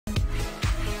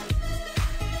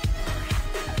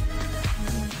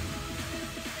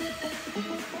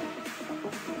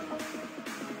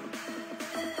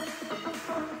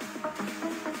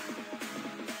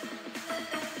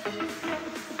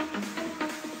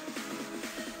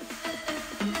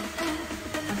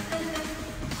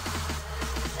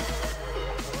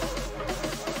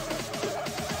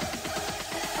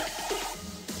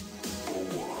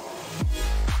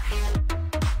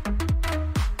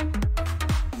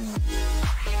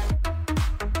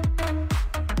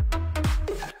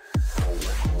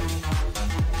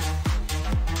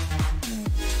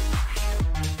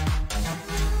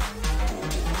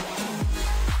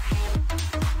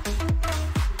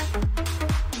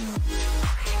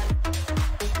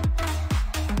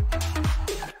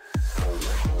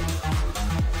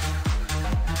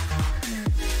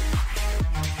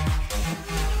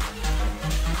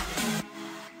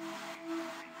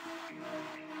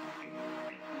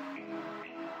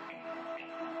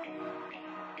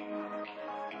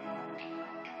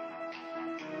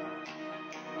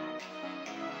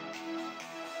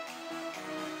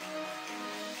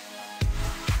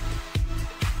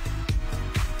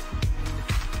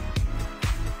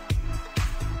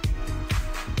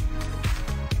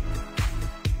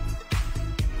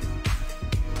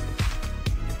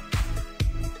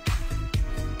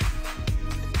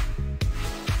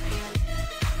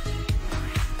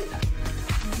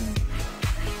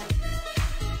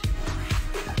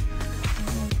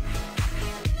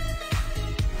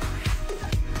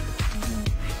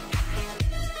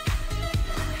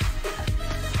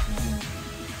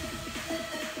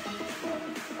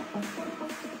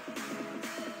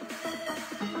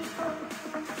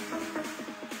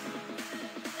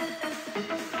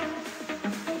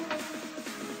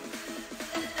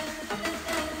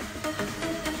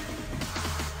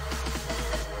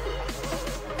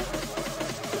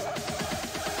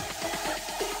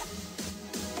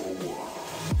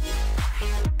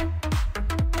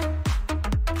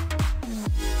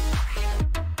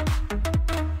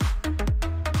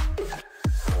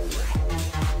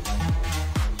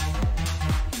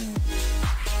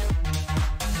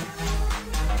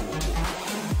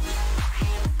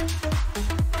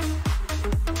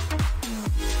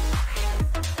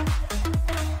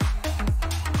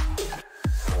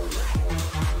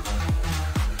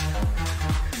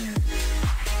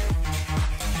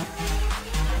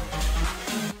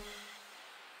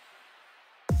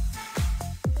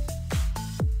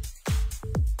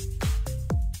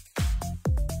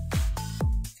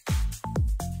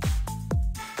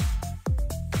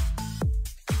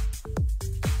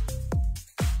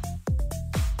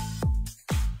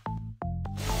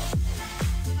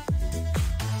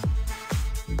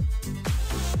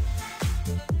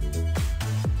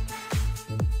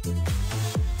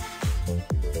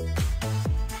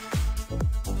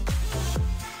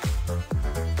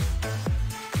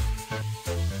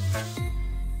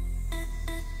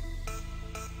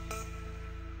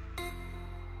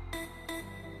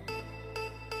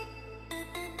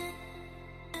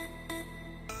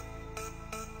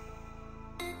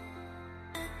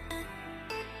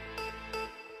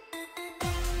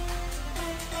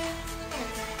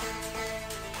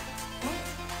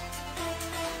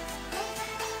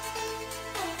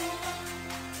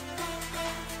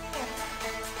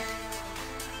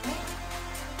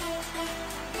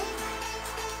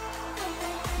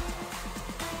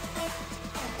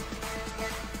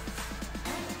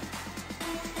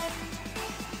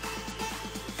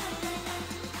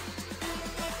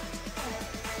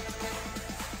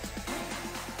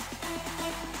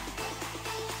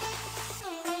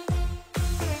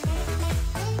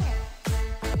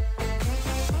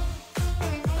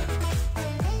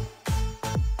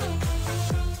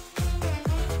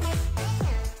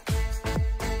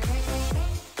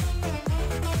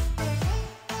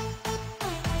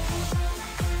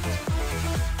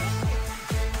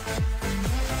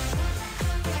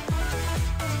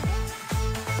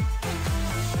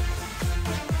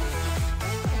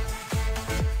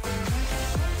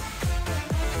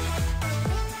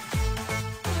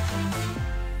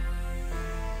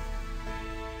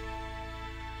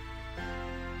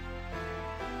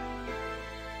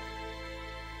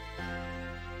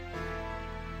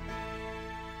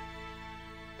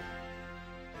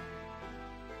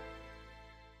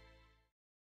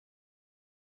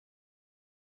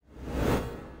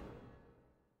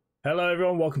Hello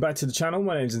everyone, welcome back to the channel.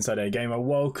 My name is InsideAgameR.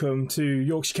 Welcome to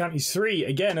Yorkshire Counties 3.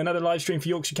 Again, another live stream for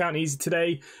Yorkshire Counties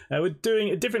today. We're doing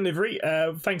a different livery.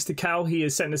 Thanks to Cal, he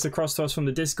has sent this across to us from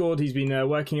the Discord. He's been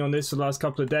working on this for the last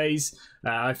couple of days.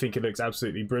 I think it looks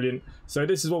absolutely brilliant. So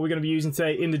this is what we're going to be using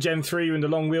today in the Gen 3 in the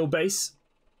long wheelbase.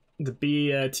 The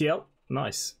B5TL.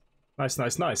 Nice.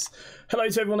 Nice. Hello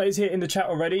to everyone that is here in the chat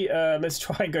already. Let's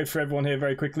try and go through everyone here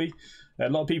very quickly. A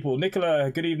lot of people.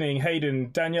 Nicola, good evening. Hayden,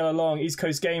 Daniela Long, East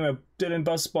Coast Gamer, Dylan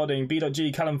Buzz Spotting,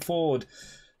 B.G, Callum Ford,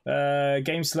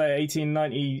 Game Slayer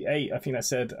 1898, I think that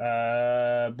said.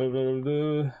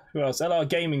 Who else? LR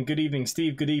Gaming, good evening.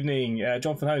 Steve, good evening.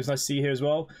 Jonathan Holmes, nice to see you here as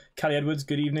well. Callie Edwards,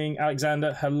 good evening.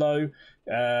 Alexander, hello.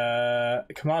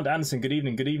 Commander Anderson, good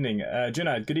evening.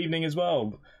 Junad, good evening as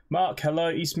well. Mark, hello.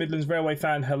 East Midlands Railway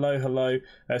fan, hello.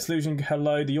 Solution,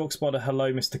 hello. The York Spotter,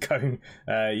 hello. Mr. Cone,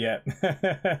 yeah.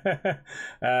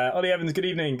 Ollie Evans, good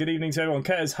evening. Good evening to everyone.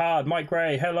 Curtis Hard, Mike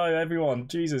Gray, hello everyone.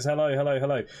 Jesus, hello.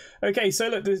 Okay, so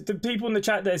look, the people in the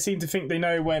chat there seem to think they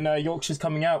know when Yorkshire's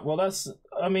coming out. Well, that's,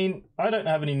 I mean, I don't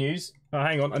have any news. Oh,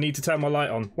 hang on, I need to turn my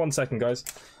light on. 1 second, guys.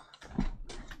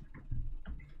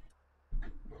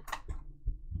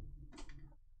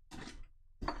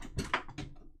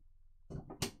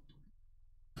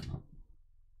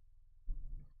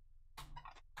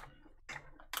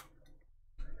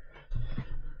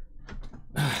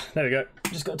 There we go.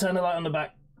 Just got to turn the light on the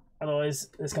back, otherwise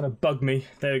it's going to bug me.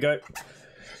 There we go.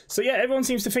 So yeah, everyone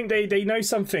seems to think they know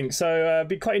something, so it'd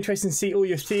be quite interesting to see all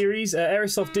your theories.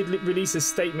 Aerosoft did release a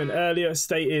statement earlier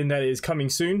stating that it is coming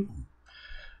soon.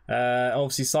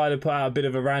 Obviously Sylar put out a bit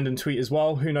of a random tweet as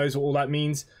well. Who knows what all that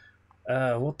means.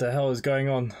 What the hell is going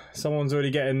on? Someone's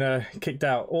already getting kicked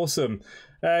out. Awesome.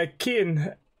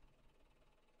 Kian,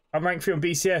 I'm ranked 3 on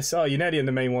BCS. Oh, you're nearly in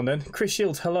the main one then. Chris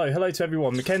Shields, hello. Hello to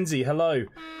everyone. Mackenzie, hello.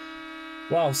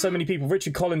 Wow, so many people.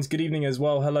 Richard Collins, good evening as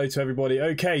well. Hello to everybody.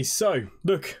 Okay, so,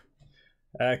 look.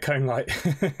 Cone light.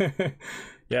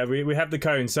 Yeah, we have the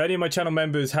cones. So any of my channel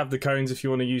members have the cones. If you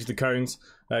want to use the cones,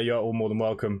 you're all more than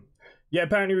welcome. Yeah,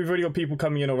 apparently we've already got people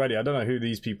coming in already. I don't know who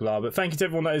these people are, but thank you to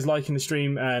everyone that is liking the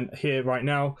stream and here right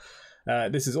now.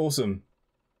 This is awesome.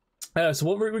 So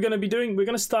what we're going to be doing, we're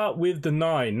going to start with the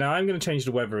 9. Now I'm going to change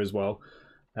the weather as well.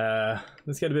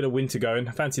 Let's get a bit of winter going.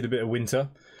 I fancied a bit of winter.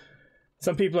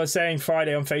 Some people are saying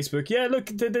Friday on Facebook. Yeah, look,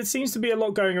 there seems to be a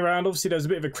lot going around. Obviously, there's a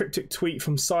bit of a cryptic tweet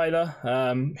from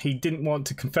Sylar. He didn't want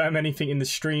to confirm anything in the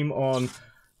stream on,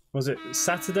 was it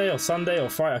Saturday or Sunday or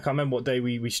Friday? I can't remember what day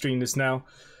we streamed this now.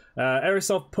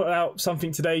 Aerosoft put out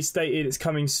something today, stated it's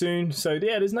coming soon. So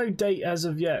yeah, there's no date as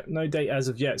of yet.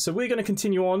 So we're going to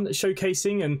continue on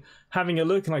showcasing and having a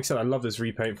look. And like I said, I love this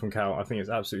repaint from Cal. I think it's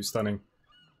absolutely stunning.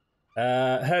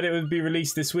 Heard it would be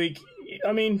released this week.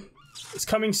 I mean, it's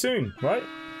coming soon, right?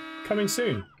 Coming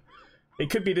soon. It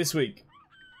could be this week.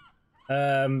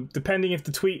 Depending if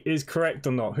the tweet is correct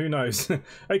or not. Who knows?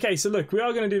 Okay, so look, we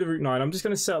are going to do the Route 9. I'm just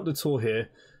going to set up the tour here.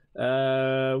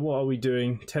 What are we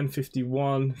doing?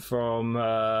 10:51 from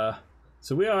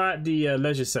so we are at the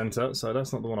leisure centre, so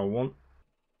that's not the one I want.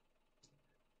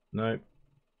 No,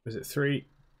 is it 3?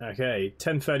 Okay,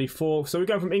 10:34. So we're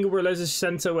going from Ingleborough Leisure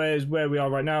Centre, where we are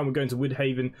right now, and we're going to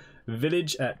Woodhaven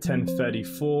Village at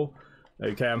 10:34.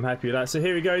 Okay, I'm happy with that. So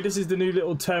here we go. This is the new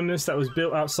little terminus that was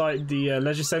built outside the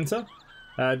leisure centre.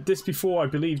 This before, I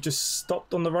believe, just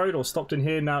stopped on the road or stopped in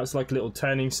here. Now it's like a little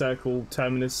turning circle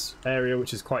terminus area,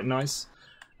 which is quite nice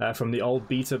from the old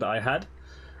beta that I had.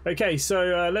 Okay,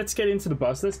 so let's get into the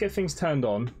bus. Let's get things turned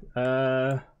on.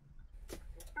 The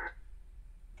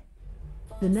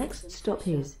next stop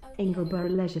is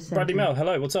Ingleborough Leisure Centre. Bradley Mel,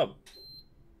 hello, what's up?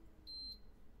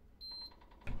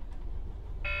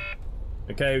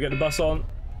 Okay, we get the bus on.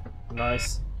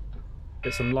 Nice.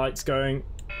 Get some lights going.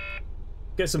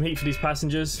 Get some heat for these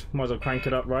passengers. Might as well crank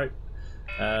it up, right?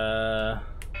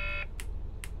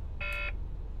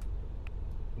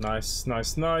 Nice.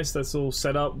 That's all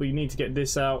set up. We need to get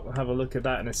this out. I'll have a look at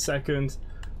that in a second.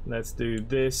 Let's do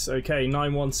this. Okay,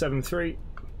 9173.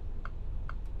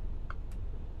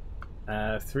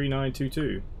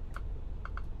 3922.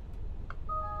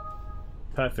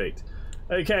 Perfect.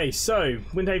 Okay, so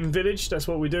Woodhaven Village, that's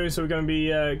what we're doing. So we're going to be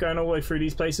going all the way through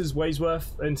these places,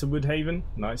 Waysworth into Woodhaven.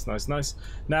 Nice.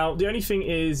 Now, the only thing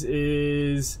is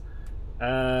the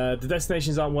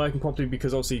destinations aren't working properly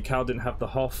because obviously Cal didn't have the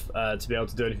Hoff to be able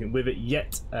to do anything with it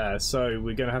yet. So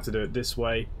we're going to have to do it this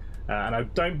way. And I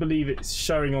don't believe it's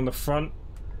showing on the front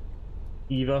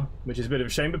either, which is a bit of a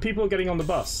shame. But people are getting on the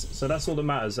bus, so that's all that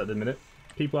matters at the minute.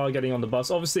 People are getting on the bus.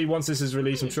 Obviously, once this is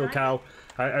released, I'm sure Cal...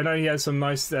 I know he has some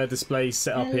nice displays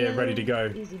set up here, ready to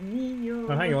go.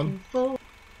 Oh, hang on.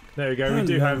 There we go. We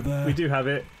do have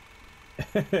it.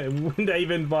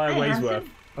 Windhaven via Waysworth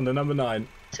on the number 9.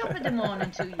 Top of the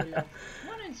morning to you, love.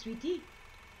 Morning, sweetie.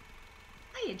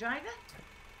 Hiya, driver.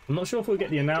 I'm not sure if we'll get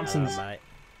the announcements. Mate.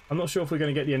 I'm not sure if we're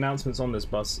going to get the announcements on this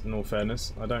bus, in all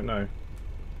fairness. I don't know.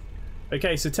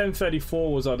 Okay, so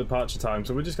 10:34 was our departure time,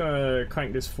 so we're just going to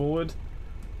crank this forward.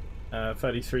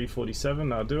 33:47,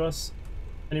 that'll do us.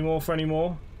 Any more for any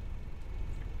more?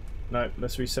 No,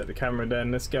 let's reset the camera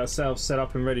then. Let's get ourselves set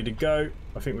up and ready to go.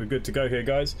 I think we're good to go here,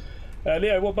 guys.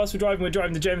 Leo, what bus we're driving? We're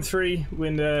driving the Gen 3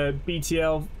 with the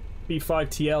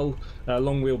B5TL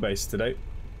long wheelbase today.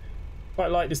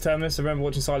 Quite like this terminus. I remember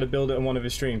watching Sylar build it on one of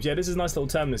his streams. Yeah, this is a nice little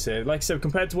terminus here. Like I said,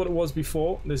 compared to what it was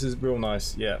before, this is real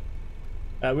nice. Yeah.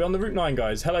 We're on the Route 9,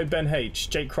 guys. Hello, Ben H.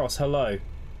 Jake Cross, hello.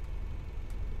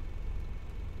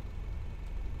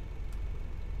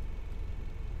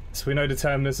 So we know the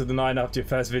terminus of the 9 after your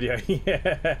first video.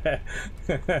 Yeah.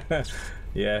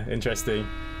 Yeah, interesting.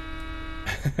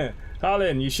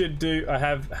 Harlan, you should do. I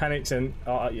have Hannix and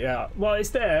yeah. Well, it's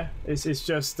there. It's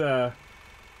just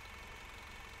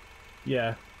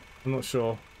yeah. I'm not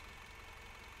sure.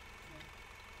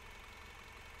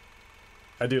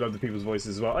 I do love the people's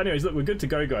voices as well. Anyways, look, we're good to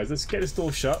go, guys. Let's get this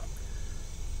door shut.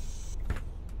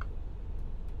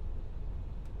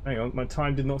 Hang on, my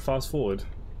time did not fast forward.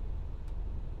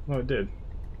 No, it did.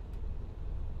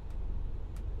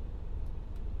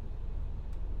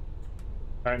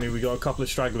 Apparently we got a couple of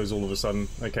stragglers all of a sudden.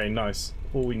 Okay, nice.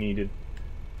 All we needed.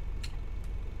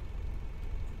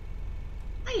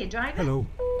 Hiya, driver. Hello.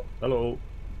 Hello.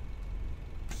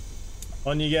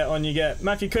 On you get, on you get.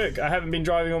 Matthew Cook, I haven't been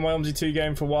driving on my OMSI 2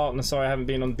 game for a while, and I'm sorry I haven't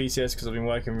been on BCS because I've been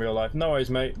working in real life. No worries,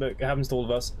 mate. Look, it happens to all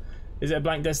of us. Is it a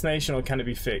blank destination or can it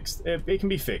be fixed? It can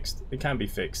be fixed. It can be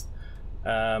fixed.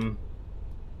 If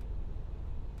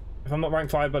I'm not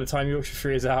ranked 5 by the time Yorkshire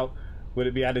 3 is out, would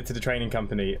it be added to the training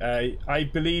company? I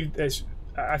believe it's...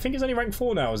 I think it's only rank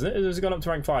 4 now, isn't it? It's gone up to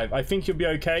rank 5. I think you'll be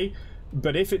okay,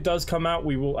 but if it does come out,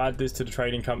 we will add this to the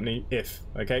training company if.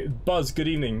 Okay? Buzz, good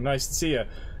evening. Nice to see you.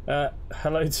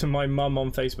 Hello to my mum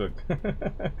on Facebook.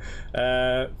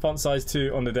 Font size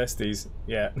 2 on the Desties.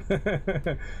 Yeah.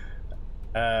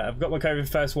 I've got my COVID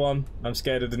first one. I'm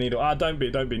scared of the needle. Ah, don't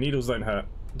be. Needles don't hurt.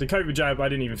 The COVID jab, I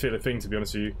didn't even feel a thing, to be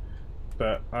honest with you.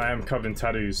 But I am covered in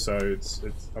tattoos, so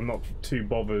I'm not too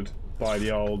bothered by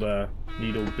the old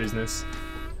needle business.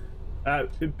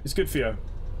 It's good for you.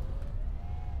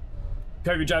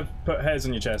 COVID jab, put hairs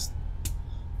on your chest.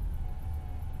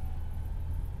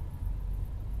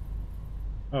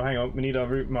 Oh, hang on, we need our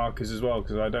route markers as well,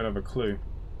 because I don't have a clue.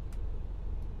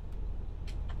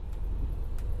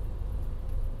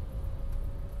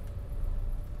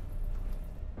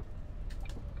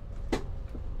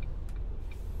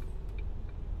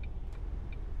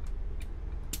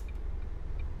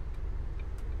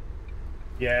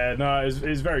 Yeah, no,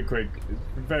 it's very quick. It's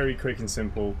very quick and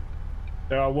simple.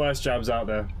 There are worse jabs out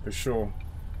there, for sure.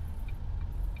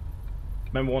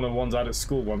 Remember one of the ones I had at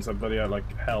school once, I bloody had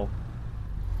like hell.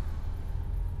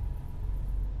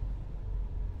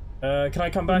 Can I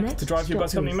come back to drive your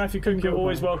bus company? Matthew Cook, you're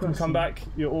always welcome. Come back.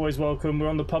 You're always welcome. We're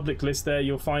on the public list there.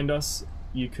 You'll find us.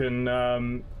 You can, I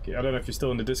don't know if you're still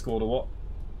in the Discord or what.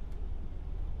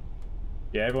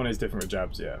 Yeah, everyone is different with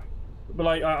jabs, yeah. But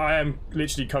like, I am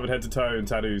literally covered head to toe in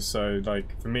tattoos, so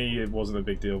like, for me, it wasn't a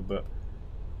big deal, but...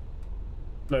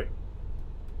 Look,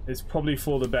 it's probably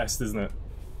for the best, isn't it?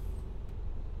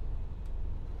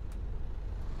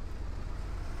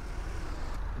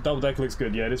 Double deck looks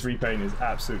good, yeah, this repaint is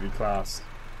absolutely class.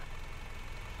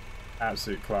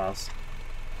 Absolute class.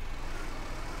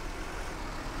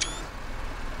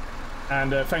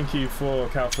 And thank you for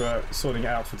Cal for sorting it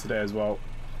out for today as well.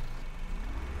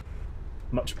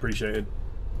 Much appreciated.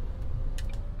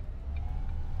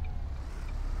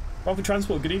 Father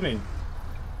Transport, good evening.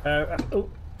 Father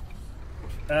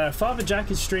Jack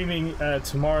is streaming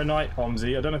tomorrow night,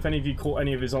 OMSI. I don't know if any of you caught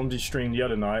any of his OMSI stream the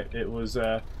other night. It was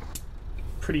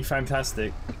pretty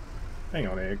fantastic. Hang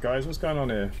on here, guys. What's going on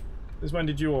here? This when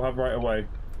did you all have right away?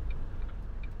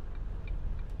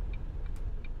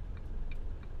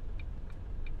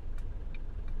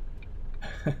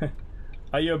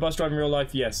 Are you a bus driver in real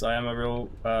life? Yes, I am a real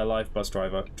life bus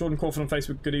driver. Jordan Crawford on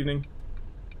Facebook, good evening.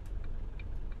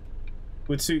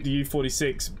 Would suit the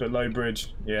U46, but low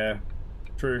bridge. Yeah,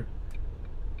 true.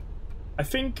 I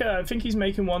think he's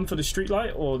making one for the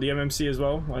streetlight or the MMC as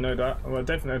well. I know that. Well, I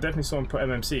definitely saw him put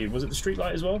MMC. Was it the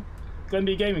streetlight as well? Glenn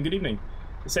B Gaming, good evening.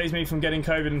 It saves me from getting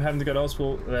COVID and having to go to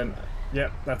hospital. Then,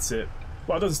 yeah, that's it.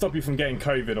 Well, it doesn't stop you from getting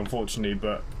COVID, unfortunately,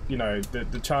 but you know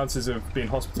the chances of being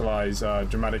hospitalised are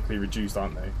dramatically reduced,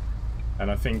 aren't they?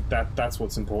 And I think that's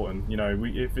what's important. You know,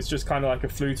 if it's just kind of like a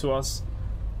flu to us,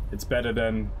 it's better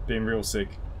than being real sick.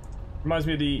 Reminds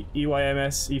me of the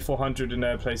EYMS E400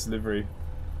 in place delivery.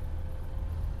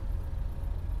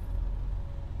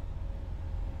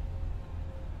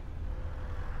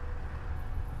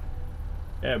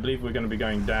 Yeah, I believe we're going to be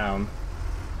going down.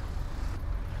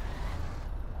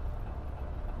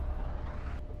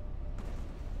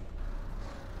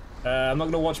 I'm not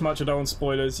going to watch much. I don't want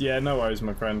spoilers. Yeah, no worries,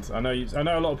 my friend. I know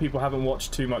a lot of people haven't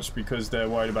watched too much because they're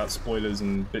worried about spoilers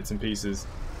and bits and pieces,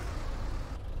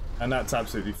 and that's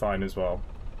absolutely fine as well.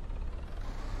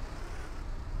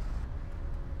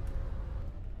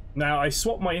 Now, I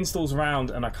swapped my installs around,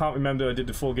 and I can't remember I did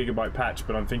the 4GB patch,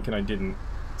 but I'm thinking I didn't.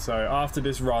 So after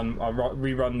this run, I'll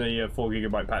rerun the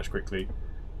 4GB patch quickly.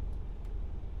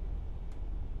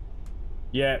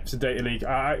 Yeah, it's a data leak.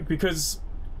 Because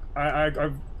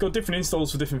I've got different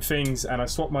installs for different things, and I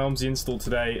swapped my OMSI install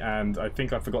today, and I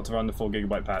think I forgot to run the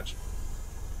 4GB patch.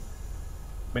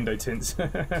 Window tints.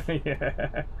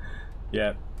 Yeah.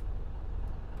 Yeah.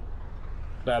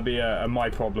 That'd be a my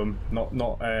problem, not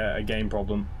a game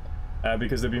problem,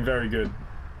 because they've been very good.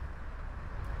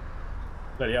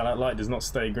 But yeah, that light does not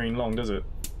stay green long, does it?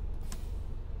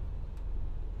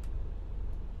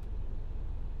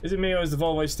 Is it me, or is the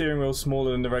Volvo steering wheel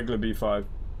smaller than the regular B5?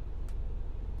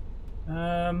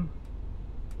 I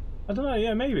don't know,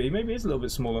 yeah, maybe it's a little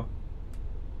bit smaller.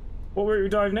 What route we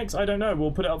drive next? I don't know,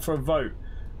 we'll put it up for a vote.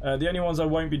 The only ones I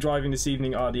won't be driving this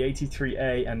evening are the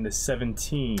 83A and the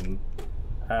 17.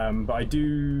 But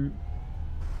we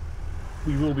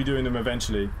will be doing them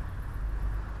eventually.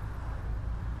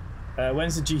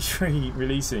 When's the G3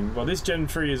 releasing? Well, this Gen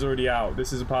 3 is already out.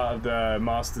 This is a part of the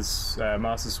Master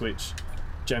Switch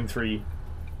Gen 3.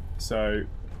 So,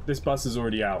 this bus is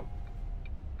already out.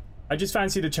 I just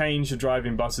fancied a change of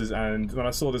driving buses, and when I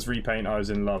saw this repaint, I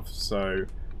was in love. So,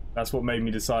 that's what made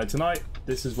me decide tonight,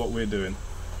 this is what we're doing.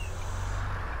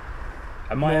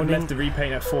 I might have left the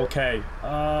repaint at 4K.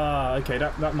 Ah, okay,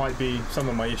 that might be some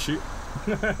of my issue.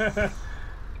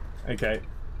 Okay.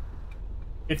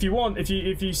 If you want, if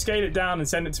you scale it down and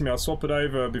send it to me, I'll swap it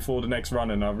over before the next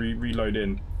run and I'll reload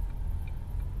in.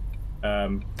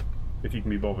 If you can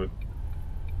be bothered.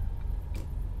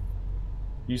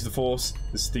 Use the force,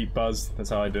 the steep buzz, that's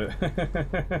how I do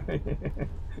it.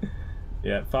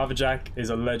 Yeah, Father Jack is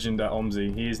a legend at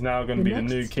OMSI. He is now going to be the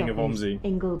new king of OMSI.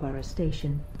 Ingleborough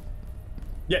Station.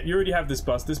 Yeah, you already have this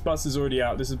bus. This bus is already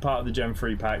out. This is part of the Gen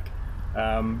 3 pack.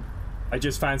 I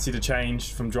just fancied a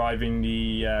change from driving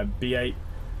the B8.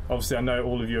 Obviously, I know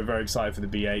all of you are very excited for the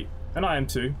B8, and I am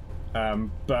too. But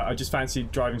I just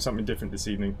fancied driving something different this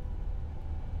evening.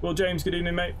 Well, James, good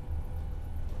evening, mate.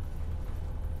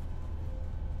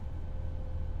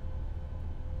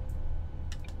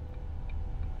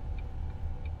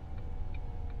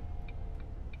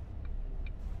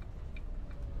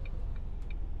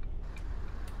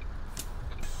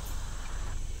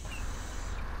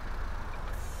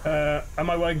 Am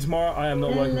I working tomorrow? I am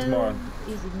not working tomorrow.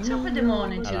 Top of the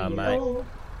morning to Hello, you.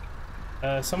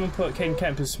 mate. Someone put King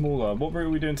Kemp is smaller. What route are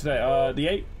we doing today? The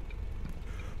 8?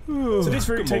 So this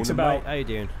route takes about... Mate. How you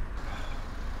doing?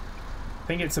 I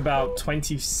think it's about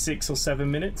 26 or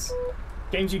 7 minutes.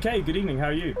 Games UK, good evening, how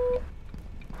are you?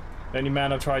 The only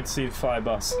man I've tried to see the fire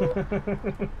bus.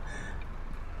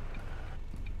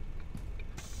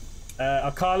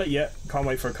 Akala, yeah, can't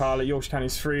wait for Akala. Yorkshire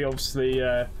County's free, obviously.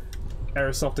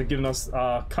 Aerosoft have given us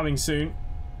coming soon,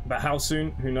 but how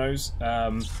soon? Who knows?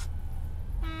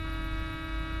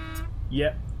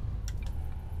 Yep.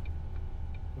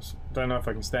 Don't know if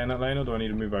I can stay in that lane or do I need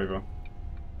to move over?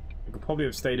 I could probably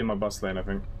have stayed in my bus lane, I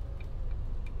think.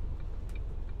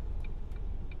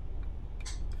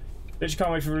 Literally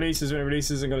can't wait for releases. When it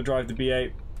releases, I'm going to drive the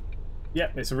B8.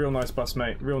 Yep, it's a real nice bus,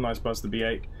 mate. Real nice bus, the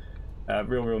B8.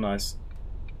 Real nice.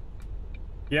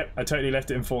 Yep, I totally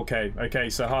left it in 4K. Okay,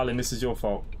 so Harlan, this is your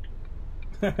fault.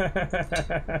 It's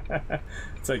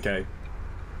okay.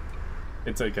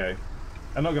 It's okay.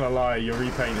 I'm not gonna lie, your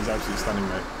repaint is absolutely stunning,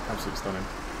 mate. Absolutely stunning.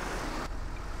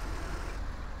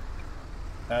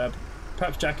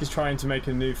 Perhaps Jack is trying to make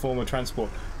a new form of transport.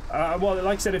 Well,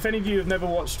 like I said, if any of you have never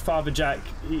watched Father Jack,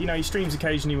 you know, he streams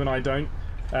occasionally when I don't.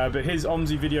 But his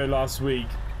OMSI video last week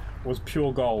was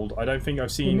pure gold. I don't think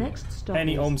I've seen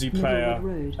any OMSI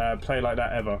player play like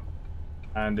that ever,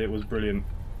 and it was brilliant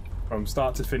from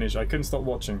start to finish. I couldn't stop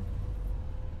watching.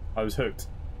 I was hooked.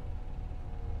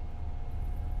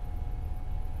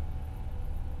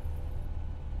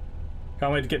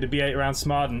 Can't wait to get the B8 around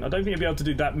Smarden. I don't think I'll be able to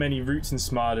do that many routes in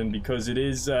Smarden because it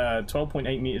is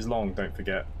 12.8 meters long, don't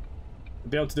forget. I'll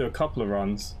be able to do a couple of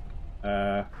runs.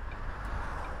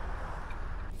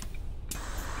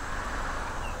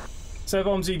 So,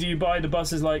 Vomzy, do you buy the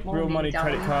buses like real money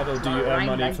credit card, or do you earn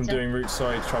money from doing routes?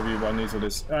 Sorry to trouble you about news all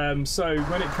this. So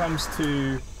when it comes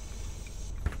to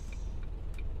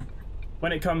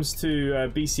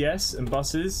BCS and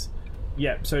buses,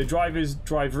 yeah. So drivers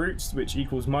drive routes, which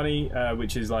equals money,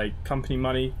 which is like company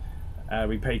money.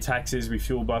 We pay taxes, we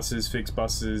fuel buses, fix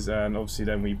buses, and obviously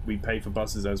then we pay for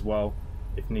buses as well,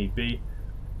 if need be.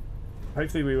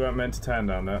 Hopefully we weren't meant to turn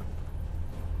down that.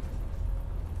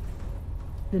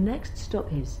 The next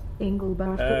stop is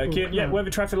Ingleborough Football Club. Yeah, weather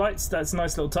traffic lights, that's a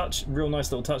nice little touch. Real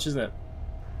nice little touch, isn't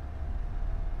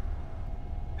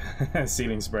it?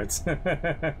 Ceiling spreads.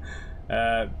 BA,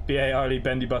 Harley,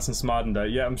 Bendy Bus and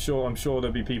Smartender. Yeah, I'm sure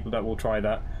there'll be people that will try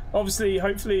that. Obviously,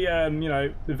 hopefully, you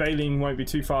know, the veiling won't be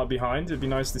too far behind. It'd be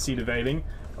nice to see the veiling.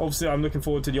 Obviously, I'm looking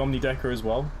forward to the Omnidecker as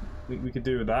well. We could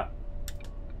do with that.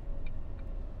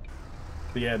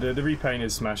 But yeah, the repaint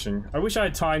is smashing. I wish I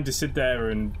had time to sit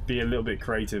there and be a little bit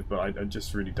creative, but I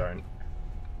just really don't.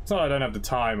 It's not that I don't have the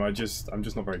time, I'm just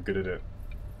not very good at it.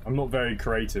 I'm not very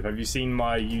creative. Have you seen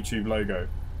my YouTube logo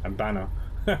and banner?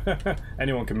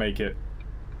 Anyone can make it.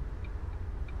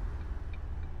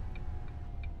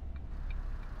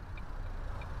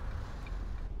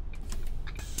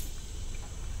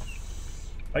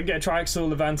 I get a triaxle,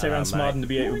 Levante around Smart and the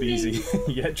B8 would be easy.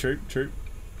 Yeah, true.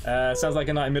 Sounds like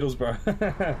a night in Middlesbrough.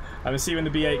 I'm gonna see when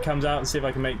the B8 comes out and see if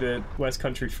I can make the West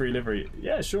Country free livery.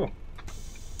 Yeah, sure.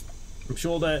 I'm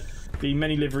sure there'll be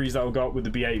many liveries that will go up with the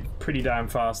B8 pretty damn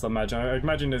fast, I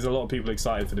imagine there's a lot of people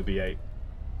excited for the B8.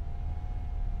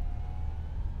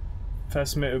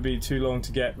 First submit would be too long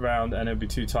to get round and it'll be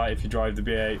too tight if you drive the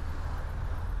B8.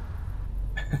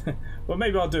 Well,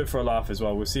 maybe I'll do it for a laugh as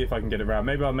well. We'll see if I can get it around.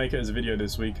 Maybe I'll make it as a video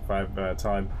this week if I have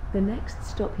time. The next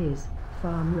stop is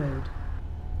Farm Road.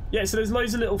 Yeah, so there's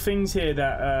loads of little things here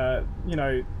that, you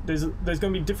know, there's going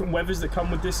to be different weathers that come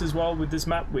with this as well, with this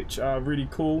map, which are really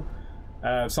cool.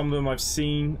 Some of them I've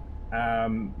seen,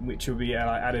 which will be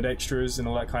like added extras and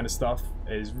all that kind of stuff.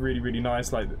 Is really, really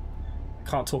nice. Like,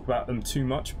 can't talk about them too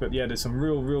much, but yeah, there's some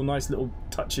real nice little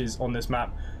touches on this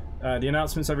map. The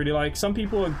announcements I really like. Some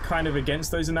people are kind of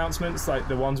against those announcements, like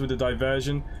the ones with the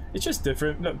diversion. It's just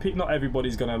different. Look, not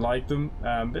everybody's going to like them,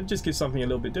 but it just gives something a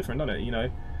little bit different, doesn't it? You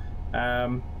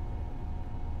know.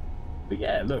 But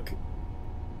yeah, look.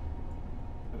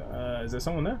 Is there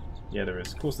someone there? Yeah, there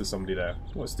is. Of course there's somebody there.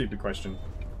 What a stupid question.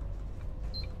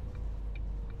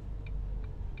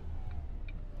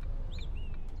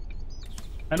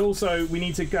 And also, we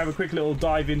need to have a quick little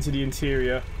dive into the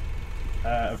interior.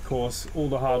 Of course, all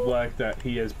the hard work that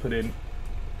he has put in.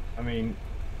 I mean,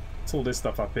 it's all this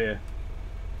stuff up here.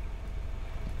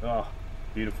 Oh,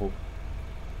 beautiful.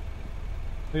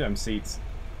 Look at them seats.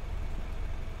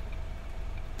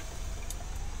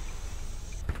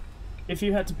 If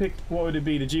you had to pick, what would it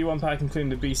be? The G1 pack including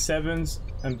the B7s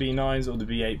and B9s, or the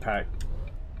B8 pack?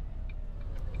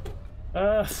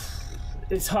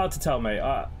 It's hard to tell, mate.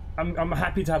 I'm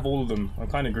happy to have all of them. I'm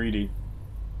kind of greedy.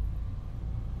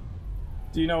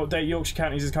 Do you know what date Yorkshire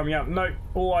Counties is coming out? No.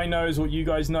 All I know is what you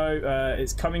guys know.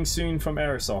 It's coming soon from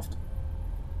Aerosoft.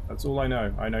 That's all I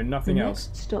know. I know nothing else.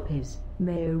 The next stop is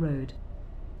Mayo Road.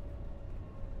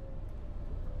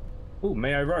 Oh,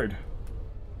 Mayo Road.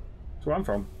 That's where I'm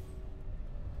from.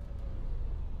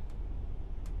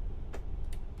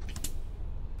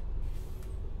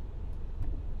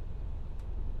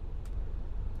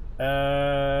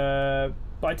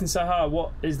 Biden Sahar,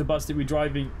 what is the bus that we're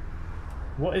driving?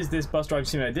 What is this bus driving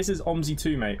simulator? This is OMSI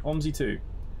 2, mate. OMSI 2.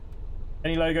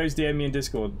 Any logos, DM me in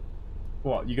Discord.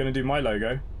 What, you're going to do my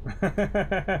logo?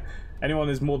 Anyone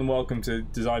is more than welcome to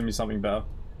design me something better.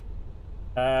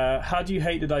 How do you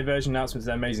hate the diversion announcements?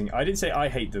 They're amazing. I didn't say I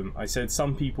hate them. I said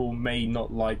some people may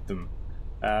not like them.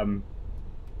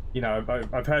 You know,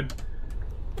 I've heard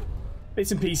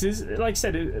bits and pieces. Like I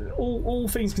said, all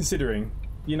things considering,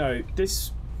 you know,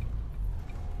 this...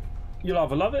 You'll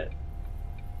either love it,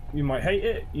 you might hate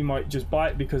it, you might just buy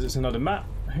it because it's another map,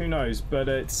 who knows, but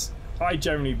I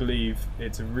generally believe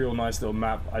it's a real nice little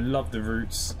map. I love the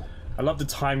routes, I love the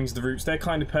timings of the routes, they're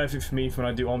kind of perfect for me for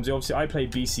when I do OMSI. Obviously I play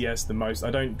BCS the most,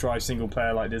 I don't drive single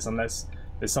player like this unless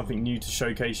there's something new to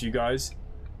showcase you guys.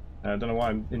 I don't know why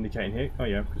I'm indicating here, oh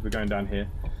yeah, because we're going down here.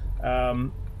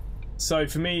 So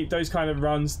for me, those kind of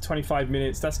runs, 25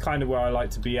 minutes, that's kind of where I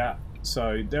like to be at.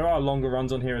 So there are longer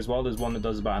runs on here as well. There's one that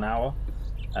does about an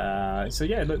hour. So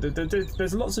yeah, look,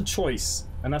 there's lots of choice,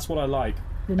 and that's what I like.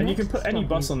 And you can put any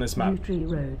bus on this map.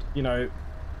 Road. You know,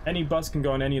 any bus can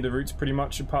go on any of the routes pretty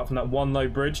much, apart from that one low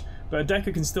bridge. But a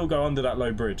decker can still go under that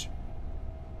low bridge.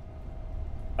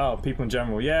 Oh, people in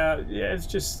general. Yeah, it's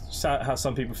just how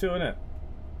some people feel, isn't it?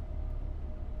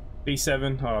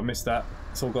 B7. Oh, I missed that.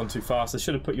 It's all gone too fast. I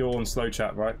should have put you all on slow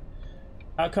chat, right?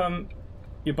 How come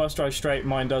your bus drives straight,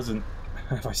 mine doesn't?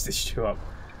 Have I stitched you up?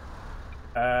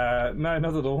 No,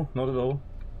 not at all. Not at all.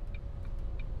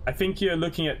 I think you're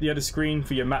looking at the other screen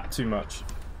for your map too much.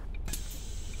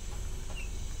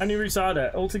 How many routes are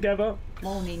there altogether?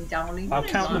 Morning, darling. I'll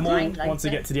count them all once I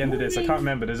get to the end of this. I can't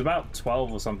remember. There's about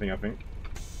 12 or something, I think.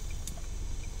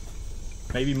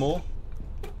 Maybe more.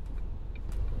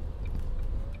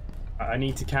 I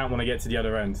need to count when I get to the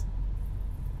other end.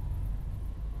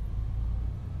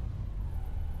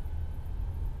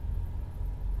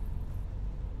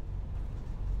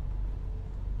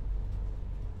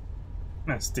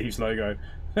 That's Steve's logo.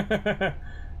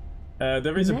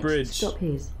 There is a bridge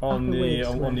on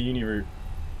the uni route.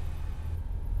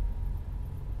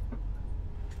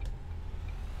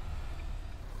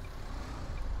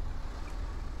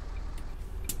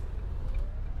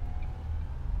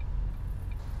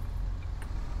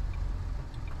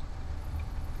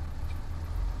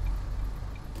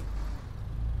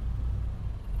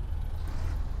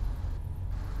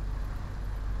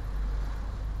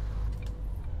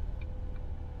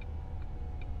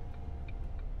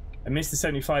 I missed the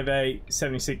 75A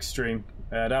 76 stream.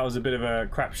 That was a bit of a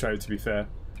crap show, to be fair.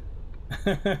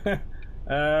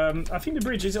 I think the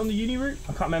bridge is on the uni route. I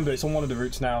can't remember. It's on one of the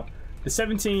routes now. The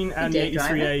 17 and the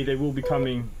 83A, they will be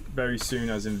coming very soon,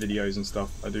 as in videos and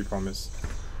stuff. I do promise.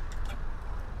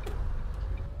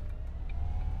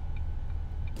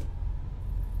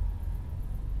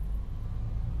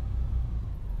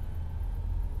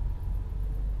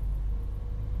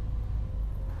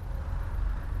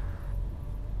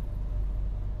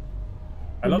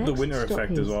 I love the winter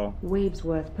effect as well.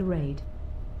 Wavesworth Parade.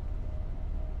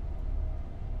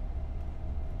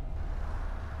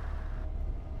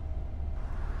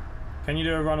 Can you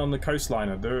do a run on the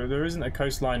coastliner? There isn't a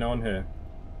coastliner on here.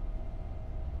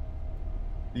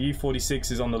 The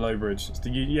U46 is on the low bridge. It's the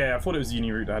yeah, I thought it was the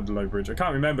uni route that had the low bridge. I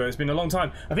can't remember. It's been a long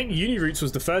time. I think uni routes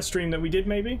was the first stream that we did,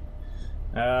 maybe.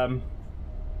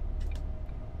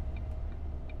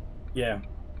 Yeah.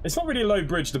 It's not really a low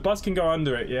bridge. The bus can go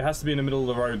under it. It has to be in the middle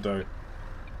of the road, though.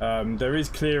 There is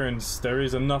clearance. There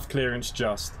is enough clearance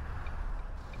just.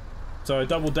 So a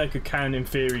double-decker can, in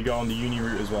theory, go on the uni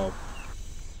route as well.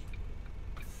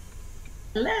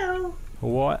 Hello.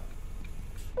 What?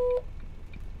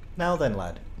 Now then,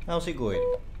 lad. How's it going?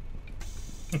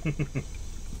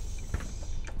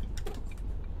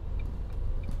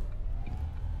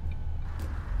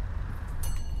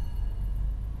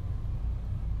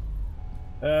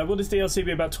 Will this DLC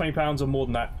be about £20 or more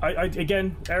than that?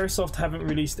 Again, Airsoft haven't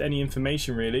released any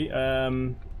information really.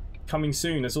 Coming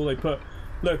soon. That's all they put.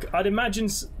 Look, I'd imagine.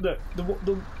 Look,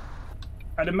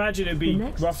 I'd imagine it'd be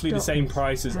roughly the same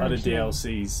price as other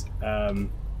DLCs.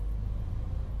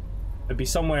 It'd be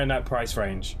somewhere in that price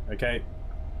range. Okay,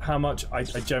 how much? I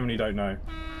generally don't know.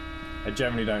 I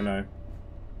generally don't know.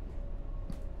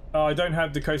 Oh, I don't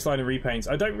have the coastliner repaints.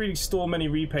 I don't really store many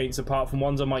repaints apart from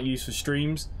ones I might use for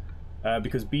streams.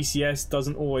 Because BCS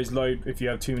doesn't always load if you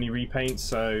have too many repaints,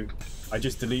 so I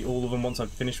just delete all of them once I've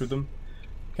finished with them.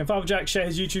 Can Father Jack share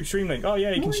his YouTube stream link? Oh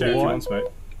yeah, he can share if he wants, mate.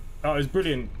 Oh, it was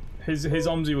brilliant. His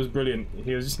OMSI was brilliant.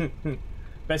 He was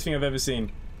best thing I've ever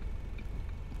seen.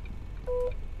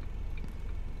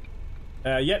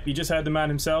 Yep, you just heard the man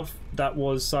himself. That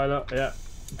was Sylar. Yeah,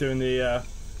 doing the.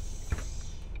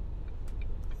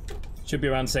 Should be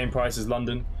around the same price as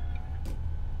London.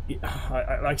 Like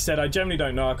I said, I generally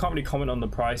don't know. I can't really comment on the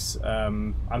price.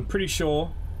 I'm pretty sure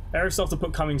Airsoft will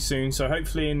put coming soon, so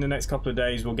hopefully in the next couple of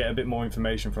days we'll get a bit more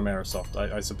information from Airsoft,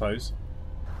 I suppose.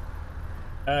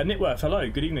 Nitworth, hello,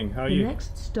 good evening. How are you? The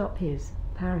next stop is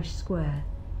Parish Square.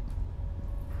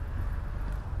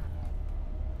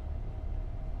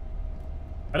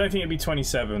 I don't think it'd be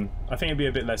 27. I think it'd be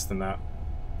a bit less than that.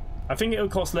 I think it'll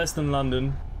cost less than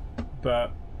London,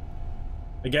 but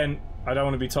again, I don't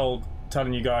want to be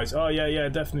telling you guys, oh yeah,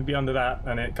 definitely be under that,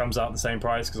 and it comes out the same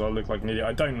price because I look like an idiot.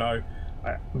 I don't know,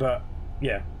 but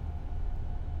yeah.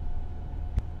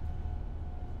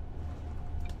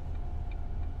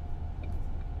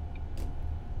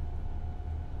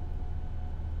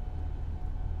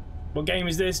 What game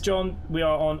is this, John? We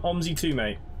are on OMSI 2,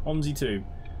 mate. OMSI 2.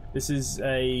 This is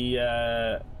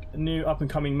a new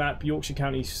up-and-coming map, Yorkshire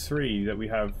County 3, that we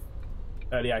have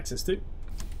early access to.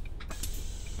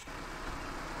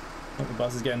 The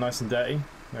bus is getting nice and dirty.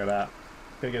 Look at that.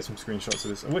 Gotta get some screenshots of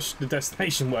this. I wish the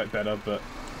destination worked better, but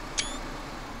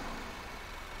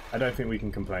I don't think we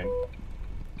can complain.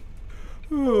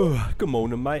 Good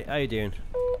morning, mate. How you doing?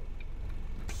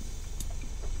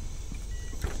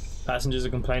 Passengers are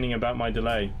complaining about my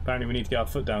delay. Apparently we need to get our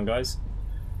foot down, guys.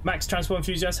 Max Transport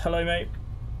Enthusiast, hello mate.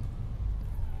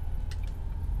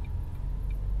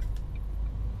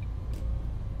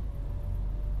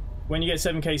 When you get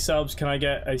 7k subs, can I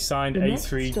get a signed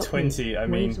A320? I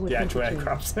mean, the actual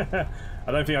aircraft.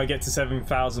 I don't think I'll get to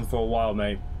 7,000 for a while,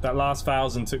 mate. That last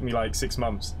 1,000 took me like 6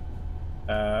 months.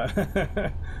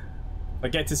 If I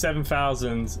get to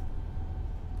 7,000,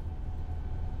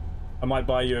 I might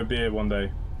buy you a beer one day.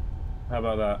 How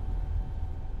about that?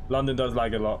 London does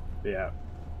lag a lot, yeah.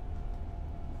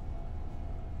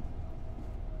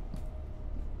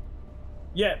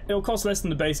 Yeah, it'll cost less than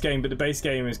the base game, but the base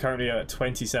game is currently at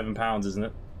 £27, isn't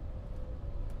it?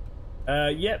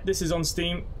 Yep, this is on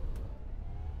Steam.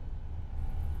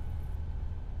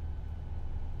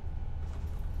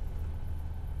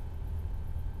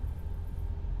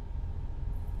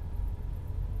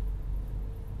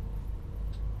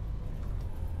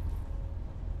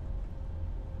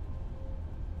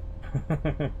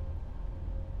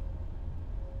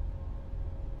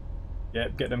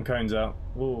 Yep, get them cones out.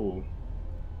 Ooh.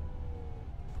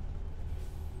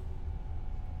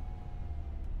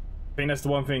 I think that's the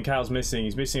one thing Cal's missing.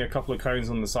 He's missing a couple of cones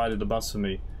on the side of the bus for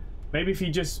me. Maybe if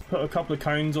you just put a couple of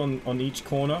cones on each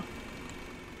corner.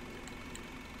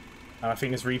 I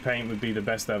think this repaint would be the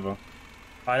best ever.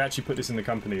 I'd actually put this in the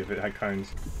company if it had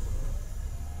cones.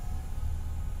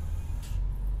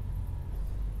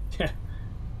 Yeah.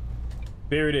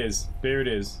 Beer it is. Beer it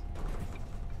is.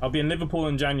 I'll be in Liverpool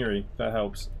in January. That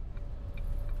helps.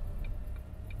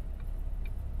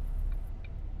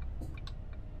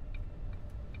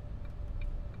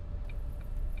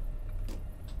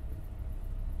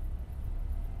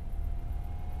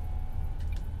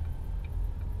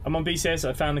 I'm on BCS.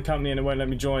 I found the company and it won't let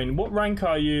me join. What rank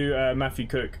are you, Matthew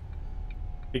Cook?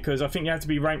 Because I think you have to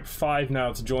be rank 5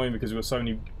 now to join because we've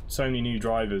got so many new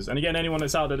drivers. And again, anyone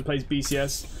that's out there that plays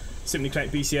BCS, simply click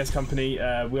BCS company.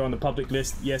 We're on the public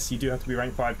list. Yes, you do have to be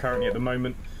rank 5 currently at the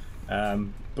moment.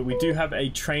 But we do have a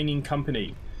training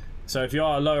company. So if you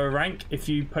are a lower rank, if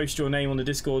you post your name on the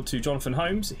Discord to Jonathan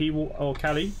Holmes, he will, or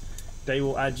Callie, they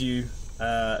will add you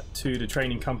to the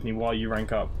training company while you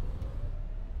rank up.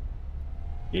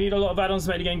 You need a lot of add-ons to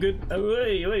make the game good. Oh,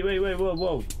 wait,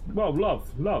 whoa, love.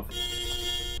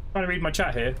 Trying to read my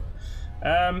chat here.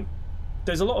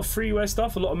 There's a lot of freeware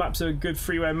stuff. A lot of maps are good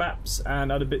freeware maps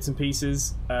and other bits and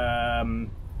pieces.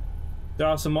 There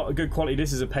are some good quality.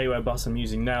 This is a payware bus I'm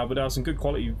using now, but there are some good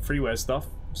quality freeware stuff.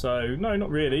 So no, not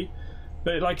really.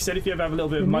 But like I said, if you ever have a little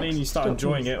bit of money and you start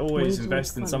enjoying it, always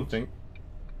invest in something.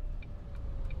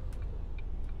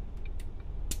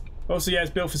 Also, yeah, it's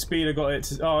built for speed. I got it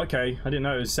to, oh, okay. I didn't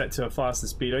know it was set to a faster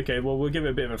speed. Okay, well, we'll give it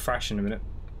a bit of a thrash in a minute.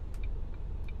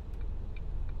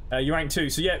 You're rank 2.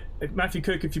 So, yeah, Matthew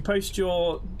Cook, if you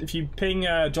ping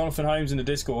Jonathan Holmes in the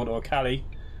Discord or Callie,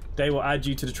 they will add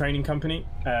you to the training company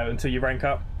until you rank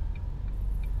up.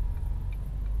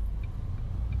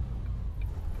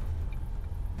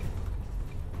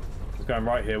 I was going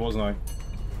right here, wasn't I?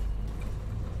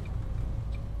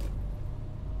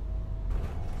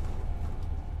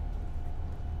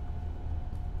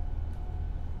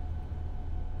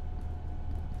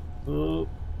 Ooh,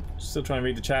 still trying to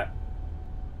read the chat.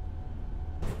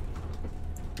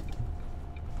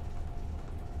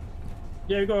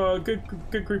 Yeah, we've got a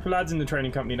good group of lads in the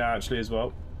training company now, actually, as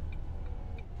well.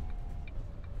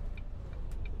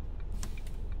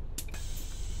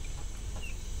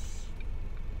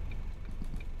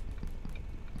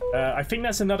 I think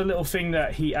that's another little thing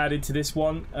that he added to this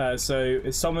one.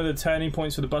 So some of the turning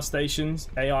points for the bus stations,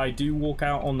 AI do walk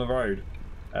out on the road.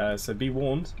 So be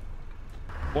warned.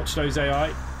 Watch those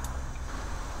AI.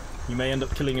 You may end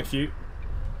up killing a few.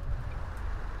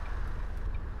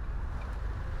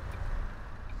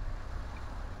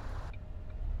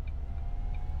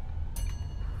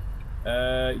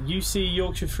 You see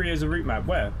Yorkshire 3 as a route map.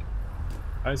 Where?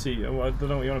 I see. Oh, I don't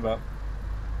know what you're on about.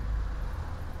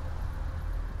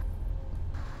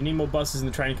 You need more buses in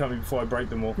the training company before I break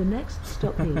them all. The next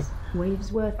stop is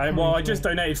Wavesworth. Well, I just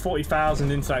donated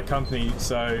 40,000 into that company,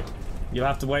 so you'll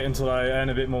have to wait until I earn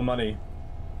a bit more money.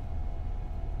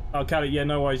 Oh, Callie, yeah,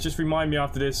 no worries. Just remind me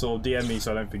after this or DM me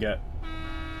so I don't forget.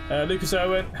 Lucas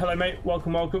Owen, hello mate.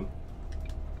 Welcome, welcome.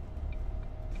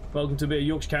 Welcome to a bit of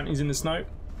Yorkshire counties in the snow.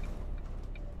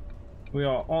 We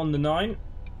are on the 9.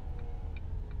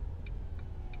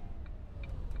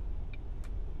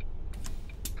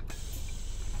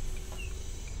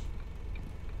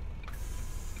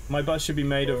 My bus should be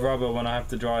made of rubber when I have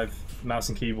to drive mouse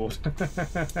and keyboard.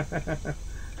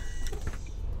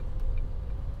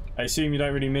 I assume you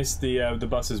don't really miss the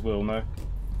buses, Will, no?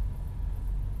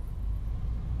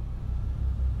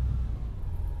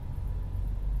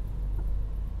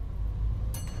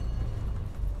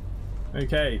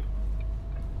 Okay.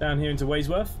 Down here into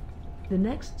Waysworth. The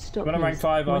next stop When I'm rank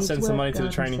 5, I'll send some money to the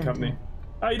Garden training Centre. company.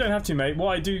 Oh, you don't have to, mate.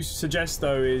 What I do suggest,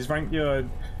 though, is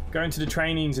go into the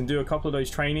trainings and do a couple of those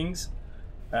trainings.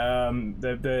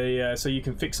 So you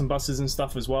can fix some buses and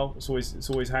stuff as well. It's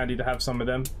always handy to have some of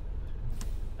them.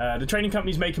 The training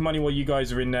company's making money while you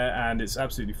guys are in there, and it's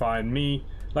absolutely fine. Me,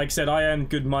 like I said, I earn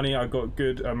good money. I'm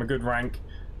a good rank.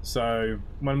 So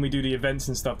when we do the events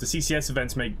and stuff, the CCS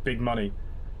events make big money.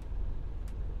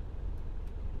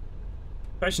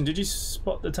 Question: did you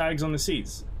spot the tags on the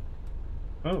seats?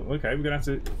 Oh, okay. We'll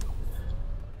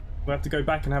have to go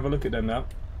back and have a look at them now.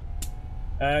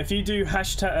 If you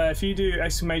do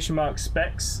exclamation mark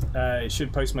specs, it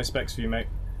should post my specs for you, mate.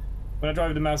 When I drive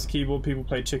with the mouse and keyboard, people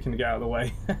play chicken to get out of the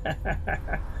way.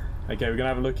 Okay, we're gonna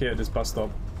have a look here at this bus stop.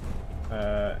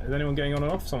 Is anyone getting on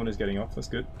and off? Someone is getting off. That's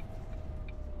good.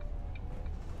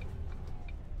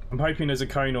 I'm hoping there's a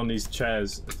cone on these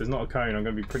chairs. If there's not a cone, I'm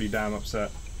gonna be pretty damn upset.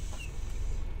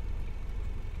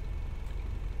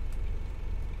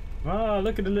 Ah,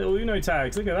 look at the little Uno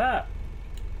tags. Look at that.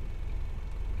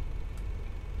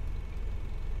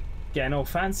 Getting all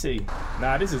fancy.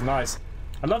 Nah, this is nice.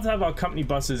 I'd love to have our company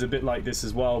buses a bit like this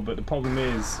as well, but the problem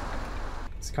is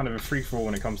it's kind of a free-for-all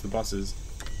when it comes to buses.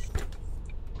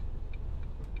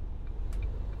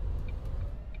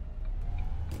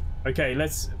 Okay,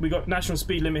 we got national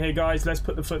speed limit here, guys. Let's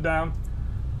put the foot down.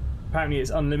 Apparently it's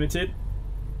unlimited.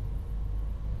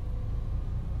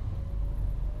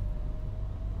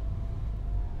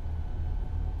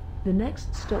 The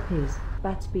next stop is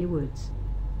Batsby Woods.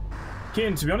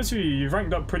 Kian, to be honest with you, you've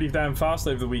ranked up pretty damn fast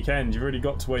over the weekend. You've already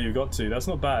got to where you got to. That's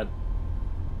not bad.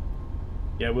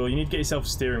 Yeah, Will, you need to get yourself a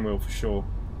steering wheel for sure.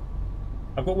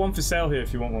 I've got one for sale here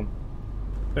if you want one.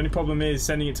 The only problem is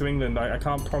sending it to England. I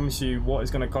can't promise you what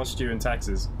it's going to cost you in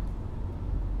taxes.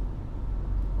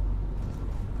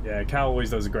 Yeah, Cal always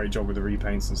does a great job with the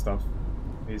repaints and stuff.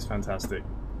 He's fantastic.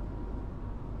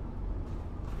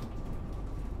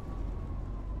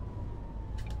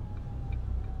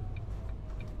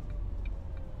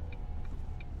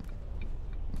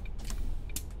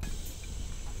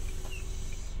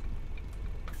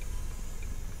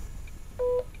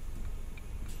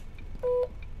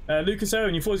 Lucas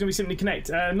Owen, you thought it was going to be Simply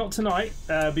Connect. Not tonight,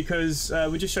 because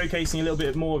we're just showcasing a little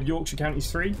bit more of Yorkshire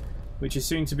Counties 3, which is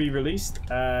soon to be released.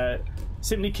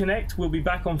 Simply Connect will be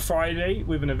back on Friday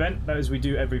with an event, as we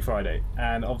do every Friday.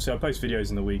 And obviously I'll post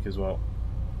videos in the week as well.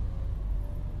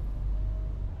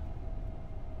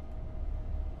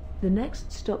 The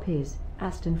next stop is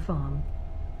Aston Farm.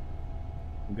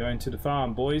 I'm going to the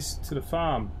farm, boys. To the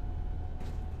farm.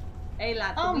 Hey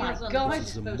lad, Oh the my wheels on God. the This bus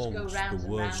is are supposed to go round the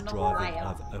and worst round, not driving right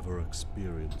up. I've ever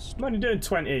experienced. I'm only doing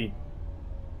 20.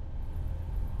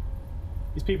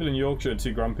 These people in Yorkshire are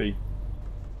too grumpy.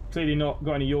 Clearly not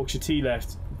got any Yorkshire tea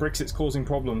left. Brexit's causing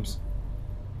problems.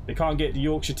 They can't get the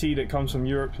Yorkshire tea that comes from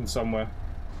Europe and somewhere.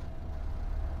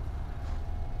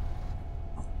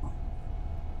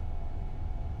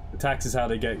 The tax is how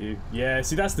they get you. Yeah,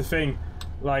 see that's the thing.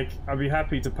 Like, I'd be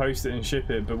happy to post it and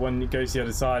ship it, but when it goes to the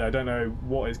other side, I don't know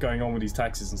what is going on with these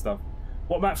taxes and stuff.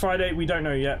 What map Friday? We don't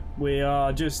know yet. We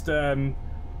are just,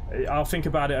 I'll think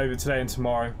about it over today and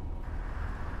tomorrow.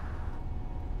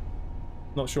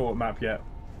 Not sure what map yet.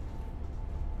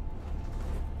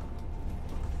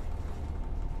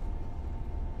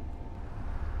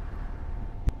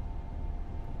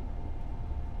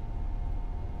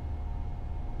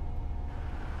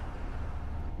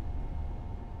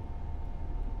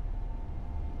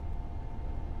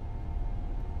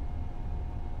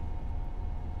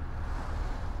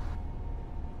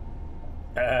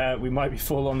 We might be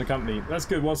full on the company. That's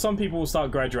good. Well, some people will start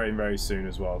graduating very soon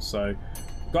as well. So,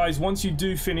 guys, once you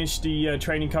do finish the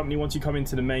training company, once you come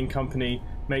into the main company,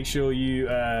 make sure you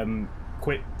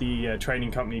quit the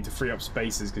training company to free up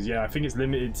spaces. Because, yeah, I think it's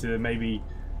limited to maybe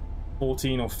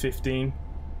 14 or 15.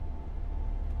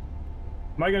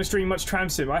 Am I going to stream much Tram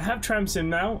Sim? I have Tram Sim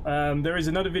now. There is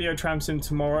another video Tram Sim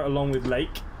tomorrow along with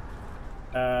Lake.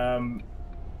 I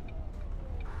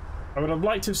would have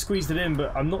liked to have squeezed it in,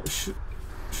 but I'm not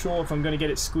sure if I'm going to get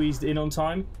it squeezed in on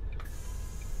time.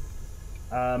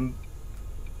 But I'm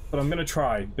going to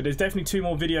try. But there's definitely 2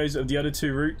 more videos of the other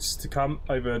 2 routes to come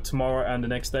over tomorrow and the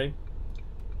next day.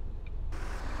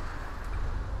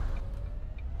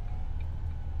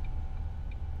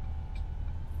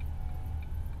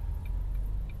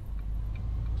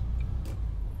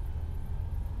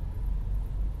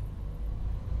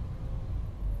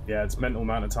 Yeah, it's mental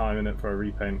amount of time in it for a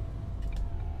repaint.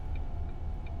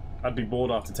 I'd be bored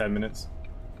after 10 minutes.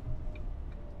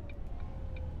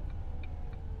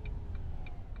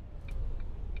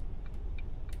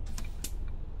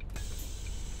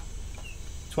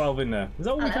 12 in there. Is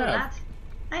that all we Hello, have? lad.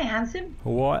 Hi, handsome.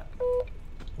 What?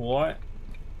 What?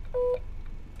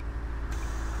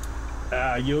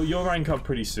 You'll rank up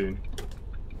pretty soon.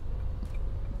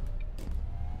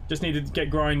 Just need to get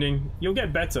grinding. You'll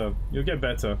get better. You'll get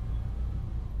better.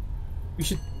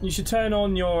 You should turn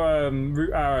on your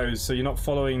route arrows so you're not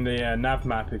following the nav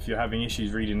map if you're having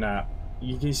issues reading that.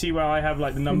 You can see where I have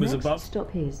like the numbers the next above.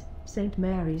 stop is St.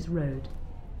 Mary's Road.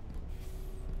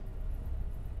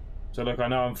 So look, I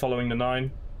know I'm following the 9.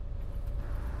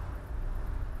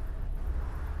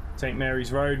 St.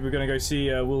 Mary's Road. We're going to go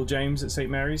see Will James at St.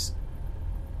 Mary's.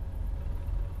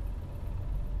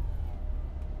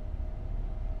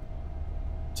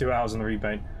 Two hours on the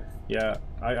repaint. Yeah,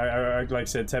 I like I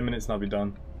said, 10 minutes and I'll be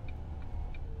done.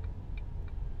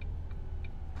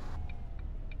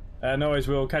 No worries,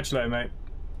 Will. Catch you later, mate.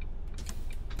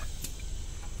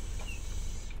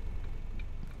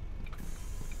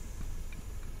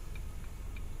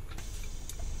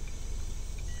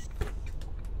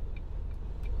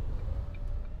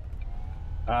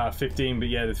 Ah, 15, but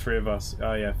yeah, the 3 of us.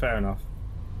 Oh yeah, fair enough.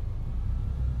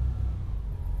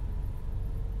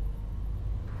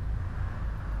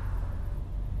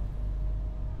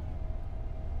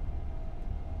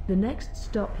 The next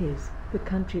stop is the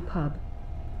country pub.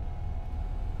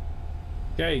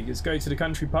 Okay, let's go to the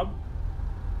country pub.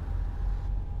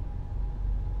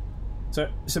 So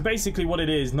basically what it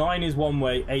is, 9 is one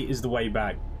way, 8 is the way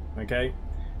back, okay?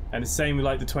 And the same with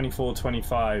like the 24,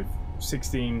 25,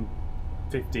 16,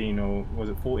 15, or was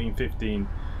it 14, 15?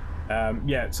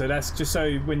 Yeah, so that's just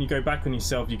so when you go back on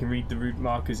yourself, you can read the route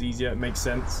markers easier, it makes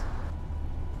sense.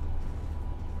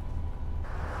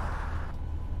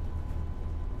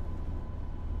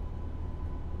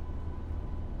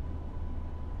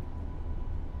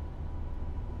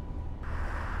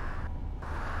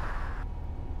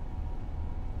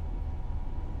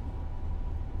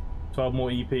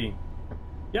 More EP.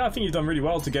 Yeah, I think you've done really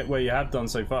well to get where you have done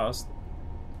so fast.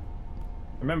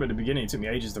 Remember at the beginning it took me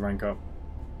ages to rank up.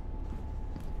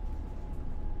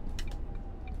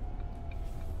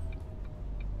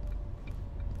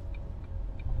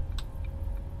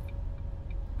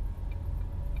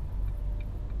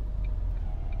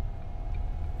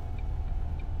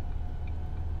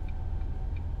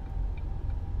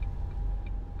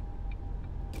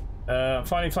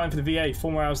 Finally flying for the VA,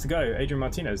 4 more hours to go. Adrian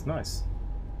Martinez, nice.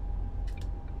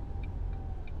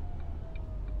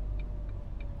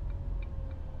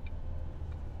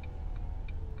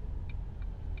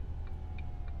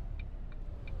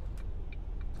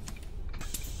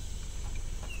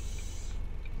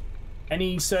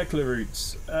 Any circular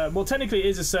routes? Well, technically it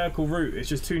is a circle route. It's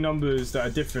just 2 numbers that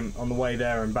are different on the way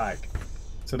there and back.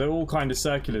 So they're all kind of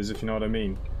circulars, if you know what I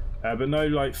mean. But no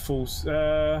like full...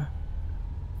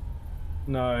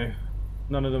 no,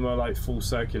 none of them are like full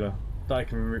circular that I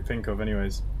can think of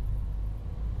anyways.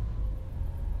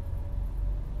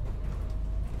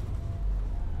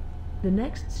 The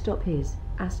next stop is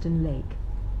Aston Lake.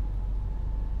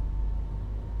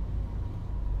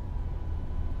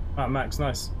 Ah, Max,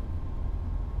 nice.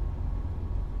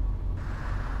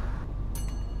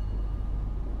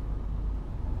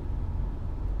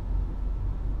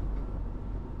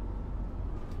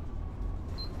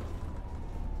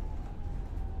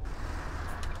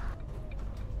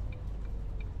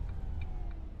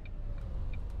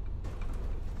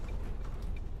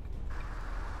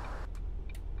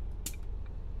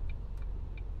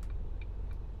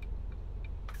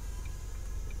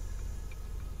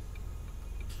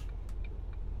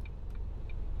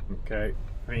 Okay,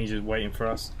 I think he's just waiting for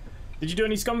us. Did you do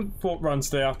any Scunthorpe runs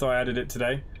today after I added it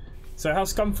today? So how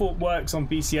Scunthorpe works on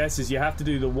BCS is you have to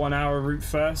do the 1 hour route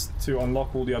first to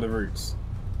unlock all the other routes.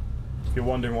 If you're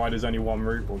wondering why there's only 1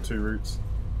 route or 2 routes.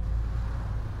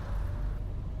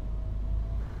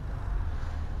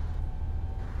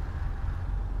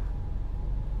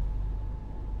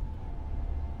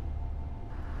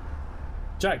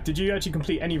 Jack, did you actually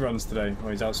complete any runs today?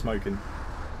 Or he's out smoking?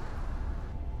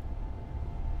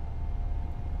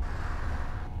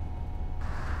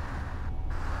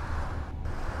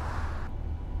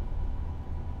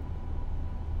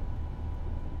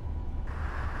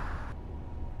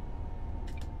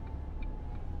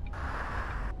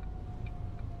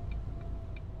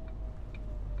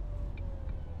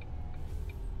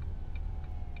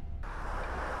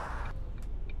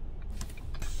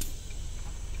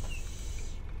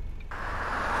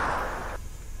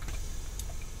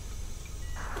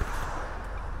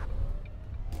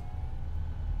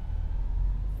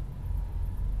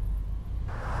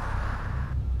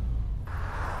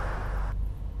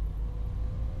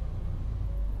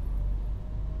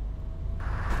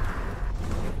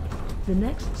 The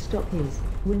next stop is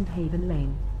Windhaven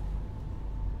Lane.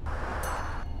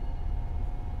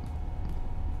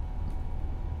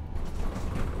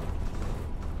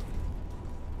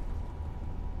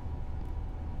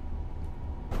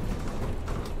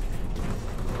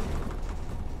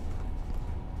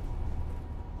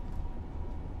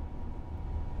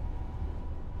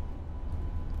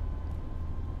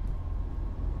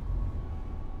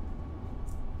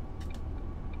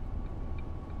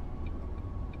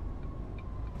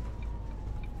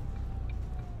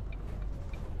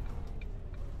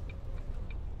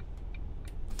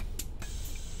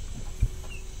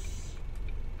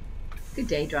 Good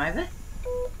day, driver.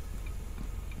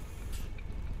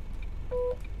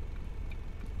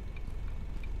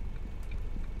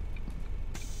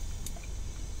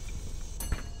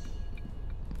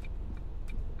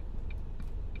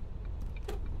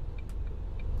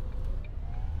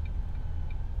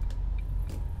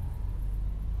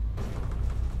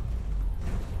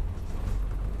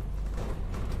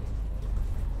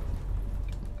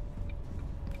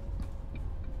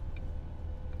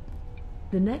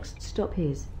 The next stop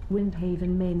is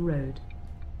Windhaven Main Road.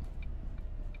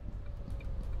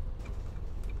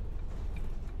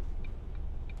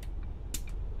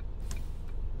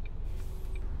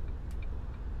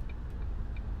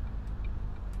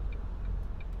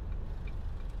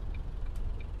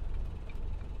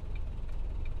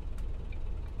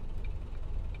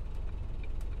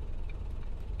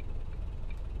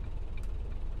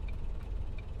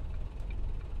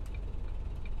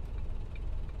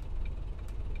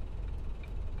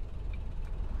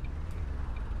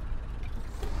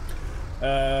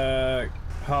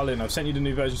 Harlan, I've sent you the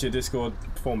new version to your Discord.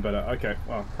 Perform better. Okay.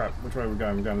 Oh crap. Which way are we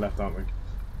going? We're going left, aren't we?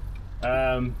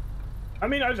 I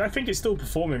mean, I think it's still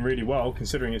performing really well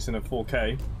considering it's in a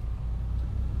 4K.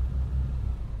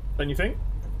 Don't you think?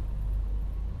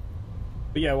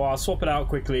 But yeah, well, I'll swap it out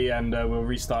quickly and we'll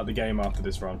restart the game after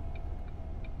this run.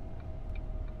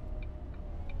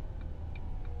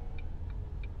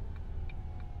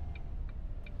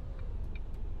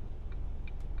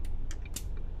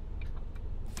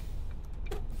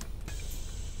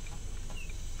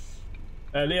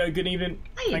 Leo, good evening.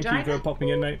 Hiya, Thank driver. you for popping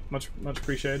in, mate. Much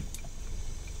appreciated.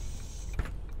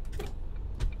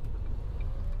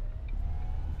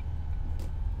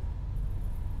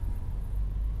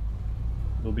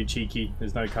 We'll be cheeky.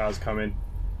 There's no cars coming.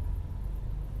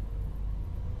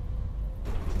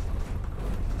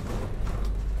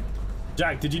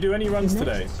 Jack, did you do any runs The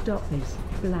today? next stop is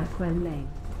Blackwell Lane.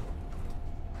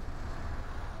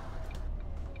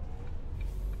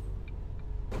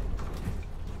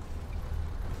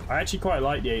 I actually quite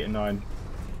like the 8 and 9.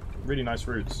 Really nice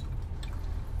routes.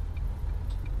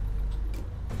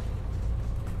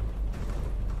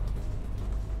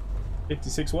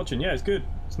 $56 watching. Yeah, it's good.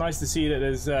 It's nice to see that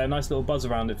there's a nice little buzz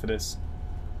around it for this.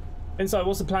 Inside,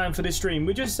 what's the plan for this stream?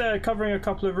 We're just covering a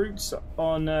couple of routes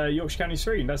on Yorkshire County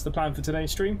stream. That's the plan for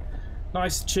today's stream.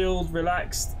 Nice, chilled,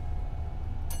 relaxed.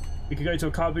 We could go to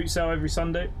a car boot sale every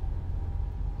Sunday.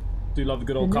 Do love a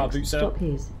good old car boot sale. The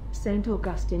next stop is St.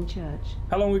 Augustine Church.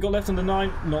 How long we got left on the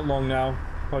 9? Not long now.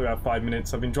 Probably about 5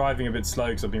 minutes. I've been driving a bit slow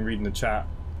because I've been reading the chat.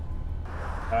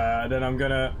 Then I'm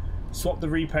going to swap the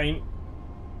repaint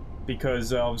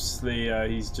because obviously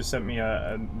he's just sent me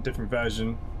a different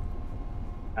version.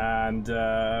 And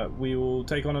we will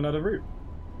take on another route.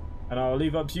 And I'll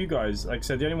leave it up to you guys. Like I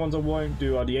said, the only ones I won't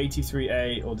do are the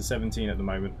 83A or the 17 at the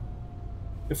moment.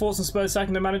 Your thoughts on Spurs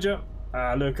sacking the manager?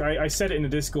 Look, I said it in the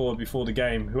Discord before the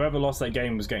game. Whoever lost that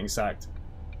game was getting sacked.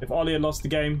 If Ollie had lost the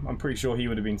game, I'm pretty sure he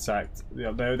would have been sacked.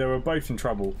 Yeah, they were both in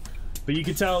trouble. But you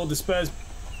could tell the Spurs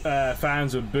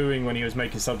fans were booing when he was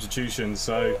making substitutions,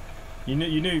 so you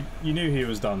knew he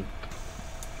was done.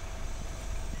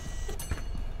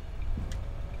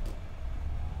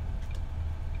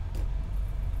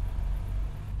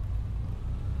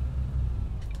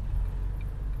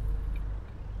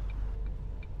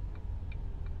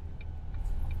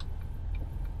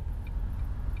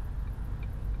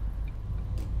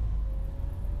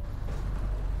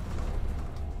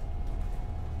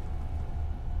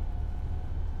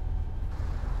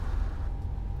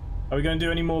 Are we going to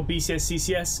do any more BCS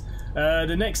CCS?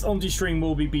 The next Omdi stream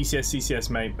will be BCS CCS,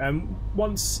 mate. And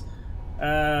once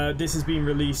this has been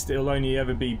released, it'll only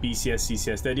ever be BCS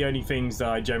CCS. They're the only things that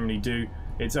I generally do.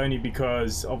 It's only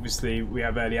because obviously we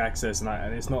have early access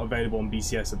and it's not available on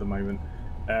BCS at the moment.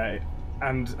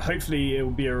 And hopefully it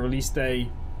will be a release day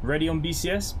ready on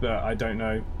BCS, but I don't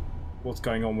know what's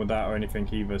going on with that or anything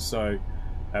either. So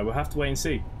we'll have to wait and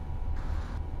see.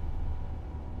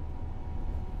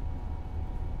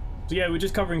 So yeah, we're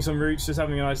just covering some routes, just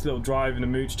having a nice little drive in the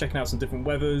mooch, checking out some different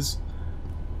weathers.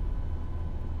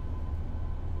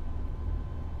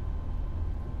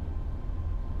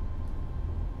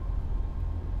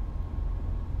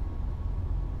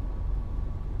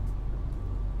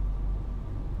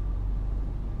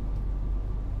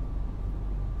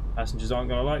 Passengers aren't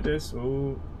gonna like this.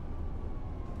 Ooh.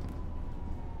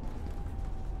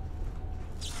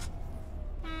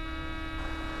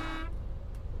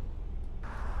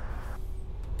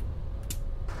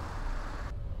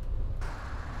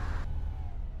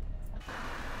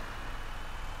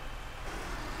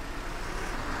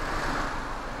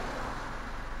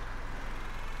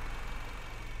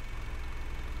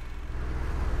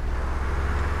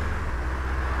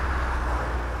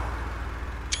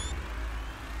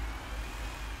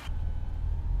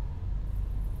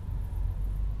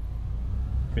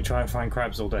 We try and find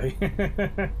crabs all day.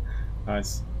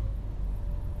 Nice.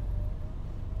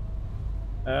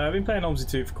 I've been playing Omsi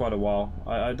 2 for quite a while.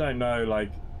 I don't know,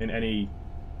 like, in any...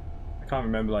 I can't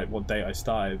remember, like, what date I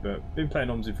started, but been playing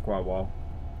Omsi for quite a while.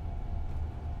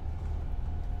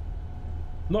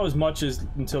 Not as much as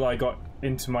until I got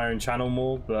into my own channel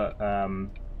more, but, I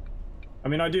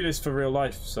mean, I do this for real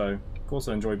life, so of course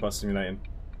I enjoy bus simulating.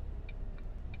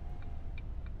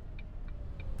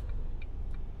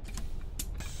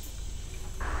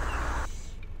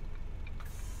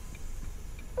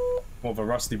 More of a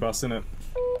rusty bus, isn't it?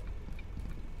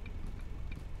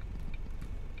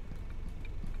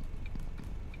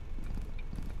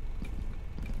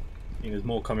 I think there's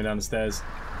more coming down the stairs.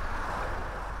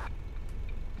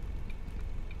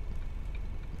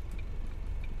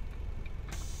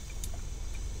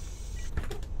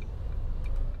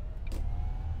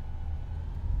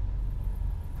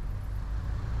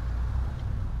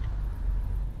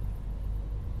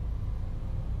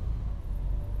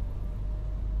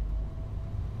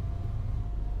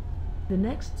 The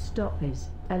next stop is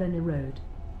Eleanor Road.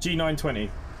 G920.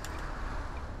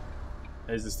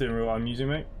 There's the steering wheel I'm using,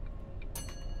 mate.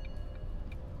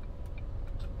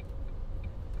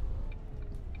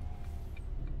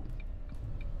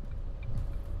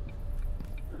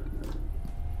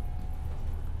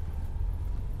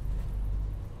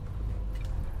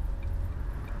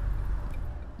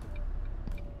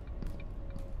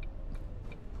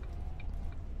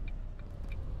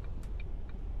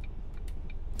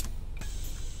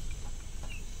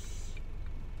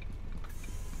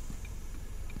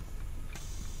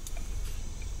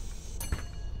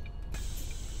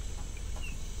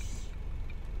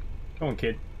 Come on,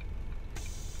 kid.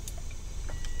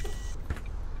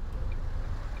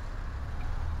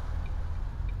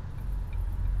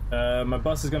 My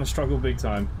bus is going to struggle big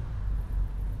time.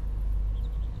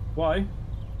 Why?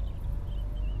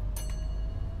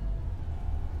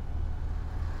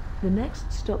 The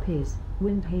next stop is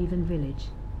Windhaven Village.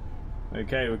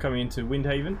 Okay, we're coming into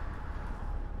Windhaven.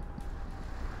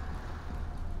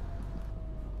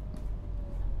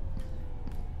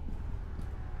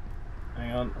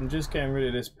 Hang on, I'm just getting rid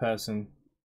of this person.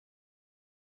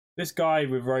 This guy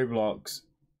with Roblox.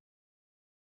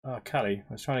 Oh, Callie.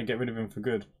 I was trying to get rid of him for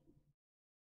good.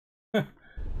 He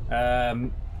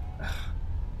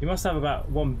must have about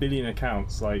 1 billion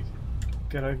accounts. Like,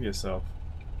 get over yourself.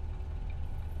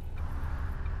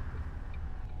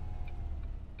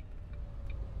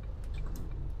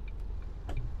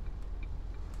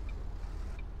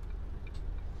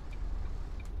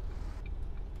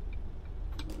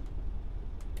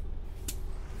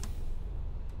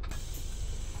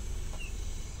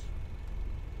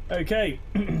 Okay,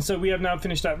 so we have now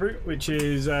finished that route, which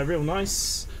is real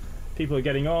nice. People are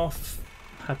getting off.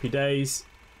 Happy days.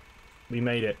 We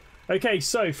made it. Okay,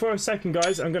 so for a second,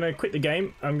 guys, I'm going to quit the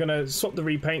game. I'm going to swap the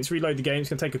repaints, reload the game. It's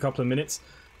going to take a couple of minutes.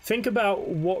 Think about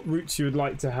what routes you would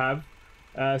like to have.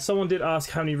 Someone did ask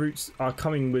how many routes are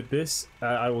coming with this.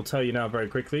 I will tell you now very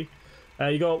quickly.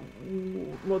 You got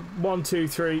 1, 2,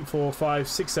 3, 4, 5,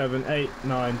 6, 7, 8,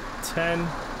 9, 10...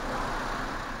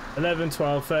 11,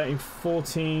 12, 13,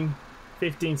 14,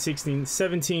 15, 16,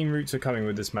 17 routes are coming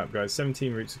with this map, guys.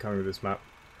 17 routes are coming with this map,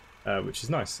 which is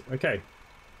nice. Okay.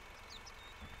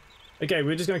 Okay,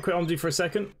 we're just going to quit Omdi for a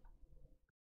second.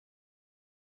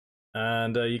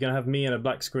 And you're going to have me and a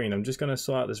black screen. I'm just going to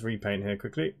sort out this repaint here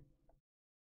quickly.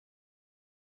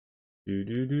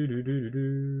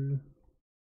 Do.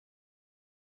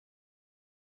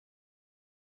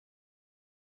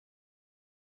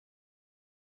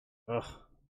 Ugh.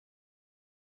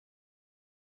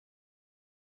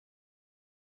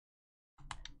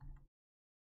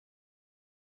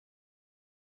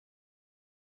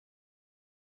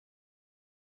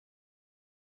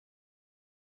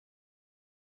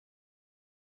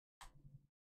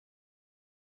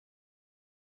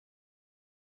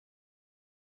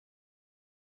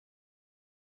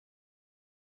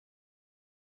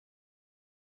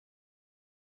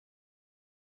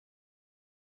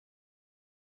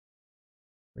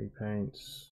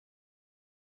 Repaints.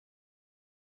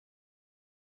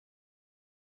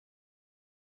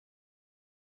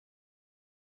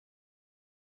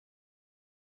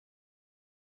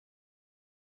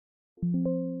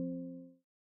 Okay.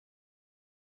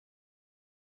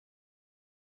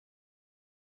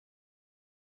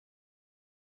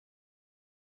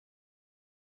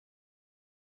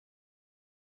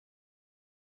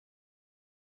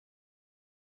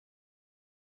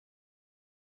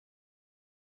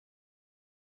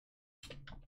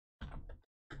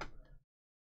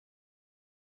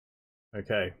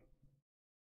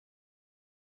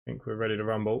 I think we're ready to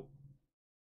rumble.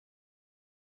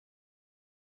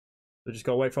 So just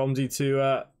gotta wait for Omzi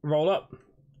to roll up.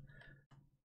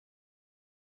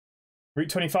 Route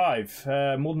 25,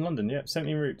 more than London, yep,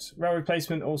 17 routes. Rail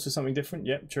replacement, also something different,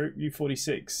 yep, true.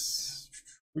 U46.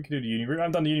 We can do the uni route. I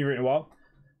haven't done the uni route in a while.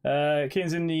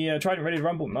 Kian's in the Trident ready to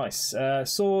rumble, nice.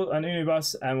 Saw an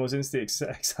Unibus and was instantly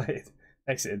excited.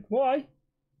 Exited. Why?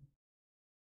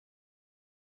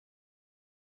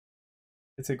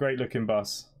 It's a great looking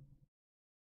bus.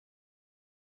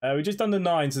 We just done the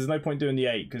 9, so there's no point doing the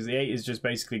 8, because the 8 is just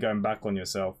basically going back on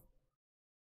yourself.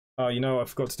 Oh, you know what I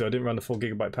forgot to do? I didn't run the 4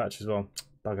 GB patch as well.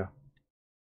 Bugger.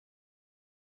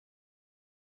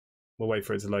 We'll wait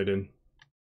for it to load in.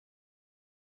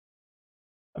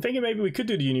 I'm thinking maybe we could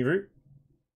do the uni route.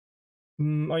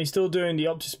 Are you still doing the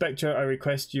Optus Spectra? I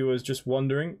request you, was just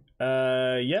wondering.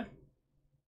 Yeah.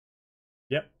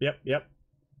 Yep.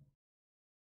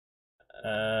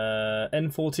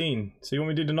 N14. So you want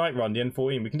me to do the night run, the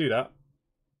N14? We can do that.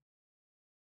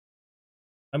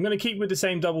 I'm gonna keep with the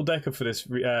same double decker for this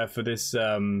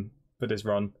run.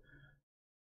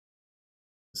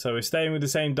 So we're staying with the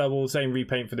same double, same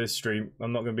repaint for this stream.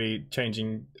 I'm not gonna be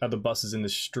changing other buses in the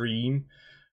stream.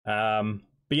 But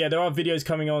yeah, there are videos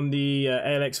coming on the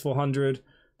ALX 400,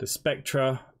 the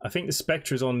Spectra. I think the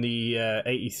Spectra is on the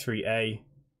 83A,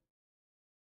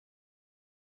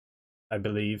 I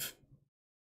believe.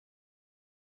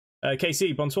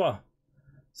 KC, bonsoir.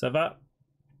 Ça va?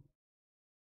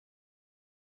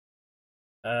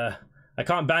 I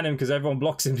can't ban him because everyone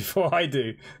blocks him before I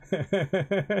do.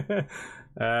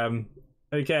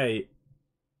 Okay.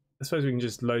 I suppose we can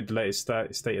just load the latest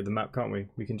state of the map, can't we?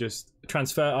 We can just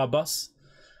transfer our bus.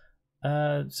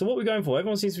 So what are we going for?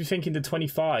 Everyone seems to be thinking the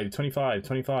 25.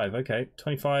 Okay,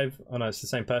 25. Oh no, it's the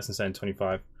same person saying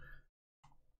 25.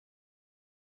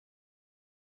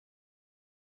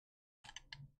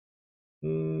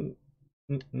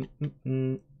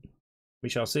 We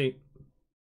shall see.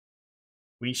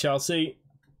 We shall see.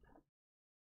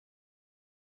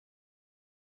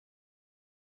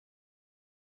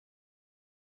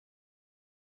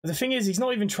 The thing is, he's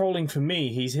not even trolling for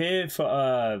me. He's here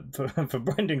for for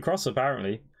Brendan Cross,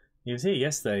 apparently. He was here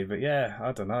yesterday, but yeah,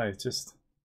 I don't know. It's just,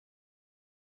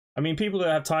 I mean, people that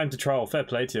have time to troll, fair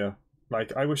play to you.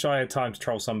 Like, I wish I had time to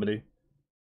troll somebody.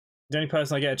 The only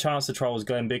person I get a chance to troll is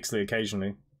Glenn Bixley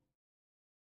occasionally.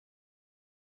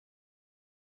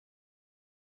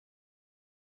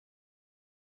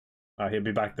 Oh, he'll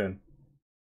be back then.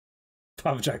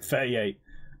 Papa Jack 38.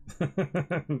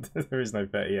 There is no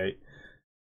 38.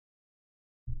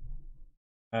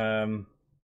 We're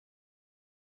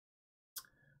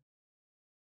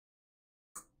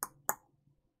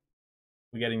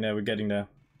getting there, we're getting there.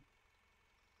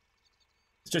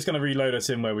 It's just going to reload us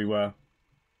in where we were.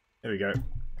 There we go.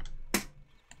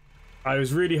 I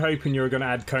was really hoping you were going to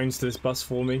add cones to this bus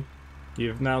for me.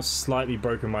 You've now slightly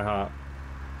broken my heart.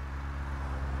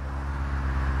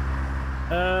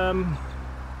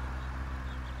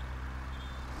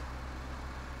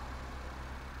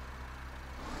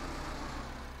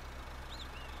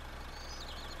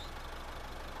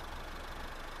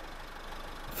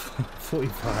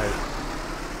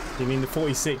 45. You mean the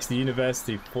 46, the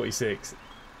university 46.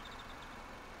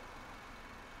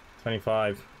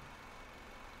 25.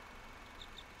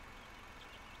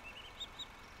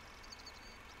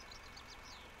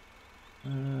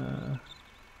 Uh,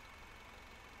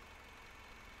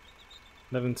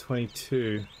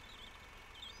 11:22.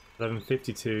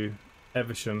 11:52.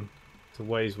 Evesham to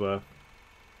Waysworth.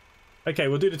 Okay,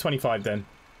 we'll do the 25 then.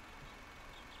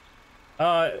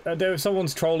 There was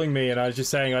someone's trolling me and I was just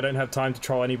saying I don't have time to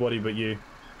troll anybody but you.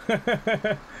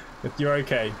 You're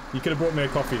okay. You could have brought me a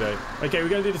coffee though. Okay, we're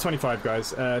going to do the 25, guys.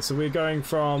 So we're going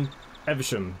from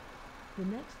Evesham. The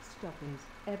next stop is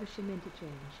Evesham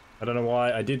Interchange. I don't know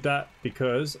why I did that,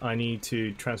 because I need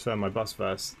to transfer my bus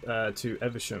first to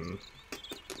Evesham.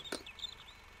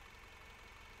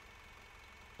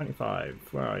 25,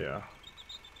 where are you?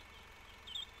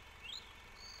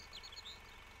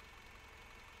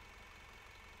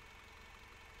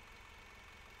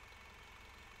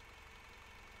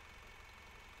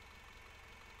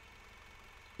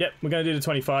 Yep, we're going to do the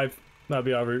 25. That'll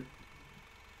be our route.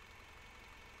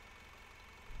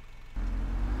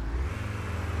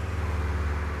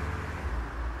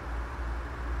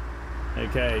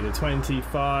 Okay, the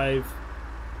 25.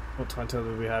 What time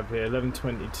total do we have here?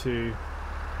 11:22.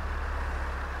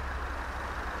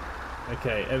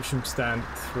 Okay, Evesham stand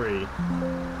 3. The next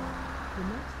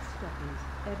stop is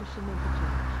Evesham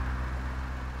Interchange.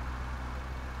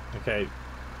 Okay,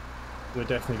 we're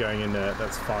definitely going in there.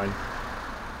 That's fine.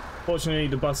 Fortunately,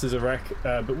 the bus is a wreck,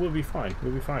 but we'll be fine.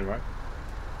 We'll be fine, right?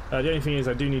 The only thing is,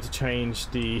 I do need to change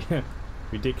the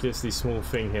ridiculously small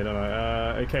thing here, don't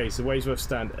I? Okay, so Waysworth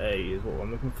stand A is what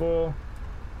I'm looking for.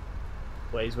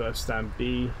 Waysworth stand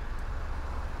B.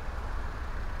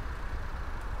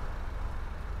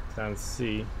 Stand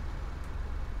C.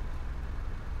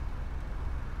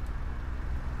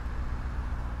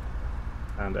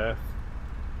 Stand F.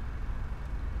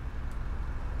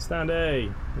 Stand A.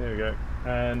 There we go.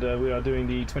 And we are doing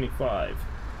the 25.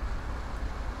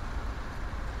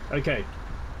 Okay,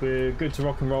 we're good to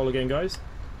rock and roll again, guys.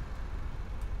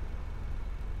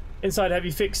 Inside, have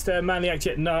you fixed Manly Act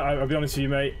yet? No, I'll be honest with you,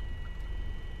 mate.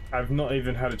 I've not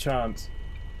even had a chance.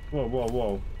 Whoa, whoa,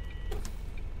 whoa.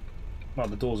 Oh,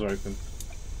 the doors are open.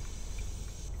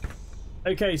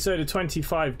 Okay, so the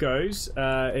 25 goes.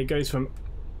 It goes from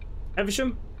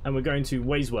Evesham, and we're going to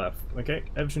Waysworth. Okay,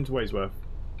 Evesham to Waysworth.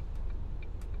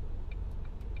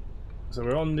 So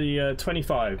we're on the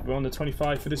 25. We're on the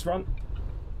 25 for this run.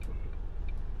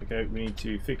 Okay, we need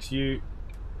to fix you.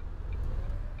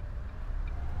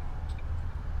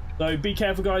 So be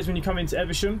careful, guys, when you come into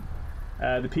Evesham.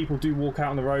 The people do walk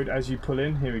out on the road as you pull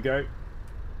in. Here we go.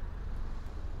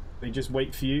 They just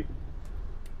wait for you.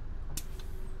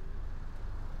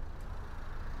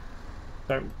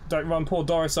 Don't run poor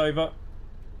Doris over.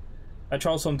 A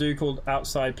Charleston do called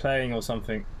outside playing or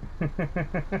something.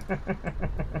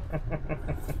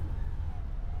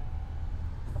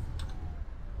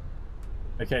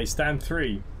 Okay, stand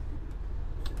 3.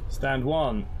 Stand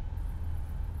 1.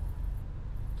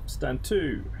 Stand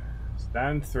 2.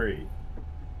 Stand 3.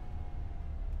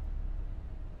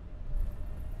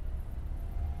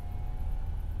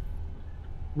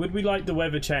 Would we like the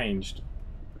weather changed?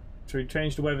 Should we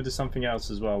change the weather to something else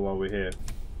as well while we're here?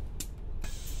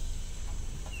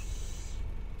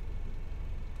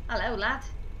 Hello, lad.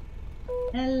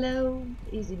 Hello,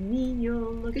 is it me you're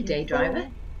looking for? Good day, driver.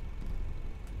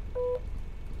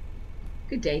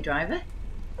 Good day, driver.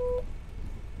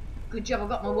 Good job I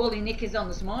got my woolly knickers on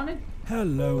this morning.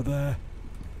 Hello there.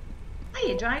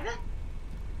 Hiya, driver.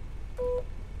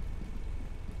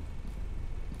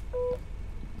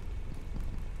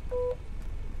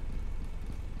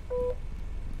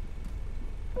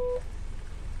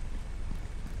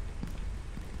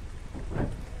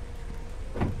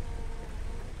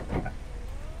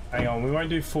 Hang on, we won't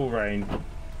do full rain.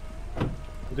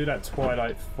 We'll do that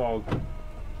twilight fog.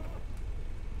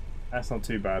 That's not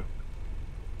too bad.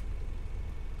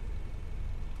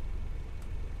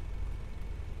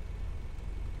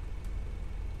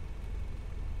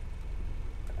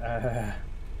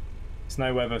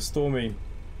 Snow weather, stormy.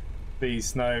 Please,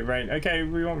 snow, rain. Okay,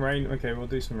 we want rain. Okay, we'll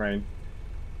do some rain.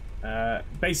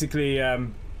 Basically,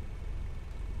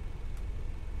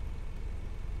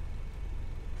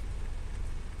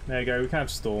 there you go, we can have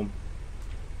storm.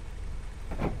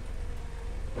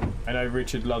 I know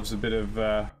Richard loves a bit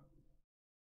of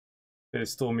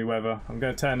stormy weather. I'm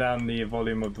going to turn down the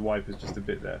volume of the wipers just a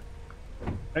bit there.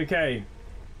 Okay.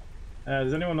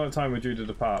 Does anyone know what time we're due to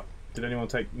depart? Did anyone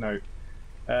take note?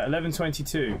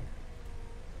 11:22.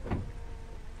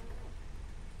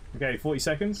 Okay, 40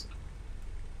 seconds.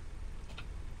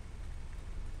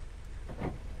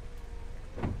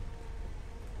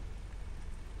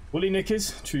 Woolly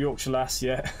knickers, true Yorkshire lass,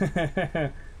 yeah.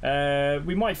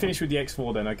 We might finish with the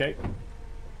X4 then, okay?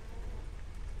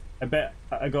 I bet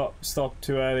I got stopped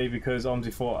too early because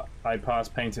Omzi thought I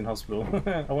passed painting hospital.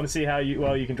 I want to see how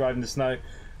well you can drive in the snow.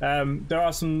 There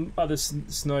are some other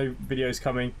snow videos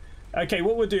coming. Okay,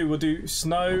 what we'll do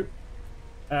snow.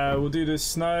 We'll do the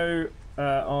snow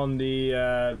on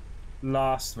the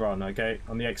last run, okay?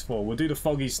 On the X4. We'll do the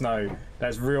foggy snow.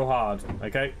 That's real hard,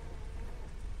 okay?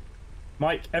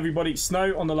 Mike, everybody,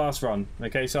 snow on the last run.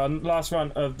 Okay, so on last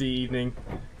run of the evening,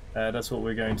 that's what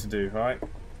we're going to do, alright?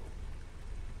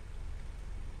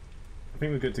 I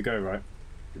think we're good to go, right?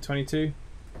 22?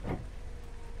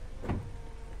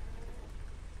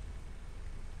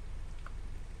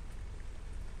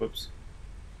 Whoops.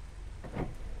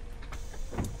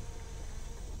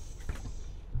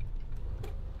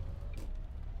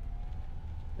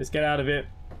 Let's get out of it.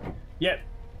 Yep.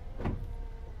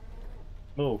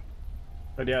 Oh.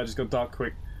 But yeah, I just got dark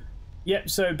quick. Yep,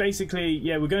 so basically,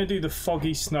 yeah, we're going to do the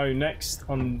foggy snow next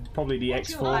on probably the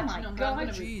X4. Oh my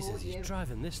God, Jesus, he's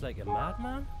driving this like a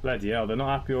madman. Bloody hell, they're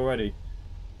not happy already.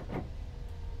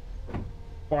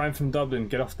 Brian from Dublin,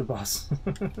 get off the bus.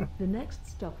 The next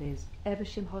stop is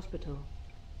Evesham Hospital.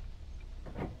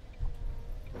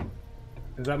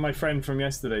 Is that my friend from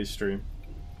yesterday's stream?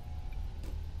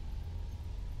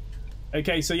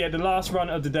 Okay, so yeah, the last run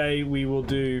of the day we will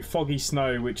do Foggy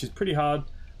Snow, which is pretty hard.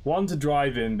 1, to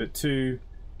drive in, but 2,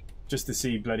 just to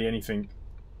see bloody anything.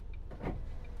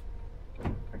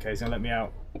 Okay, he's gonna let me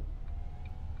out.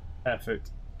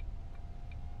 Perfect.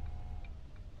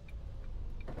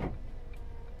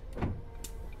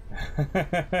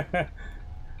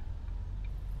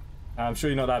 I'm sure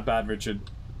you're not that bad, Richard.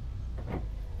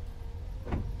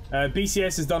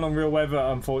 BCS is done on real weather,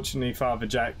 unfortunately, Father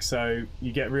Jack, so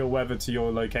you get real weather to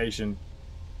your location.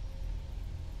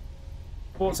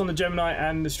 Thoughts on the Gemini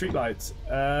and the streetlights?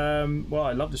 Well,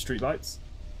 I love the streetlights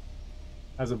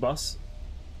as a bus.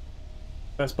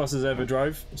 Best buses ever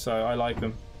drove, so I like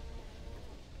them.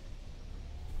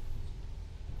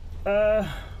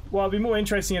 Well, it'd be more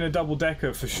interesting in a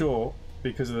double-decker for sure,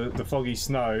 because of the foggy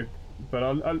snow,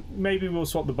 but maybe we'll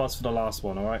swap the bus for the last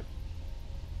one, alright?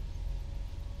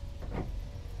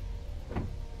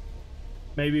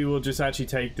 Maybe we'll just actually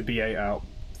take the B8 out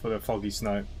for the foggy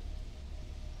snow.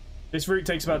 This route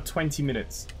takes about 20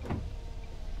 minutes.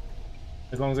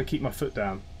 As long as I keep my foot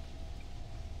down.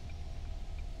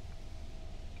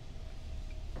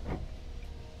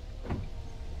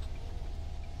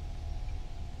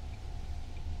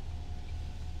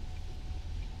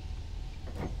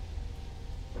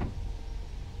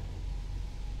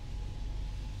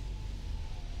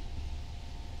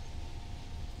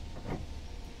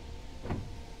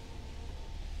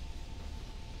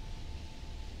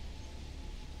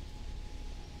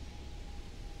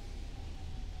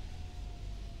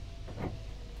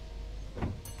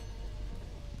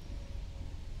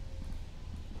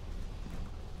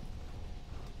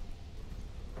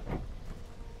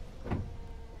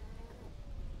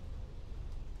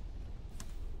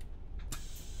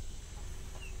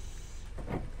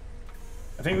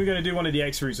 I think we're going to do one of the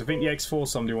X routes. I think the X4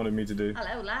 somebody wanted me to do.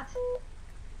 Hello, lad.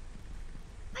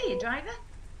 Hiya, driver.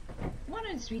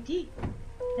 Morning, sweetie.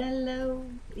 Hello,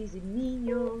 is it me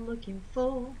you're looking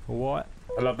for? What?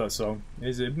 I love that song.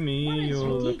 Is it me Morning, you're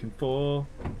sweetie. looking for?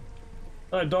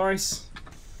 Hello, Doris.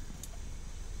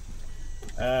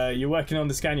 You're working on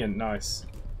the Scanion. Nice.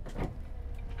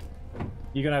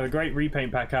 You're going to have a great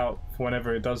repaint pack out for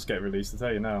whenever it does get released, I'll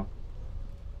tell you now.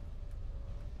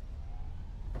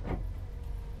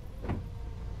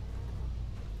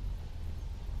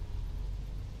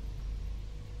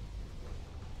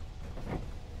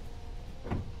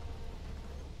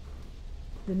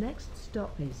 The next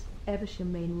stop is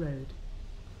Evesham Main Road.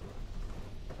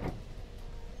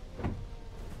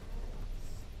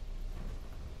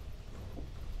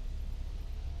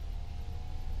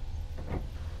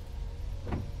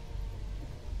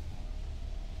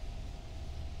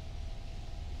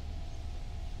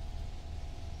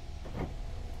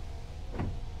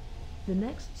 The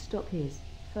next stop is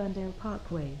Ferndale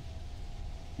Parkway.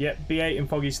 Yep, B8 and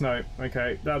foggy snow.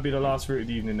 Okay, that'll be the last route of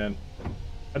the evening then.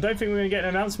 I don't think we're going to get an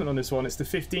announcement on this one. It's the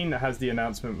 15 that has the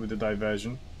announcement with the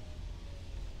diversion.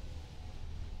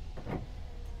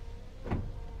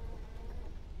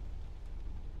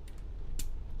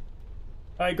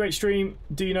 Alright, great stream.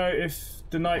 Do you know if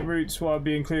the night routes will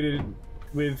be included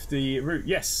with the route?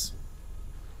 Yes.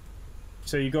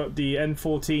 So you got the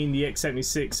N14, the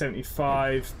X76,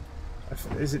 75.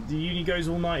 Is it the uni goes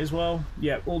all night as well?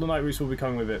 Yeah, all the night routes will be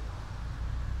coming with it.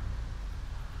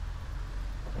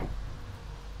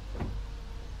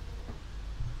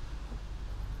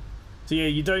 So yeah,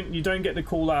 you don't get the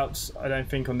call outs, I don't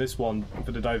think, on this one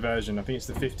for the diversion. I think it's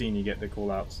the 15 you get the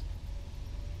call outs.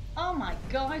 Oh my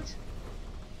god.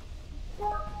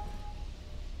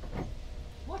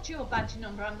 What's your badge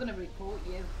number? I'm going to report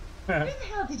you. Where the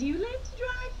hell did you learn to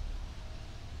drive?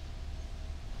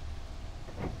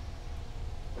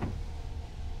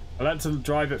 I had to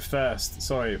drive it first.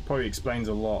 Sorry, it probably explains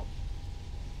a lot.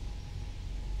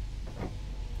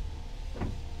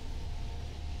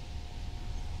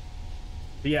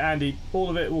 But yeah, Andy, all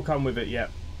of it will come with it,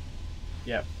 yep.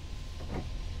 Yep.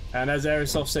 And as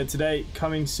Aerosoft said today,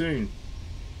 coming soon.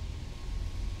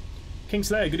 King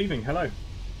Slayer, good evening, hello.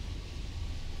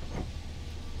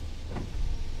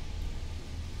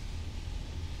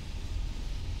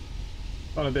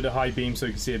 On a bit of high beam so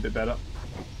you can see a bit better.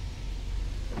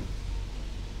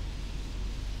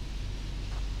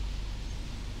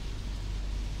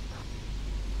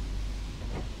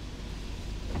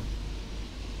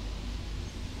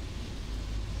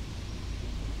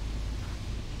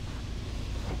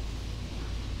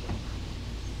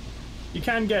 You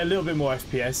can get a little bit more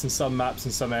FPS in some maps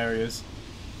and some areas.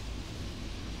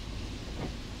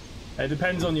 It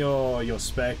depends on your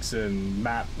specs and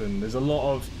map, and there's a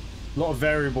lot of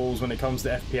variables when it comes to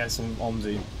FPS on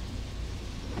OMSI. You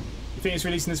think it's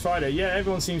releasing this Friday? Yeah,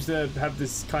 everyone seems to have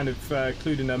this kind of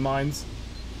clued in their minds.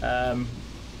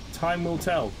 Time will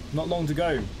tell. Not long to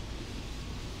go.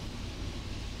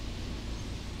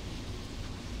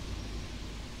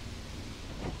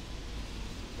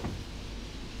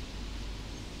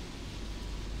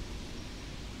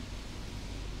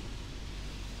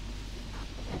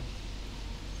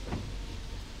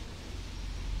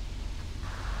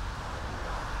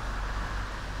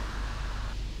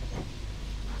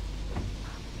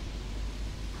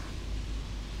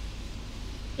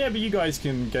 Yeah, but you guys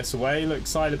can guess away. Look,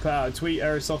 Sylar put out a tweet,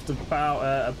 Aerosoft have put out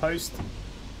a post.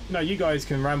 No, you guys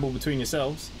can ramble between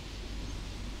yourselves.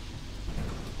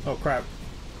 Oh crap,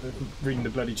 reading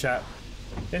the bloody chat.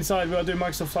 Inside, we are doing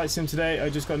Microsoft Flight Sim today. I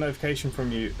just got a notification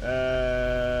from you.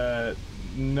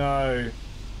 No.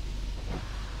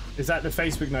 Is that the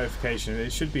Facebook notification?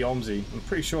 It should be OMSI. I'm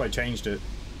pretty sure I changed it.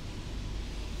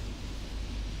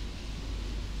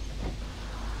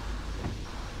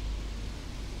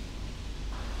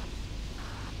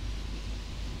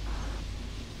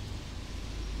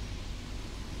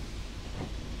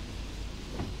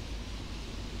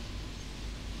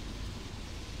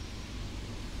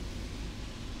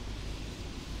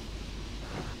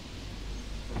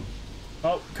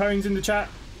 Oh, cones in the chat.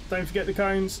 Don't forget the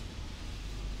cones.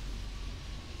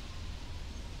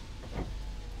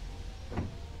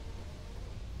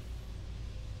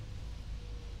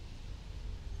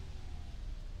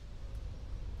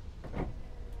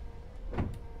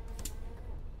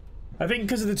 I think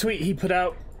because of the tweet he put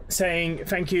out saying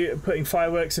thank you for putting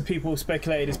fireworks, so people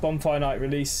speculated it's bonfire night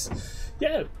release.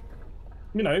 Yeah,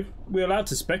 you know, we're allowed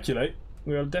to speculate.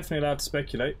 We are definitely allowed to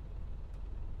speculate.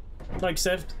 Like I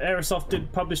said, Aerosoft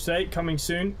did publish today, coming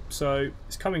soon, so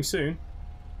it's coming soon.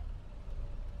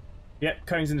 Yep,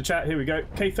 cones in the chat, here we go.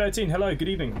 K13, hello, good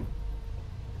evening.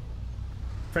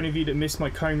 For any of you that missed my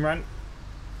cone rant.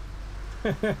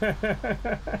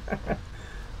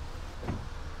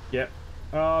 Yep.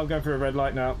 Oh, I'm going for a red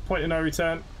light now. Point of no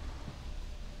return.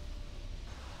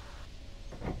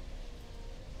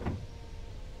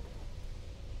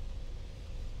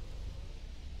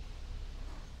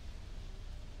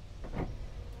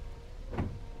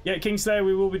 Yeah, Kingslayer,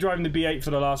 we will be driving the B8 for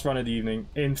the last run of the evening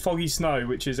in foggy snow,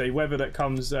 which is a weather that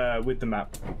comes with the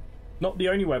map. Not the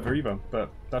only weather either, but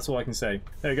that's all I can say.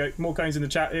 There we go. More cones in the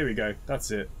chat. Here we go.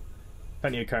 That's it.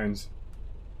 Plenty of cones.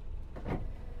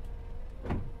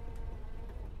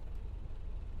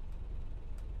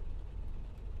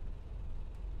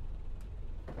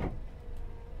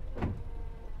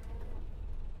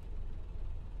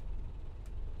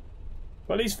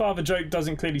 But at least Father Joke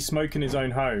doesn't clearly smoke in his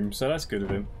own home, so that's good of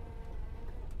him.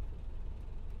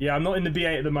 Yeah, I'm not in the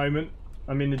B8 at the moment.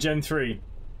 I'm in the Gen 3.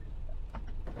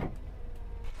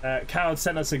 Coward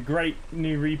sent us a great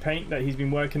new repaint that he's been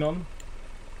working on.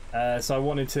 So I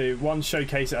wanted to, one,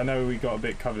 showcase it. I know we got a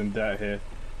bit covered in dirt here.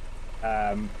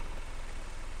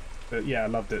 But yeah, I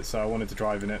loved it, so I wanted to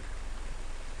drive in it.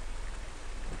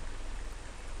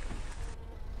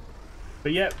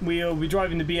 But yeah, we'll be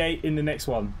driving the B8 in the next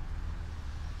one.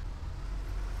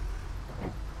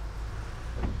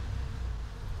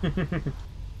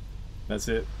 That's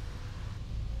it.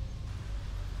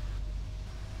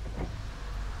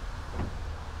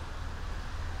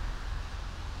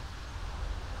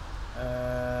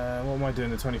 What am I doing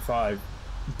the 25?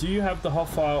 Do you have the hot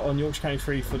file on Yorkshire County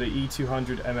 3 for the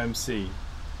E200 MMC?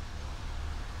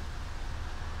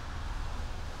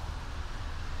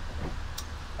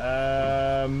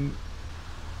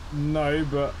 No,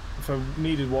 but if I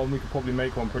needed one, we could probably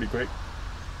make one pretty quick.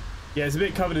 Yeah, it's a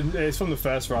bit covered in, it's from the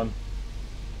first run.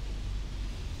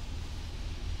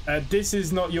 This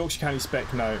is not Yorkshire County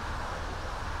spec, no.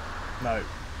 No,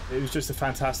 it was just a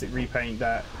fantastic repaint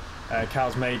that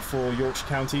Cal's made for Yorkshire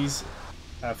counties,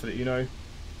 for the Uno,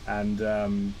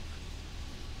 and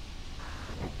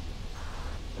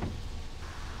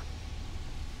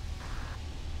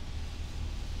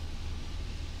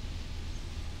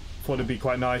thought it'd be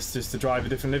quite nice just to drive a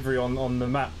different livery on the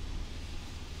map.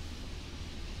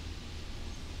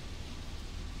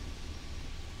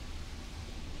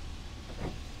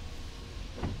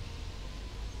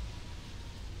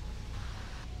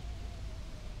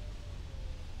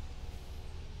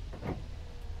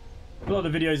 A lot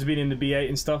of videos have been in the B8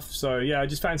 and stuff, so yeah, I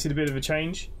just fancied a bit of a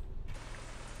change.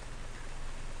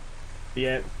 But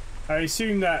yeah, I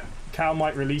assume that Cal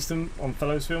might release them on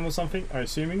Fellows Film or something, I'm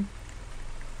assuming.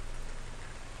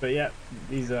 But yeah,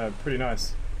 these are pretty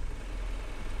nice.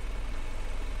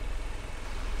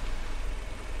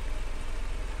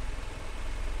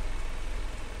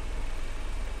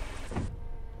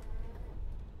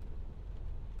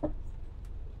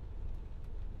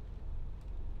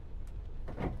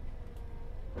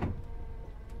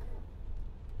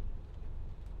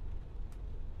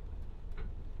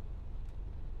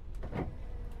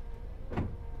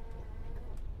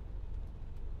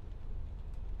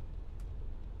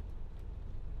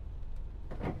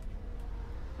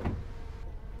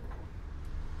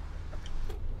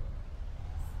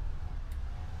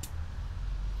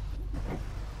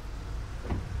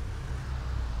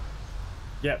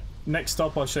 Yep. Next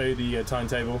stop, I'll show you the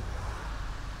timetable.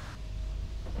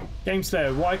 Game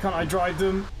Slayer, why can't I drive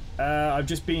them? I've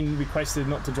just been requested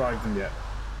not to drive them yet.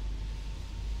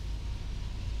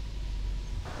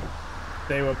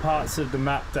 They were parts of the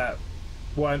map that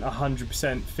weren't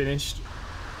 100% finished,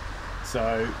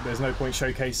 so there's no point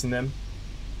showcasing them.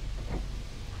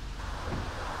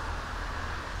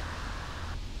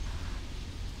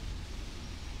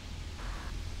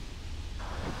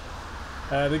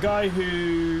 The guy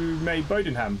who made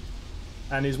Bodenham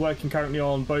and is working currently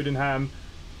on Bodenham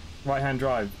right-hand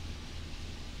drive.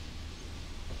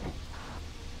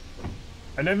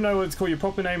 I never know whether to call your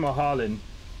proper name or Harlan.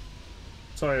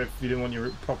 Sorry if you didn't want your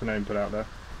proper name put out there.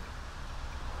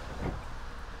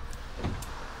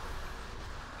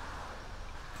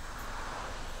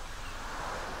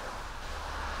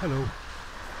 Hello.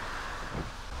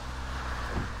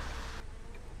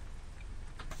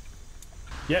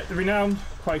 Yeah, the Renown.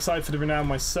 Quite excited for the Renown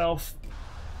myself.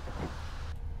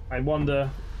 I wonder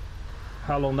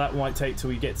how long that might take till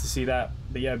we get to see that.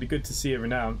 But yeah, it'd be good to see a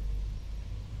Renown.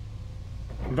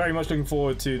 I'm very much looking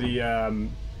forward to the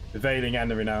Veiling and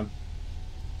the Renown.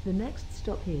 The next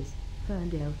stop is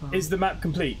Ferndale Farm. Is the map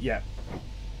complete? Yeah.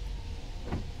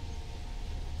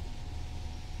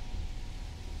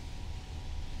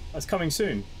 That's coming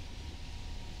soon.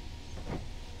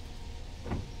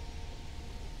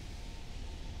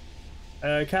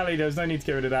 Callie, there's no need to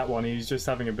get rid of that one. He's just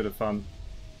having a bit of fun.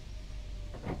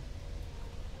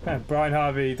 Brian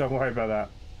Harvey, don't worry about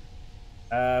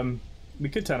that. We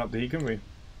could turn up the heat, couldn't we?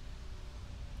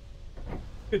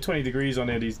 Good 20 degrees on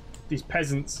here, these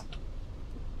peasants.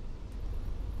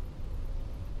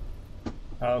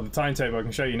 Oh, the timetable I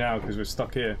can show you now because we're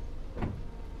stuck here.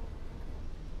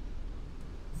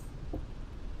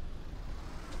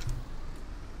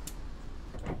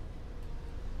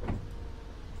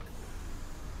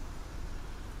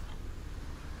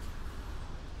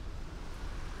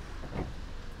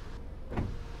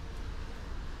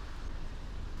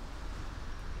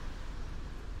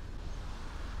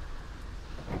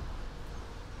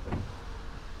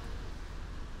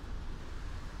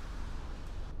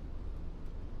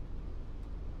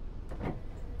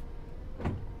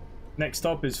 Next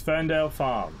stop is Ferndale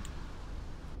Farm.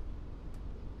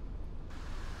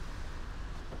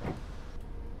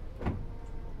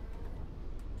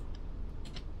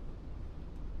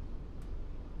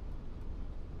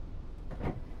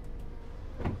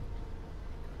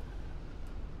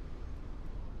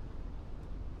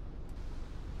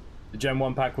 The Gen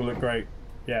 1 pack will look great.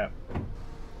 Yeah.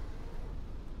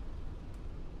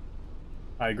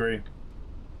 I agree.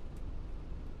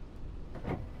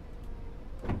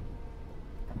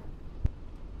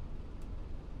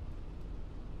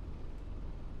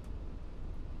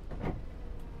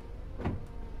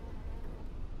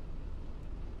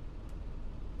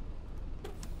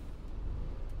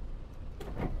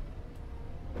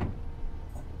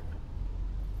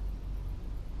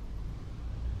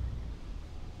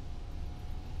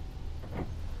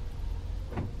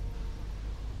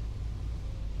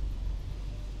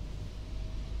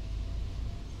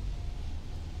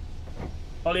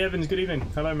 Ollie Evans, good evening.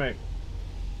 Hello, mate.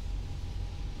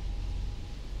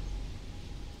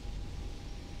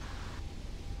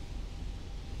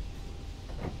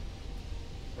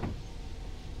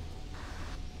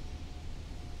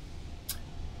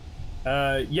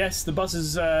 Yes, the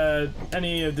buses,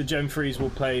 any of the Gen 3s will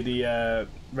play the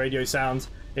radio sounds.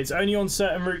 It's only on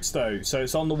certain routes though, so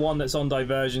it's on the one that's on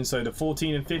diversion, so the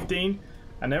 14 and 15.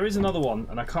 And there is another one,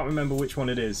 and I can't remember which one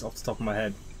it is off the top of my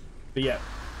head. But yeah.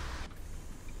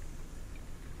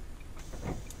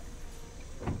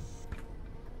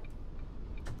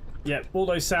 Yeah, all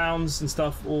those sounds and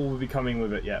stuff all will be coming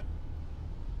with it, yeah.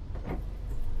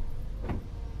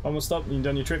 Almost stopped, you've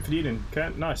done your trip for the evening.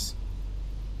 Okay, nice.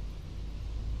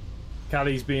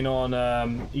 Callie's been on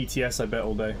ETS, I bet,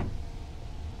 all day.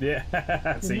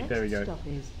 Yeah, see, there we go. The next stop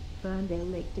is Ferndale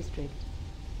Lake District.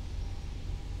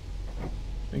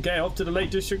 Okay, off to the Lake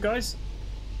District, guys.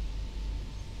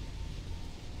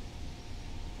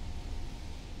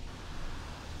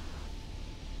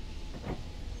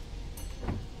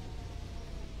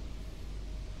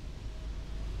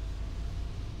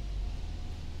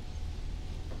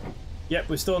 Yep,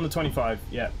 we're still on the 25,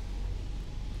 yeah.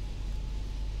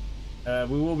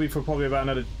 We will be for probably about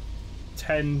another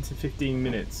 10 to 15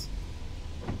 minutes.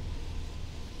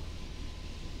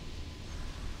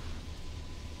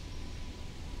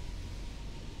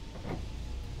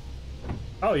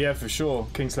 Oh yeah, for sure,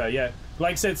 Kingslayer, yeah.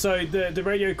 Like I said, so the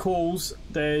radio calls,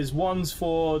 there's ones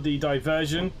for the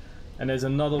diversion, and there's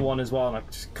another one as well, and I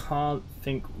just can't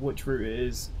think which route it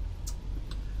is.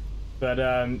 But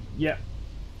yeah,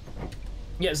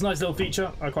 it's a nice little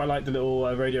feature. I quite like the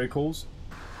little radio calls.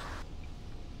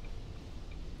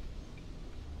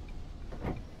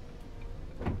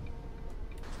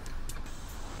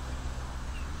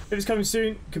 If it's coming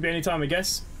soon, could be any time, I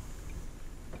guess.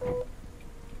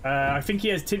 I think he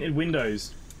has tinted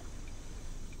windows.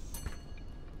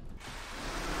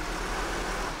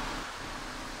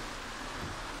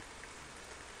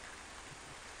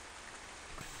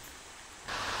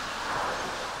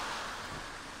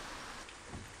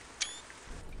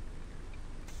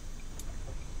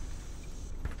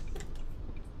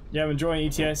 Yeah, I'm enjoying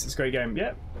ETS. It's a great game.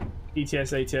 Yep.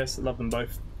 ETS, ATS, love them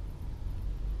both.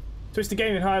 Twisted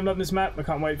Gaming, hi, I'm loving this map. I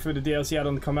can't wait for the DLC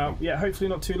add-on to come out. Yeah, hopefully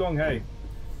not too long, hey.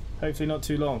 Hopefully not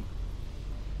too long.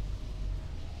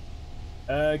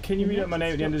 Can you read out my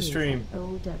name at the end of the stream?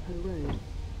 Old Depot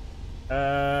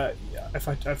Road.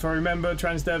 If I remember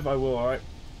Transdev, I will, alright.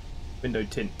 Window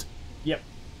tint. Yep.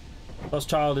 Lost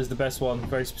Child is the best one,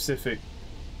 very specific.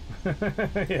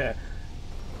 Yeah.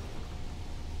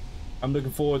 I'm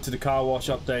looking forward to the car wash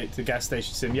update, the gas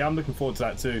station sim. Yeah, I'm looking forward to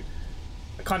that too.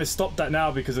 I kind of stopped that now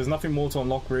because there's nothing more to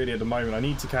unlock really at the moment. I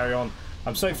need to carry on.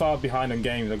 I'm so far behind on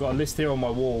games. I've got a list here on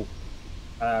my wall.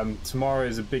 Tomorrow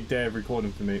is a big day of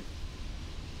recording for me.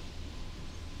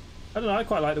 I don't know, I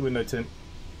quite like the window tint.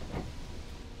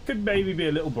 Could maybe be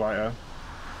a little brighter.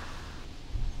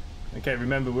 Okay,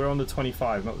 remember we're on the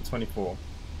 25, not the 24.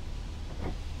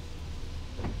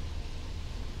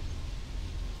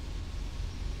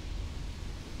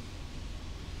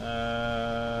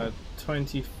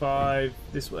 25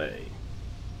 this way.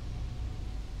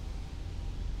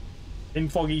 In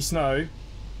foggy snow,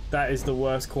 that is the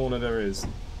worst corner there is.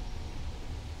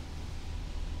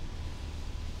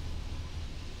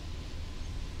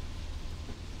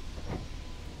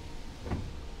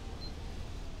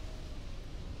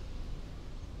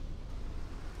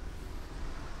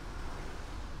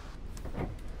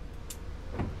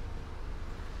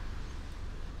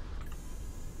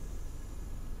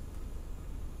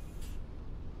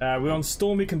 We're on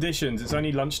stormy conditions. It's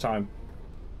only lunchtime.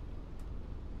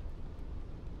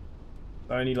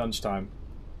 Only lunchtime.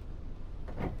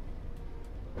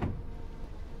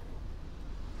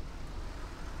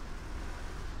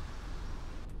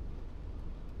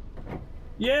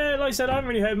 Yeah, like I said, I haven't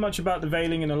really heard much about the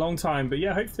veiling in a long time, but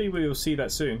yeah, hopefully we will see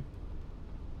that soon.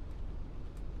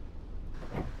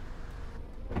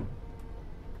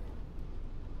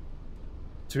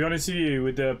 To be honest with you,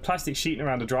 with the plastic sheeting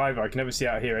around the driver, I can never see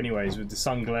out here anyways, with the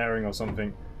sun glaring or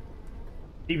something.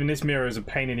 Even this mirror is a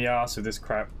pain in the ass with this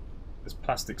crap. This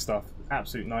plastic stuff.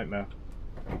 Absolute nightmare.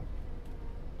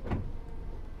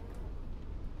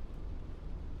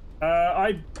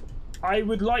 I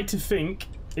would like to think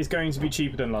it's going to be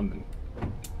cheaper than London.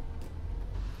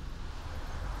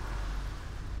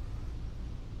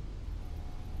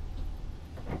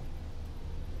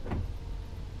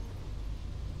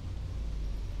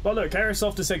 Well, look,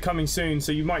 Aerosoft has said coming soon,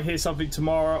 so you might hear something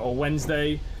tomorrow or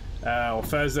Wednesday, or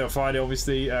Thursday or Friday,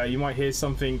 obviously. You might hear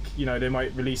something, you know, they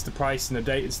might release the price and the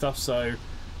date and stuff, so,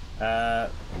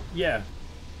 yeah.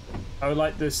 I would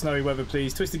like the snowy weather,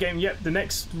 please. Twisted Game, yep, the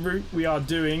next route we are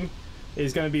doing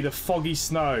is going to be the foggy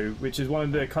snow, which is one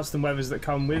of the custom weathers that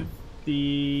come with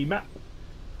the map.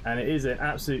 And it is an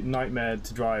absolute nightmare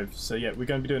to drive, so yeah, we're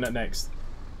going to be doing that next.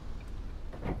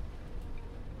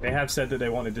 They have said that they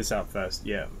wanted this out first,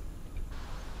 yeah.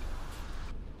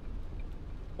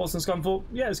 Boston Scunthorpe,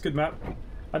 yeah, it's a good map.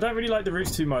 I don't really like the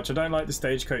routes too much. I don't like the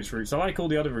stagecoach routes. I like all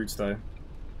the other routes though.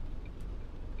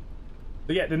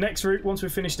 But yeah, the next route, once we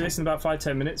finish this in about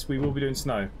 5-10 minutes, we will be doing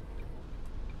snow.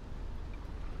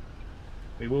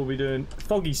 We will be doing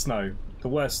foggy snow, the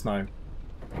worst snow.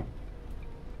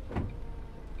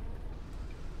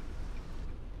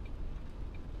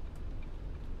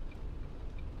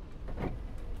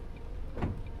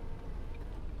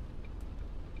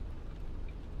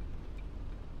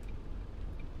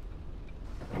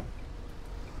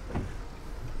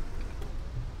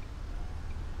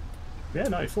 Yeah,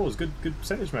 94 is good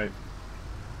percentage, mate.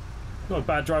 Not a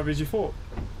bad driver as you thought.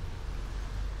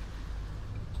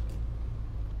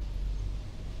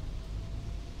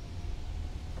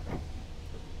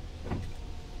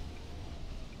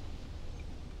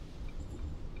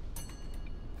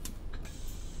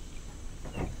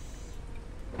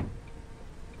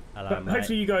 Hello, But mate.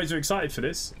 hopefully you guys are excited for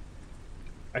this.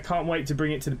 I can't wait to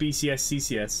bring it to the BCS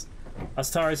CCS.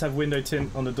 Astaris have window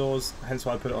tint on the doors, hence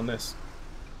why I put it on this.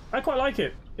 I quite like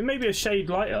it. It may be a shade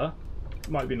lighter,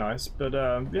 might be nice, but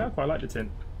yeah, I quite like the tint.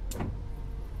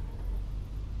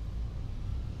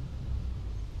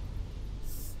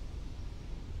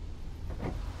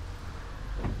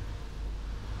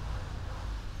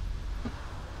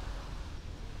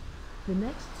 The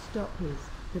next stop is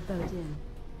the Boat Inn.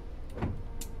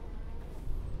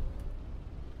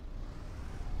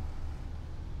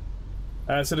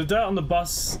 So the dirt on the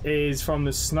bus is from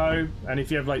the snow, and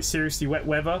if you have like seriously wet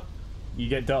weather, you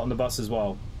get dirt on the bus as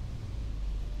well.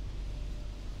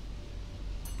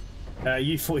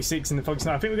 U46 in the fog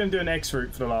snow. I think we're going to do an X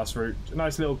route for the last route. A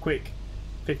nice little quick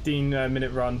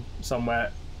 15-minute run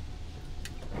somewhere.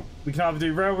 We can either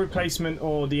do rail replacement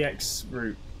or the X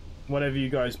route, whatever you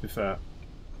guys prefer.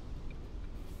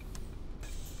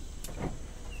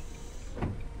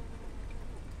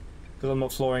 Because I'm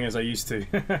not flooring as I used to.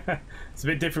 It's a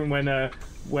bit different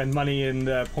when money and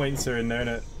points are in there,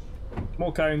 innit?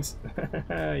 More cones.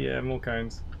 Yeah, more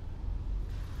cones.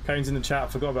 Cones in the chat. I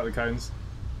forgot about the cones.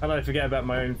 How did I forget about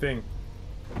my own thing?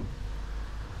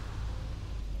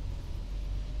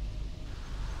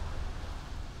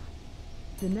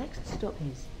 The next stop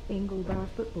is Ingleborough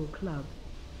Football Club.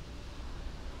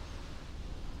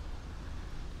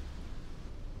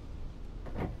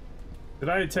 Did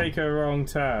I take a wrong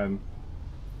turn?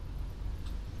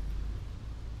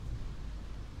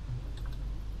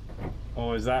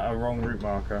 Or is that a wrong route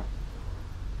marker?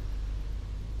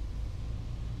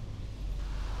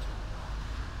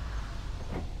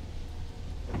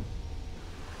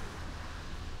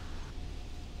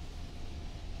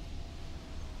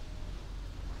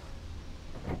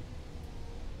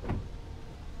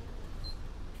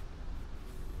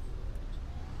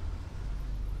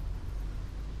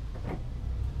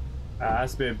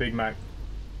 Has to be a Big Mac.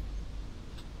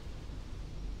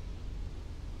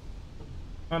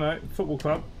 Oh no, football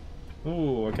club.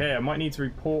 Oh, okay, I might need to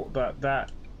report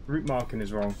that route marking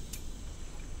is wrong.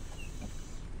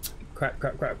 Crap,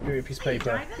 give me a piece of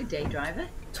paper. Good day, driver.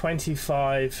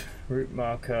 25 route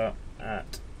marker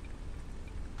at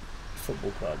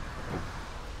football club.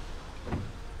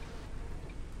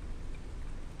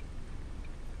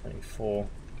 Four.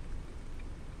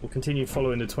 We'll continue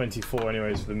following the 24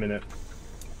 anyways for the minute.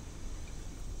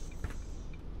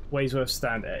 Waysworth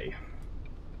stand A.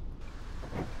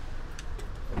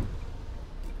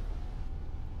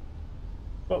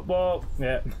 Well,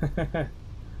 yeah.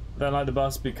 Don't like the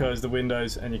bus because the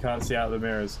windows and you can't see out the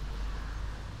mirrors.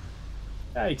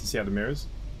 Yeah, you can see out the mirrors.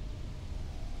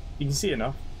 You can see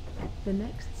enough. The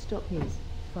next stop is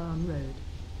Farm Road.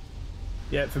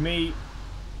 Yeah, for me,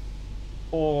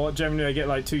 or generally I get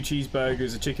like 2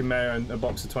 cheeseburgers, a chicken mayo and a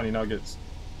box of 20 nuggets.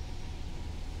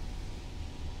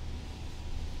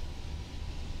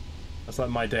 That's like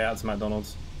my day out to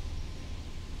McDonald's.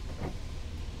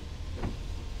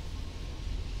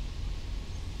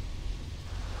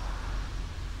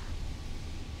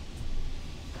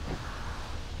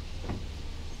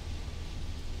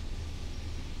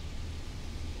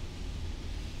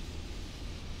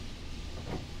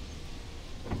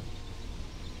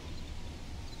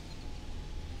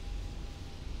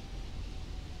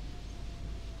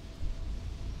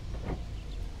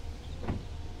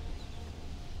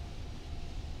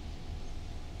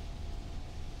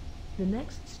 The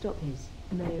next stop is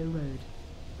Mayo Road.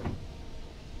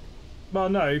 Well,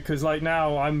 no, because like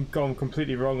now I'm gone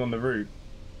completely wrong on the route.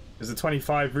 Because the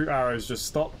 25 route arrows just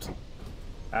stopped,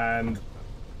 and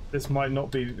this might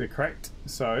not be the correct.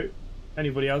 So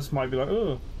anybody else might be like,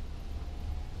 oh,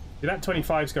 see, that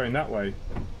 25's going that way,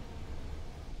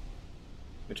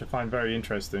 which I find very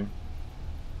interesting.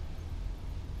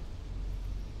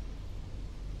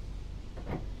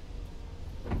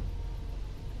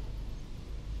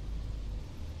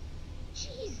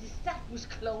 Jesus, that was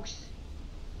close.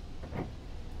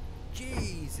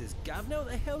 Jesus, Governor,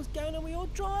 what the hell's going on with your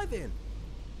driving?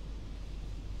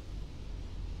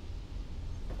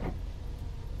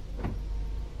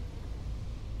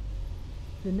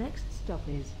 The next stop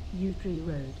is U3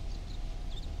 Road.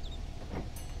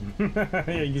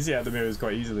 Yeah, you can see out the mirrors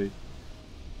quite easily.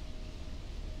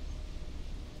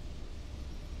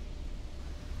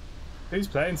 Who's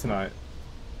playing tonight?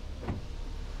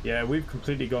 Yeah, we've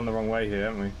completely gone the wrong way here,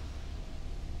 haven't we?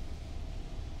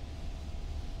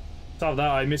 Stop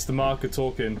that, I missed the marker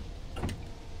talking.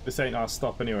 This ain't our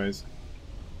stop anyways.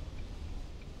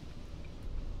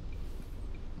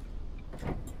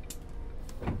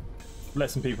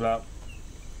 Let some people out.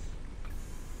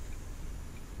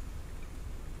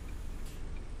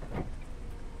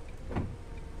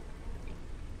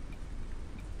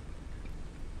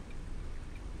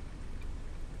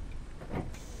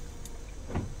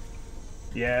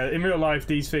 Yeah, in real life,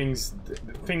 these things, the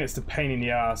thing that's the pain in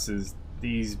the ass is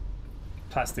these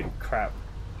plastic crap.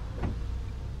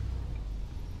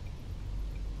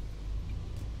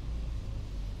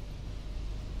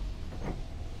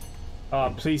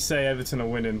 Please say Everton are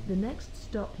winning. The next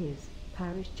stop is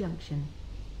Parish Junction.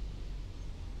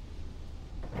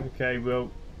 Okay, well,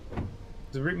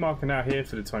 there's a route marker now here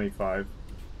for the 25.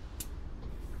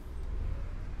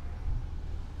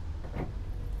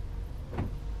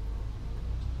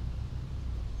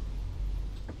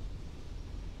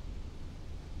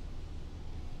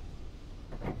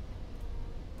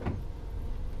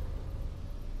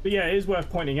 But yeah, it is worth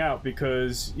pointing out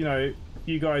because, you know,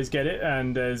 you guys get it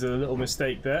and there's a little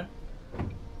mistake there.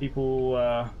 People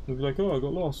will be like, oh, I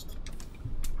got lost.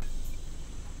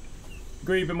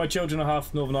 Agree, but my children are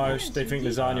half Northern Irish. They think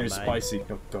lasagna is spicy.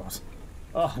 Oh, God.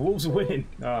 Oh, Wolves are winning.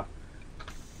 Ah.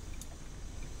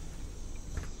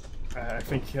 I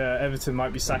think Everton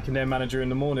might be sacking their manager in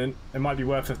the morning. It might be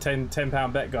worth a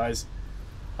 £10 bet, guys.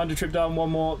 100 trip down, one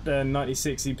more, then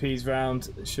 96 EPs round.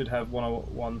 Should have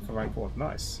 101 for rank 4.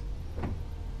 Nice.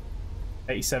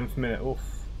 87th minute. Oof.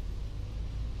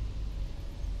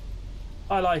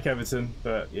 I like Everton,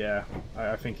 but yeah,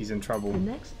 I think he's in trouble.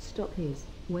 The next stop is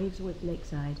Wavesworth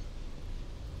Lakeside.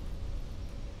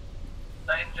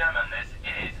 Ladies and gentlemen, this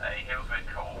is a Hillswood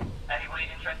call. Anybody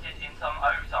interested in some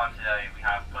overtime today? We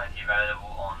have plenty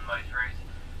available on most routes.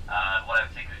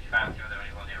 Whatever tickets you fancy, whether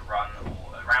you want to do a run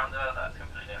or a rounder, that's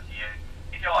completely up to you.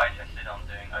 If you are interested on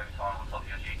doing overtime on top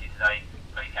of your duty today,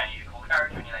 please can you call the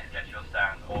garage when you next get to your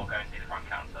stand, or go and see the front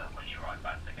counter when you arrive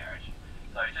back to the garage.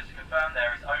 So just to confirm,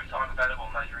 there is overtime available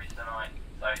on those routes tonight.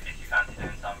 So if you fancy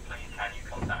doing some, please can you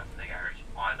contact the garage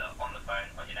either on the phone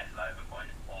on your next layover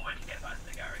point, or when you get back to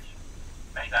the garage.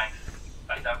 Many thanks.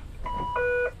 Thanks, up.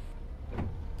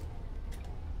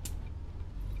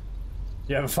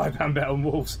 You have a £5 bet on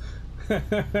Wolves.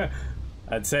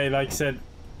 I'd say, like I said,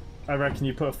 I reckon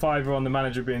you put a fiver on the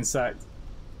manager being sacked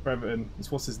for Everton.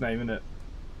 It's what's his name, isn't it?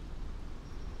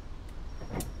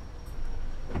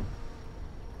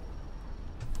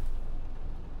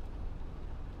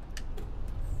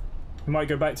 We might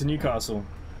go back to Newcastle.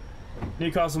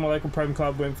 Newcastle, my local Prem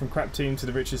club, went from crap team to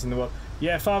the richest in the world.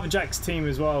 Yeah, Father Jack's team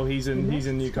as well. He's in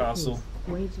Newcastle.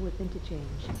 Wavesworth Interchange.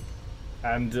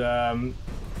 And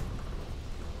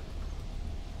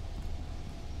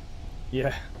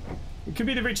yeah, it could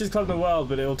be the richest club in the world,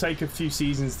 but it'll take a few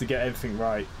seasons to get everything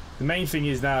right. The main thing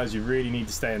is now is you really need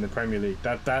to stay in the Premier League.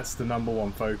 That's the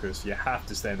 #1 focus. You have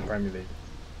to stay in the Premier League.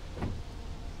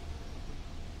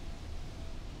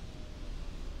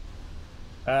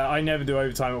 I never do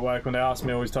overtime at work. When they ask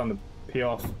me, I always tell them to pee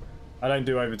off. I don't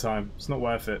do overtime. It's not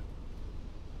worth it.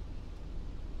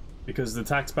 Because the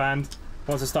tax band,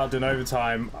 once I start doing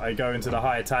overtime, I go into the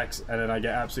higher tax and then I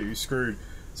get absolutely screwed.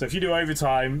 So if you do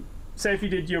overtime, say if you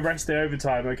did your rest day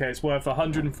overtime, okay, it's worth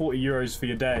 140 euros for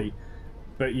your day,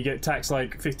 but you get taxed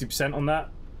like 50% on that.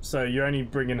 So you're only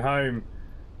bringing home,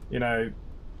 you know,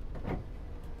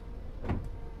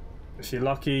 if you're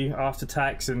lucky, after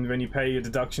tax and when you pay your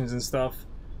deductions and stuff,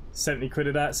 70 quid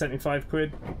of that, 75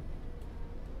 quid.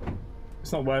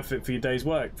 It's not worth it for your day's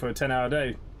work, for a 10-hour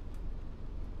day.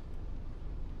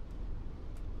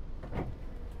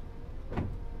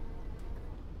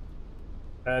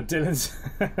 Dylan's...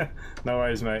 No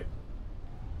worries, mate.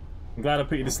 I'm glad I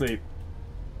put you to sleep.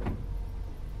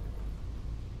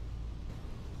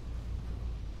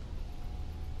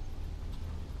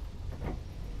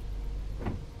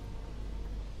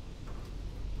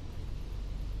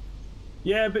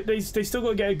 Yeah, but they still got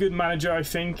to get a good manager, I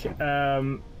think.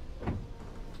 And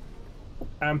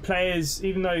players,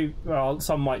 even though, well,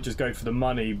 some might just go for the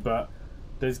money, but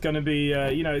there's going to be,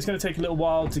 you know, it's going to take a little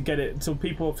while to get it until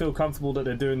people feel comfortable that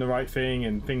they're doing the right thing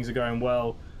and things are going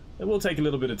well. It will take a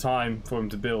little bit of time for them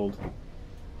to build.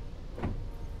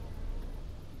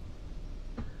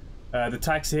 The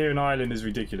tax here in Ireland is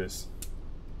ridiculous.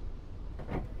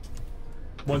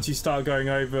 Once you start going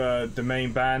over the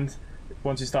main band,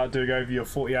 once you start doing over your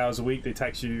 40 hours a week, they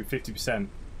tax you 50%.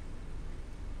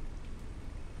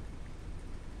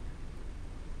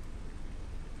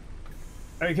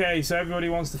 Okay, so everybody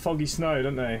wants the foggy snow,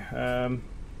 don't they?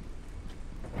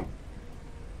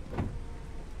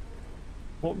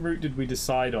 What route did we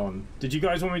decide on? Did you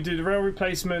guys want me to do the rail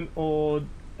replacement or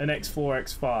an X4,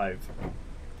 X5?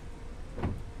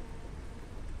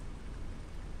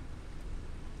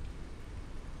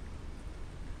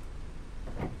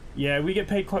 Yeah, we get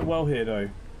paid quite well here, though.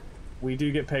 We do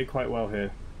get paid quite well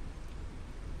here.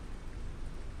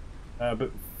 But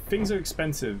things are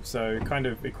expensive, so it kind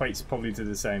of equates probably to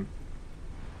the same.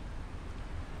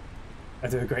 I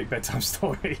do a great bedtime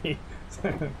story.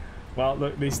 Well,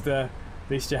 look, at least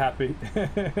you're happy.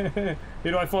 Who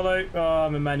do I follow? Oh,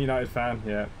 I'm a Man United fan,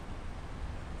 yeah.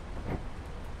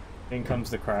 In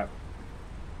comes the crap.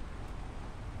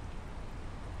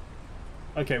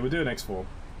 Okay, we'll do an X4.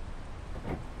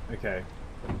 Okay.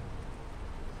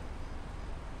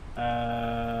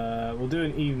 We'll do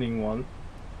an evening one.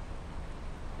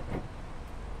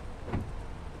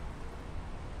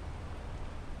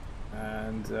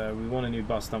 And we want a new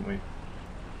bus, don't we?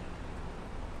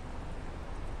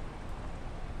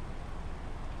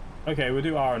 Okay, we'll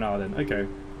do R&R then. Okay.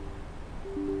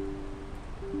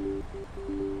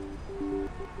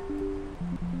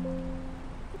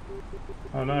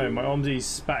 Oh no, my Omzi's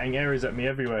spatting errors at me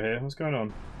everywhere here. What's going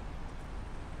on?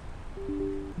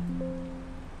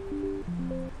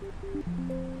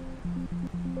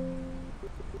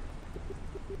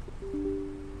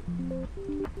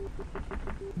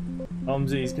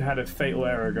 Omzi's had a fatal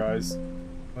error, guys.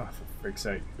 Oh, for frick's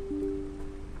sake.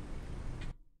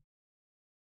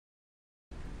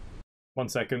 1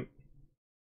 second.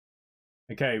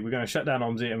 Okay, we're going to shut down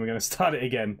Omzi and we're going to start it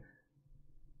again.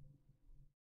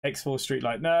 X4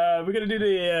 Streetlight. No, we're going to do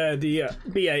the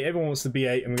B8. Everyone wants the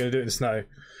B8 and we're going to do it in the snow.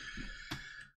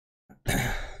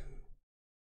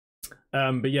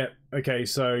 But yeah, okay,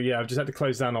 so yeah, I've just had to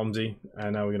close down Omzi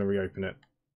and now we're going to reopen it.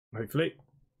 Hopefully.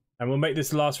 And we'll make this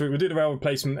the last route. We'll do the rail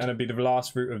replacement and it'll be the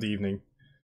last route of the evening.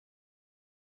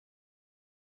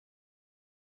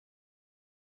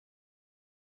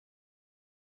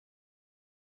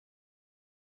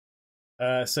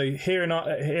 So here in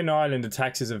Ireland, the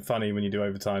taxes are funny when you do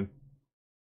overtime.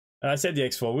 I said the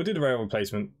X4. We'll do the rail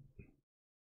replacement.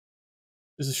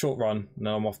 Just a short run, and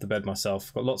then I'm off to bed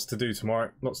myself. Got lots to do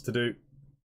tomorrow. Lots to do.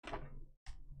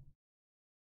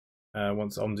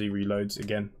 Once Omzi reloads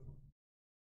again.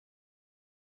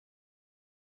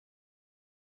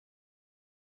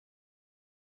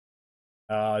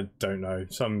 I don't know.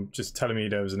 Some just telling me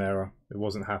there was an error. It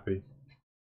wasn't happy.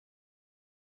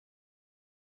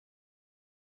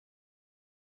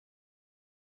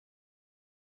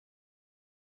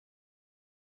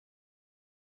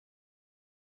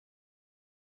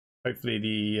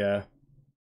 Hopefully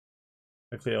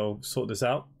hopefully I'll sort this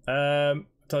out. I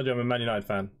told you I'm a Man United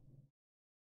fan.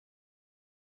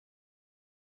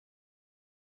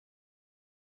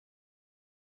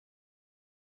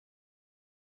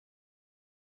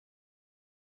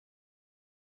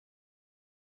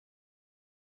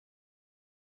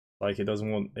 Like it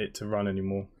doesn't want it to run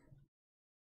anymore.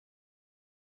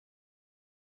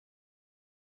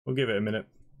 We'll give it a minute.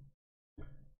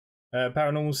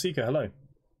 Paranormal Seeker, hello.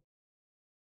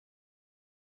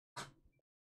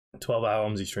 12-hour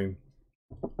Omzi stream.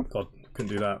 God,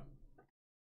 couldn't do that.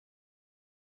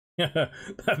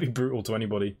 That'd be brutal to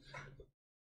anybody.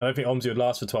 I don't think Omzi would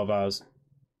last for 12 hours.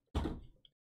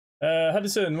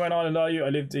 Huddison, where in Ireland are you? I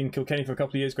lived in Kilkenny for a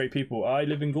couple of years. Great people. I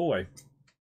live in Galway.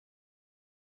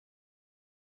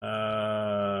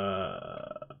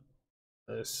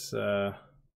 Let's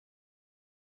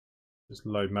just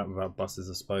load map without buses,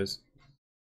 I suppose.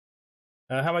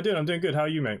 How am I doing? I'm doing good. How are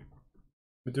you, mate?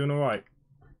 We're doing all right.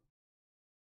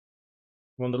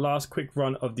 We're on the last quick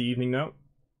run of the evening now.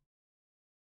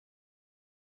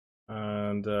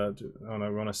 And oh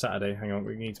no, we're on a Saturday. Hang on,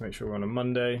 we need to make sure we're on a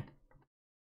Monday.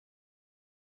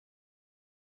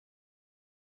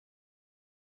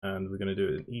 And we're going to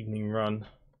do an evening run.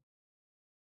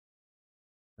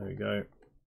 There we go.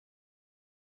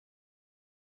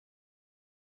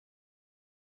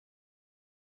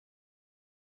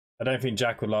 I don't think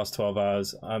Jack would last 12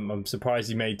 hours. I'm surprised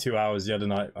he made 2 hours the other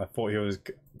night. I thought he was,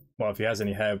 well, if he has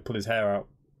any hair, pull his hair out.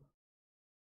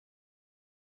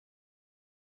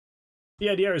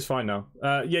 Yeah, the air is fine now.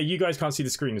 Yeah, you guys can't see the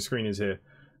screen. The screen is here.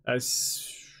 Okay,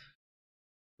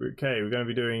 we're going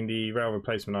to be doing the rail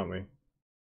replacement, aren't we?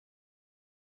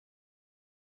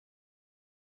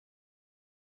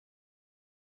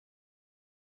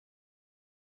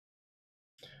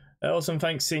 Awesome,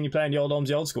 thanks. Seeing you playing the old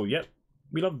Omzi old school. Yep,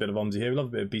 we love a bit of Omzi here. We love a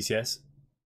bit of BCS.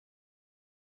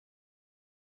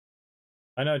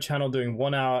 I know a channel doing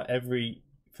 1 hour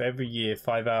for every year,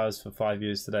 5 hours for 5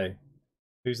 years today.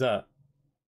 Who's that?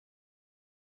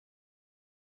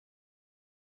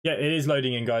 Yeah, it is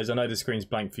loading in, guys. I know the screen's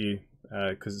blank for you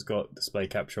because it's got display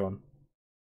capture on.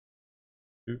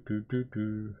 You've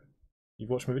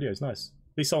watched my videos, nice.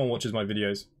 At least someone watches my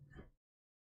videos.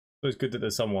 So it's good that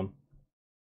there's someone.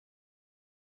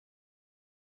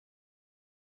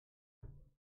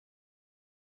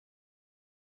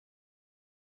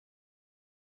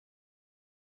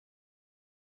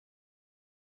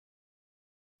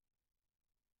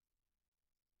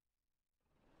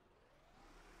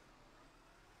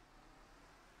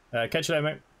 Catch you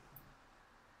later,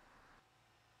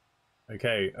 mate.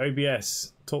 Okay,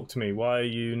 OBS, talk to me. Why are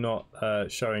you not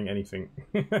showing anything?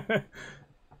 Might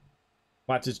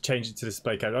have to change it to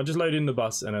display capture. I'll just load in the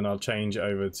bus and then I'll change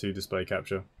over to display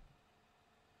capture.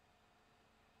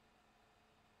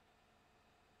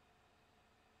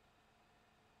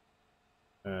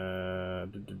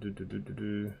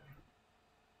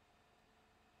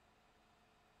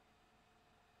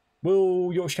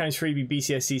 Will Yorkshire County 3 be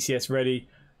BCS, CCS ready?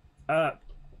 I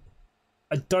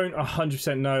don't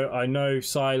 100% know. I know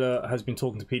Sylar has been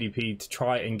talking to PDP to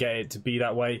try and get it to be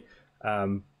that way,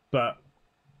 but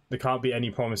there can't be any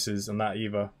promises on that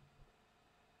either.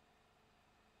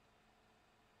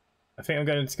 I think I'm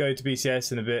going to go to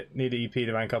BCS in a bit. Need the EP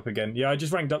to rank up again. Yeah, I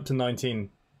just ranked up to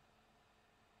 19.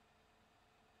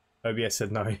 OBS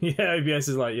said no. Yeah, OBS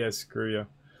is like, yeah, screw you.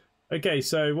 Okay,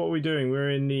 so what are we doing? We're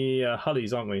in the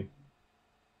Hullies, aren't we?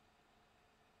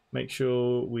 Make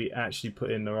sure we actually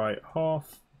put in the right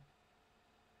half.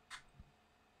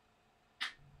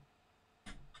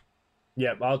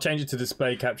 Yep, I'll change it to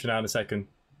display capture now in a second.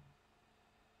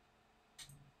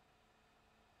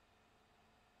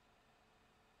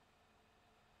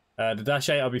 The Dash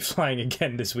 8 I'll be flying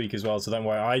again this week as well, so don't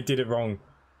worry, I did it wrong.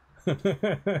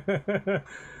 Okay,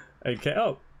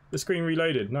 oh, the screen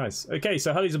reloaded, nice. Okay,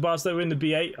 so Hullies and Barstow in the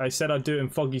B8. I said I'd do it in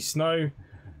foggy snow.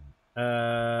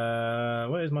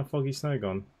 Where is my foggy snow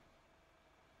gone?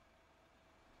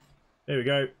 There we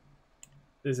go.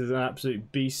 This is an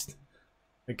absolute beast.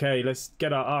 Okay, let's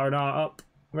get our R&R up.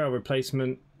 Rail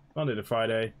replacement, Monday to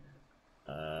Friday.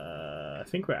 I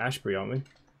think we're at Ashbury, aren't we?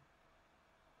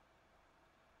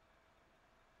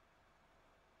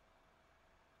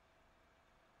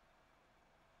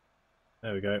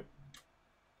 There we go.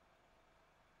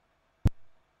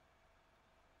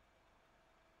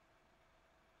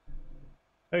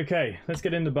 Okay, let's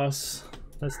get in the bus.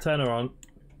 Let's turn her on.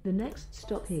 The next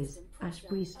stop is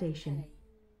Ashbury Station.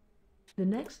 The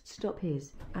next stop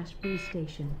is Ashbury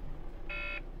Station.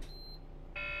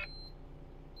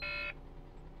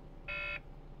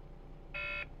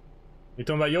 You're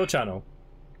talking about your channel?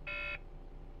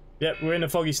 Yep, we're in the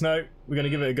foggy snow. We're going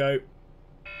to give it a go.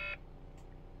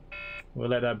 We'll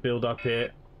let that build up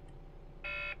here.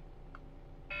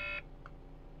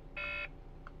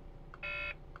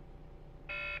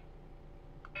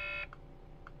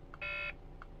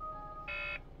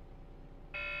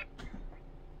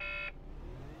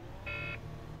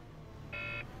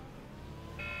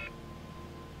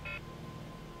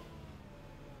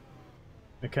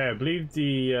 Okay, I believe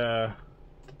the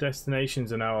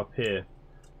destinations are now up here.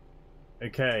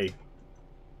 Okay.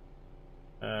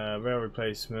 Rail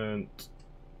replacement.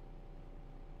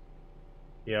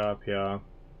 PR.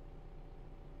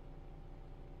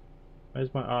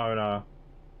 Where's my R&R?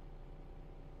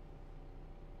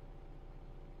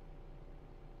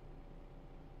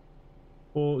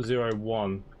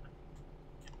 $401.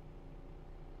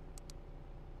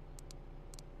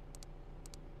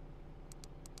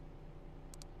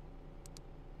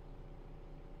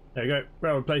 There we go.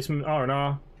 Rail replacement,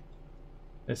 R&R.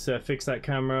 Let's fix that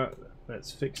camera. Let's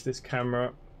fix this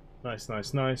camera.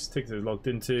 Nice. Ticket is logged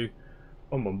into.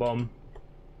 Bomb.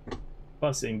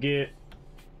 Bus in gear.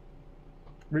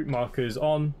 Route markers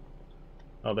on.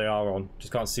 Oh, they are on.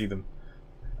 Just can't see them.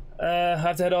 I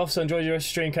have to head off, so enjoy your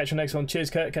stream. Catch you next one. Cheers,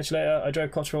 Kurt. Catch you later. I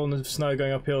drove Cotterell in the snow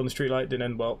going uphill on the street light. Didn't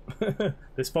end well.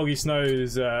 This foggy snow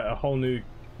is a whole new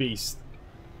beast.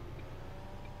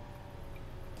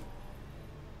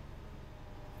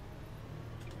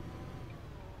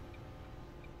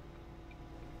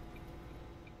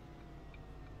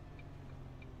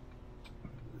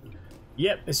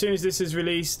 Yep, as soon as this is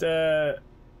released,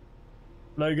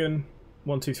 Logan,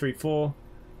 1, 2, 3, 4.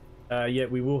 Yeah,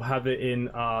 we will have it in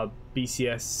our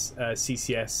BCS,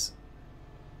 CCS.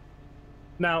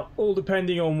 Now, all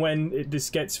depending on when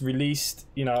this gets released,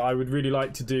 you know, I would really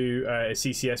like to do a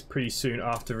CCS pretty soon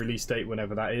after release date,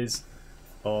 whenever that is,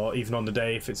 or even on the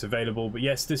day if it's available. But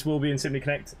yes, this will be in Simply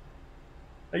Connect.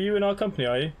 Are you in our company,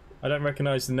 are you? I don't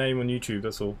recognise the name on YouTube,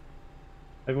 that's all.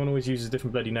 Everyone always uses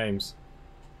different bloody names.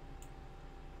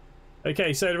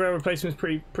 Okay, so the rail replacement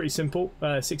is pretty simple.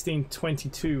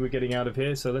 16:22 we're getting out of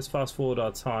here, so let's fast forward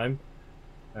our time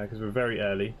because we're very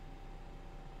early.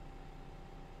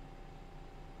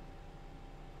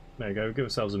 There we go. Give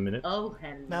ourselves a minute. Oh,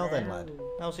 hello. Now then, lad.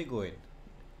 How's it going?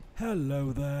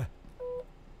 Hello there.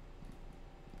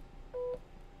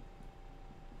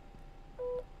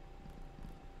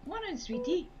 Morning,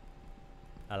 sweetie.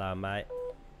 Hello, mate.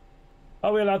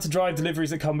 Are we allowed to drive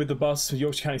deliveries that come with the bus for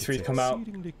Yorkshire County 3 to come out?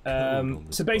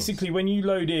 So basically, when you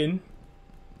load in,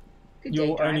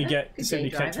 you'll only get Simply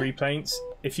Connect replanes.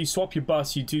 If you swap your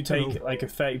bus, you do take like a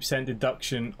 30%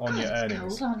 deduction on your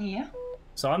earnings. On here.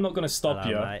 So I'm not going to stop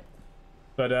you, mate.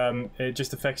 but it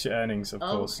just affects your earnings, of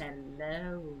course. Oh,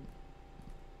 hello.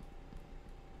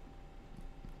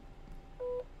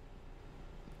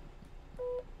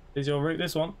 Is your route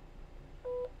this one?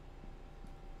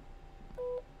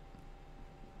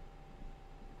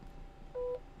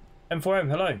 M4M,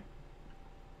 hello.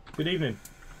 Good evening.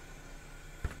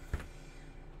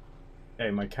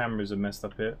 Okay, my cameras are messed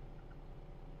up here.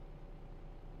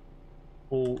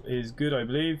 All is good, I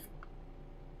believe.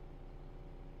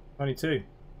 22.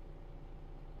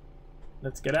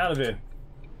 Let's get out of here.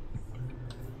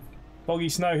 Foggy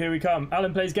snow, here we come.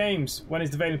 Alan plays games. When is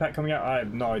the Veiling pack coming out? I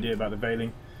have no idea about the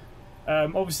Veiling.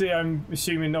 Obviously, I'm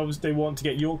assuming they want to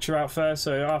get Yorkshire out first,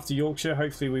 so after Yorkshire,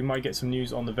 hopefully we might get some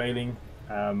news on the Veiling.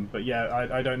 But yeah,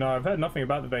 I don't know. I've heard nothing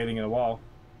about the Veiling in a while.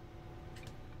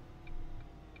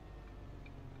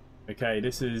 Okay,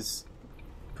 this is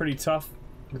pretty tough.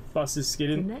 The bus is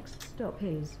skidding. The next stop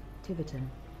is Tiverton.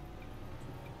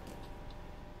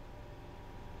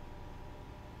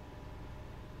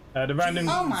 The random.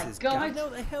 Oh my I god! know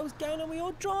what the hell's going on with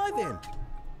your driving.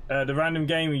 The random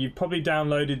game. You've probably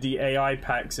downloaded the AI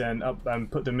packs and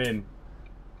put them in.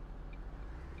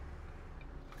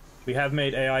 We have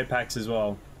made AI packs as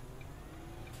well.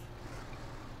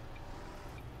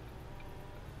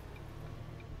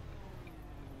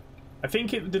 I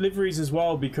think it deliveries as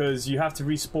well because you have to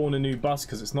respawn a new bus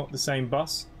because it's not the same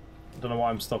bus. I don't know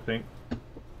why I'm stopping.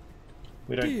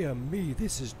 We don't. Dear me,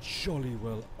 this is jolly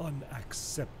well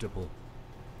unacceptable.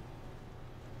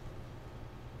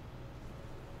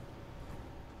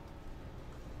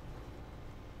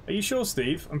 Are you sure,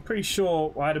 Steve? I'm pretty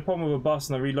sure I had a problem with a bus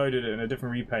and I reloaded it in a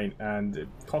different repaint and it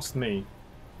cost me.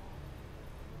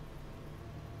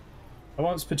 I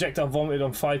once projectile vomited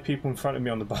on 5 people in front of me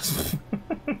on the bus.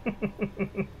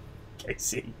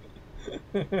 Casey.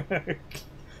 To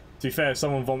be fair, if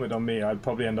someone vomited on me, I'd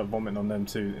probably end up vomiting on them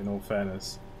too, in all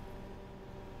fairness.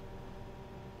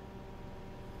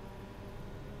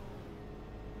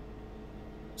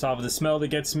 It's either the smell that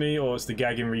gets me or it's the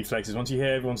gagging reflexes. Once you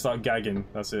hear everyone start gagging,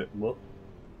 that's it. What?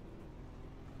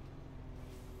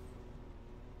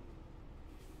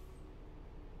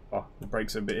 Oh, the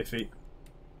brakes are a bit iffy.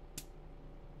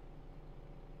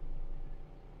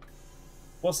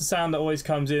 What's the sound that always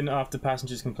comes in after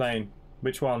passengers complain?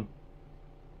 Which one?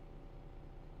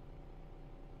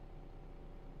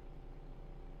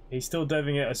 He's still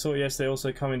deving it. I saw it yesterday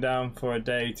also coming down for a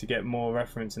day to get more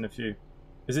reference in a few.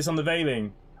 Is this on the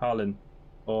Veiling, Harlan?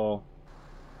 Or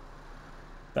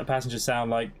that passenger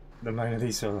sound like the Mona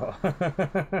Lisa a lot?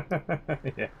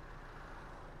 Yeah.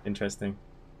 Interesting.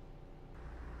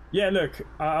 Yeah, look,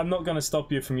 I'm not going to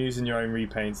stop you from using your own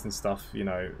repaints and stuff, you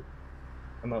know.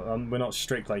 We're not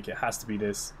strict like it has to be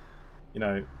this, you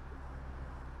know.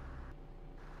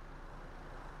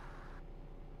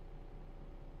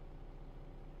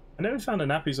 I never found a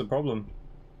nappy's a problem.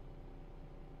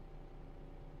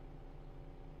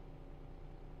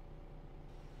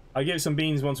 I'll give some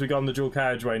beans once we got on the dual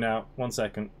carriageway now. 1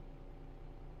 second.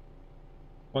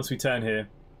 Once we turn here.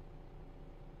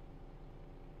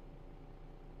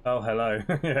 Oh, hello.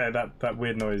 Yeah, that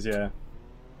weird noise, yeah.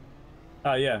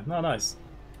 Oh, yeah. No, nice.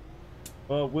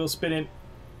 Well, wheel spinning.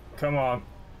 Come on.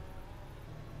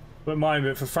 Wouldn't mind,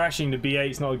 but for thrashing, the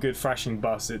B8's not a good thrashing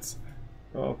bus. It's...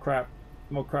 Oh, crap.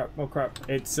 More crap, more crap.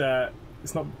 It's not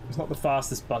the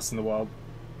fastest bus in the world.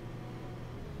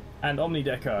 And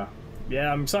Omnidecker.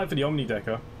 Yeah, I'm excited for the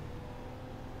Omnidecker. Do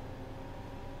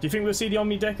you think we'll see the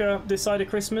Omnidecker this side of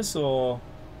Christmas, or...?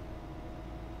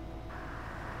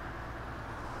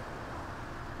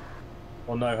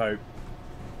 Or no hope?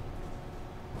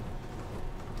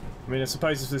 I mean, I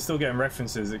suppose if they're still getting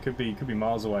references, it could be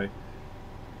miles away.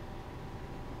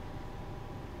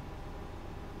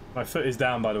 My foot is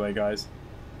down, by the way, guys.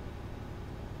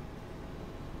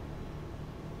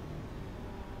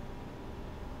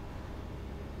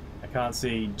 I can't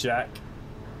see Jack.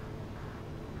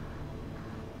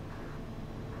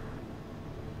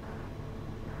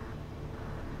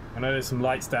 I know there's some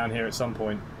lights down here at some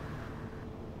point.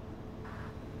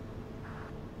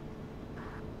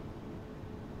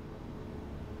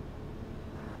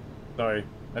 Sorry,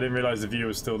 I didn't realise the view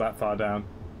was still that far down.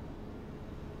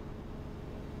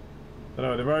 Don't know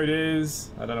where the road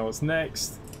is. I don't know what's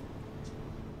next.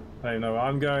 I don't even know where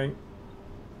I'm going.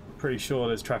 I'm pretty sure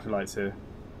there's traffic lights here.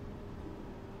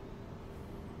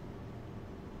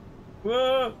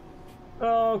 Whoa!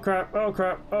 Oh crap, oh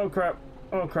crap, oh crap,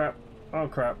 oh crap, oh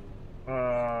crap.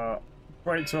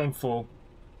 Brakes are on full.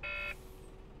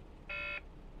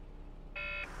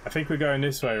 I think we're going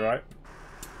this way, right?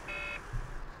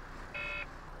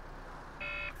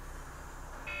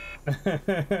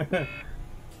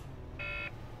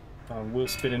 Oh, wheel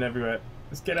spinning everywhere.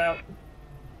 Let's get out.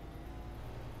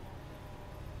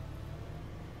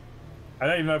 I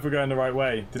don't even know if we're going the right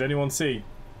way. Did anyone see?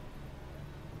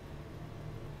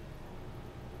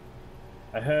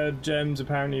 I heard Gems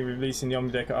apparently releasing the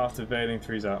Omnidecker after Veiling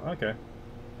 3's out. Okay.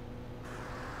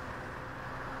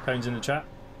 Tones in the chat.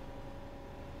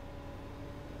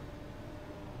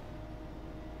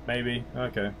 Maybe.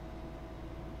 Okay.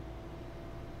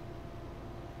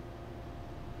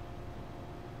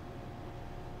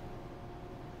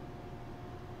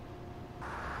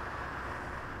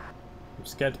 I'm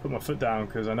scared to put my foot down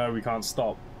because I know we can't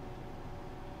stop.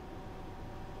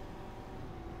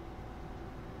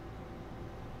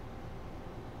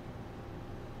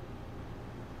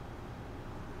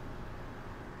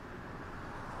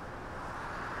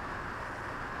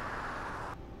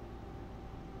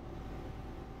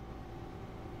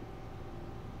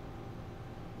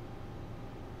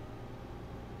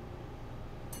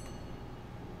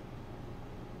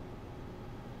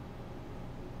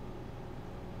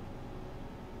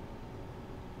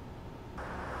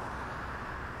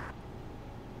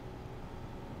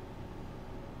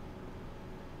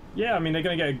 Yeah, I mean they're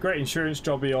going to get a great insurance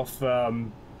jobby off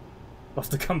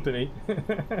the company.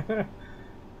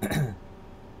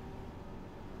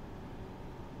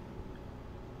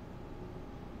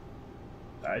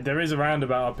 There is a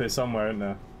roundabout up here somewhere, isn't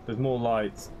there? There's more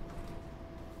lights.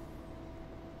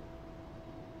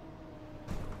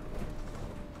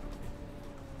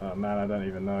 Oh man, I don't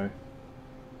even know.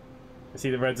 I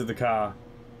see the reds of the car.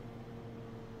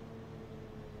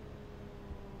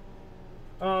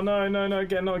 Oh no, no, no,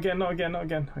 again, not again, not again, not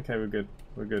again. Okay, we're good.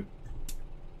 We're good.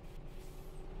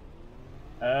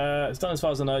 It's done as far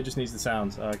as I know, it just needs the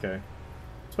sounds. Okay.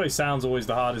 I suppose sound's always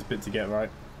the hardest bit to get right.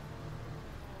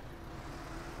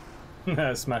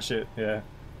 Smash it, yeah.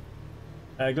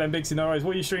 Glenn Bixie, no worries.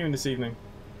 What are you streaming this evening?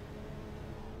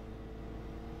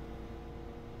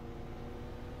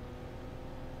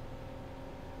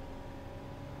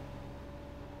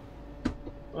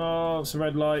 Oh, it's a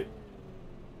red light.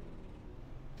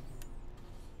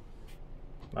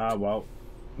 Ah, well.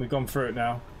 We've gone through it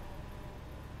now.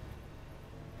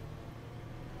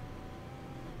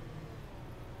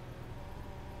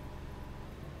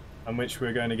 And which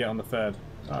we're going to get on the third.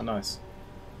 Ah, nice.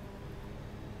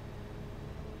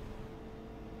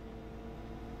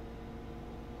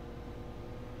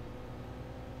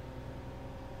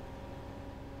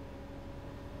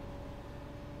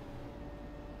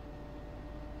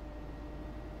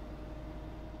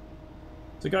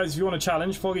 So guys, if you want a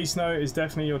challenge, Foggy Snow is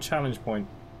definitely your challenge point.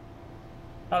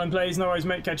 Alan plays, no worries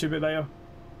mate, catch you a bit later.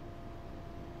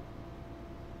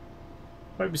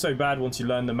 Won't be so bad once you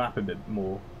learn the map a bit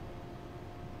more.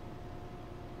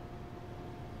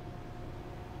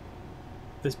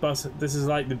 This bus, this is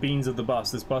like the beans of the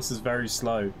bus. This bus is very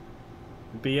slow.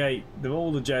 The B8,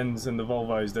 all the gens and the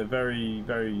Volvos, they're very,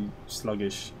 very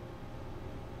sluggish.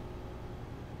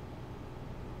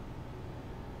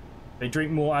 They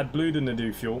drink more AdBlue than they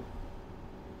do fuel.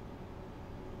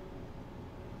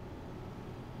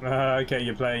 Okay,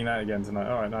 you're playing that again tonight.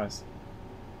 Alright, nice.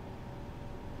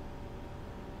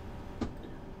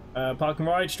 Park and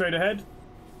ride, straight ahead.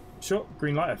 Sure,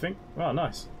 green light I think. Oh,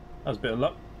 nice. That was a bit of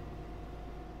luck.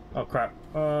 Oh crap.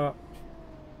 I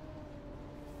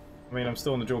mean, I'm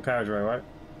still on the dual carriageway, right?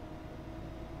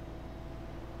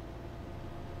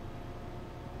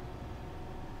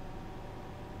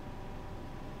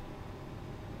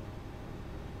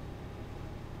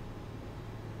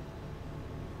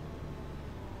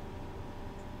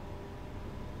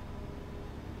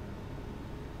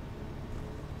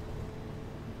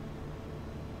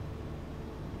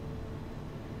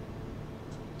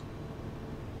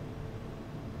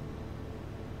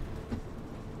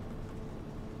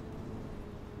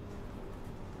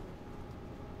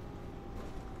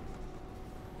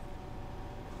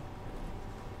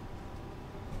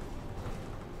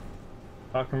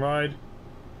 Park and ride.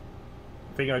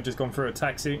 I think I've just gone through a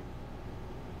taxi.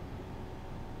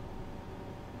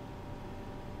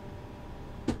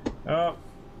 Oh.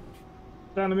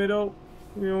 Down the middle.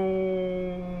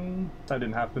 That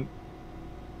didn't happen.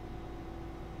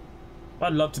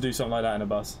 I'd love to do something like that in a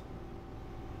bus.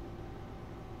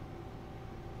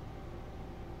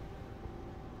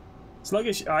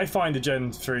 Sluggish. I find the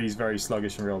Gen 3s very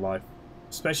sluggish in real life.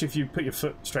 Especially if you put your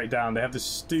foot straight down. They have this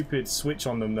stupid switch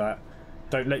on them that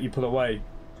don't let you pull away.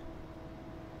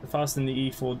 They're faster than the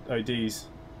E4 ODs.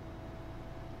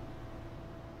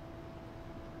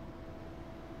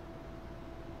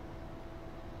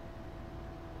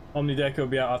 Omnidecker will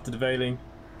be out after the veiling.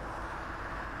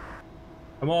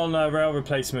 I'm on rail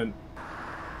replacement.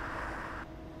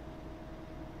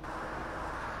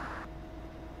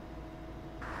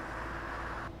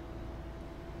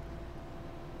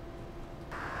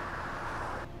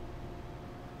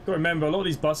 Got to remember, a lot of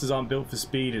these buses aren't built for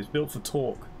speed, it's built for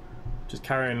torque. Just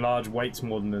carrying large weights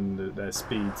more than their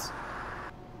speeds.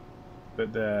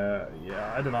 But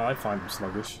yeah, I don't know. I find them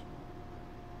sluggish.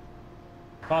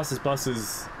 Fastest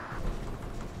buses.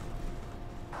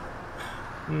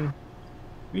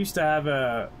 We used to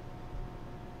have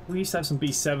some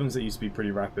B7s that used to be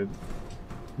pretty rapid.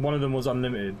 One of them was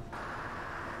unlimited.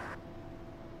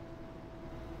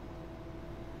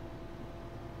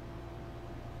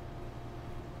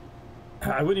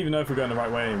 I wouldn't even know if we're going the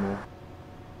right way anymore.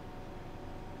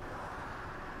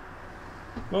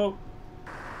 Well,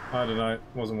 I don't know.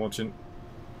 Wasn't watching.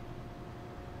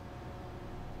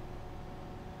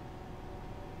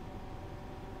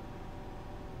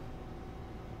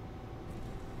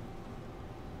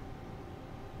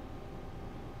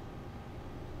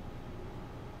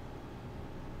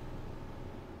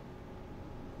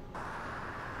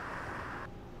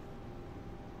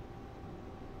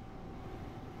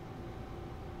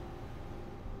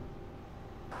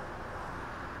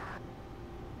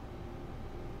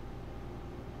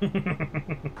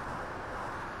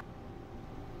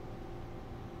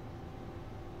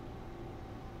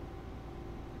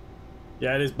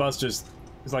 Yeah, this bus just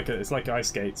it's like ice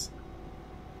skates.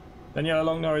 Then yeah,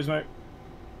 long nose, mate.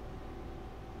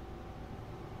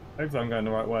 Hopefully I'm going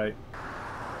the right way.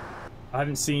 I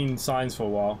haven't seen signs for a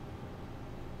while.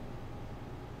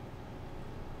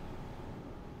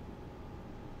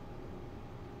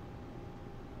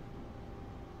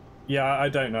 Yeah, I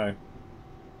don't know.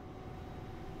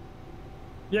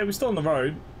 Yeah, we're still on the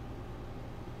road.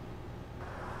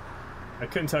 I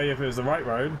couldn't tell you if it was the right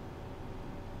road.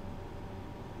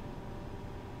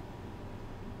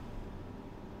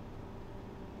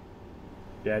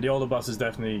 Yeah, the older buses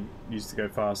definitely used to go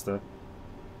faster.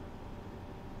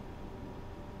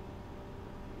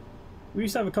 We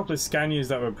used to have a couple of Scanias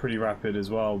that were pretty rapid as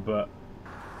well, but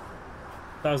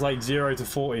that was like 0 to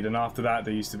 40, then after that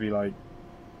they used to be like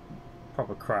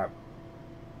proper crap.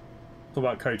 Talk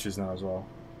about coaches now as well.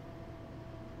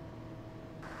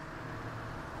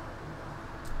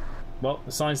 Well,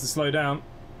 the sign's to slow down.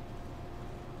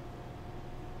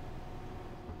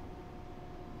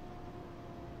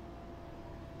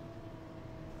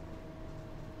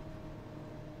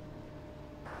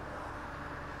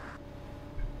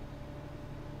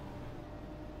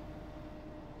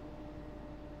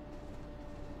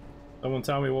 Someone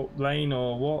tell me what lane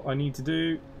or what I need to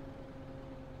do.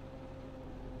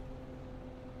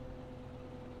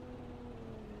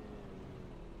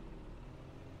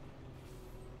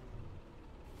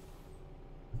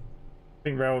 I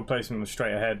think railroad placement was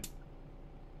straight ahead.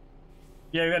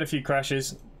 Yeah, we had a few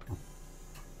crashes.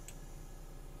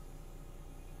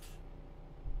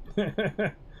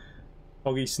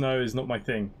 Foggy snow is not my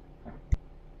thing.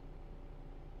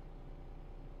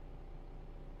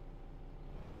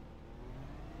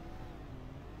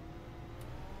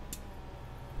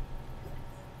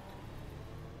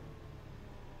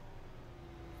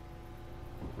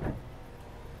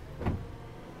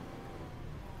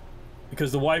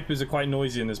 Because the wipers are quite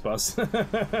noisy in this bus.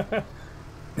 Apparently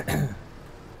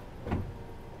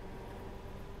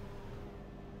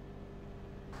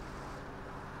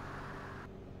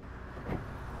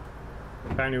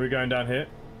we're going down here.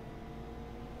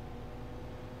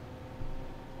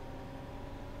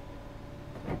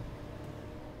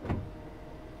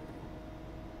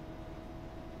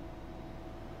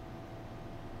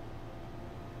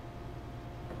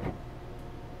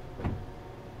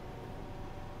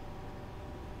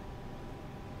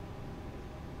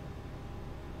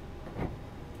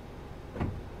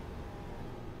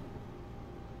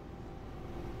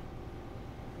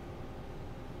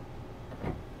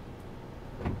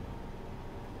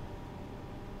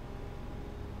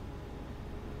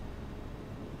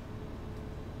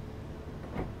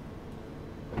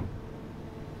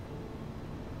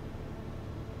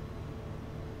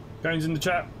 Jones in the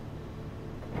chat.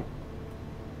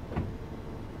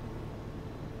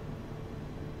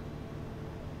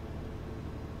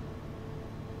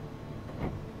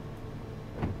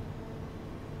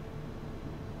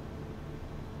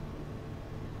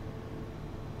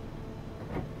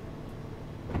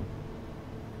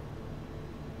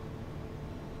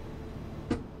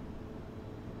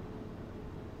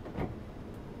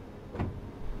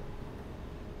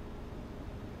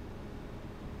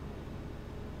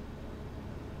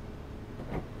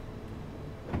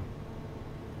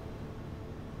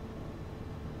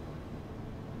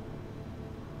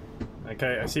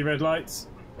 Okay, I see red lights.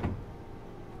 I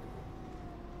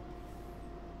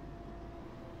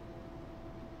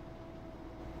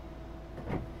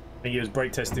think he was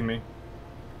brake testing me.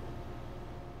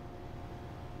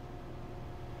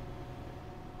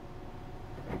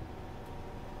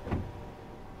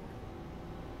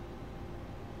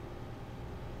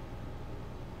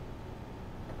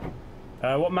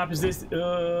 What map is this?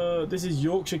 This is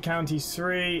Yorkshire County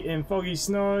 3 in foggy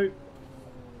snow.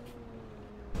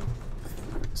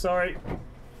 Sorry.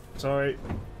 Sorry.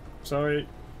 Sorry.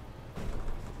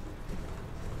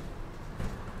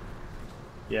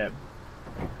 Yeah.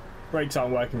 Brakes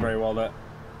aren't working very well there.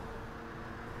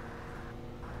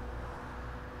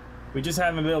 We're just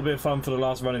having a little bit of fun for the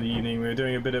last run of the evening. We were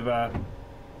doing a bit of a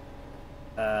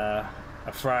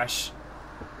thrash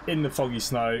in the foggy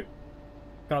snow.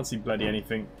 Can't see bloody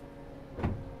anything.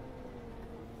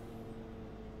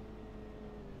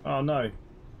 Oh no.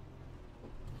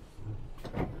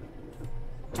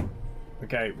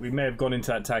 Okay, we may have gone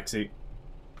into that taxi.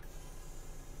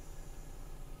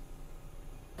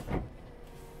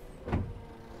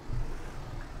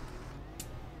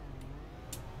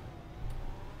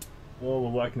 Whoa, we're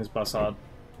working this bus hard.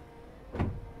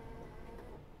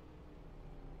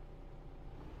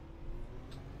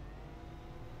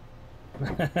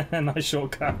 Nice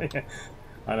shortcut.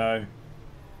 I know.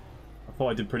 I thought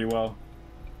I did pretty well.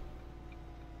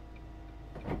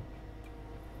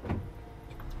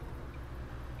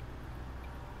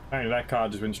 Apparently that car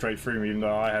just went straight through me even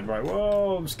though I had right.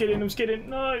 Whoa, I'm skidding,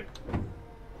 no!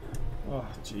 Oh,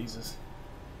 Jesus.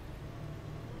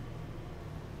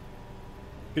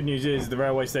 Good news is the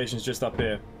railway station's just up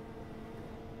here.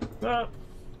 Ah.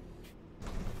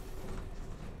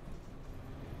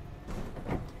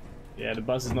 Yeah, the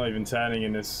bus is not even turning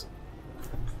in this.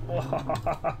 Oh,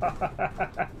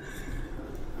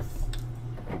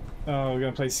 we're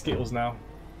gonna play Skittles now.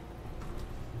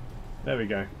 There we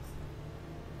go.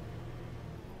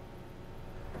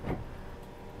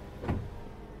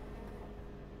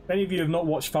 If any of you have not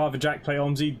watched Father Jack play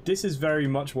OMSI, this is very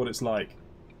much what it's like.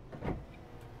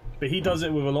 But he does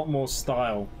it with a lot more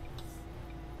style.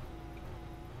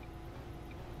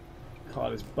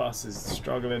 God, this bus is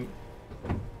struggling.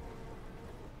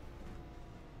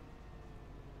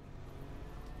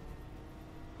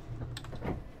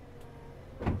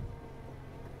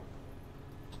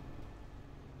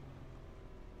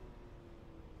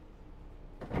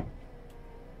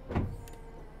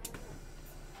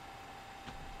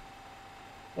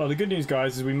 Well, the good news,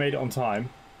 guys, is we made it on time.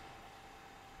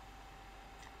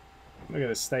 Look at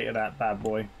the state of that bad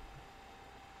boy.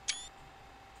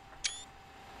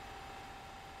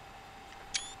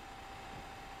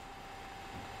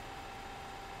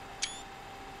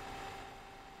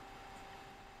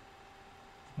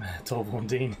 Torborn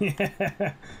Dean.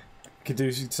 Could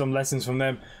do some lessons from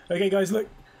them. Okay, guys, look.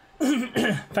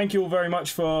 Thank you all very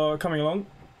much for coming along.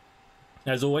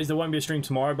 As always, there won't be a stream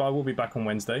tomorrow, but I will be back on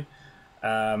Wednesday.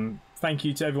 Thank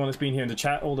you to everyone that's been here in the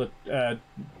chat, all the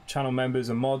channel members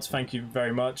and mods. Thank you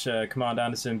very much. Command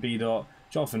Anderson, B. Dot,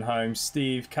 Jonathan Holmes,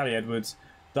 Steve, Callie Edwards,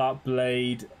 Dark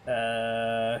Blade. Who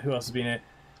else has been here?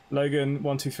 Logan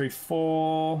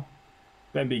 1234,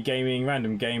 Ben B Gaming,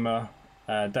 Random Gamer,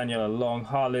 Daniela Long,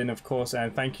 Harlan, of course,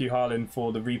 and thank you, Harlan,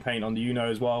 for the repaint on the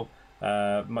Uno as well.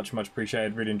 Much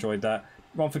appreciated. Really enjoyed that.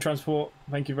 Ron for Transport,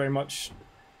 thank you very much.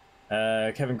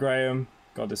 Kevin Graham.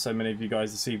 God, there's so many of you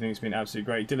guys this evening. It's been absolutely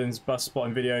great. Dylan's bus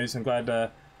spotting videos. I'm glad I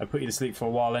put you to sleep for a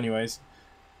while anyways.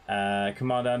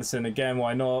 Commander Anderson, again,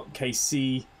 why not?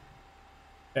 KC,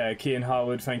 Kian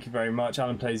Harwood, thank you very much.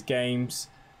 Alan Plays Games.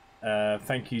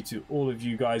 Thank you to all of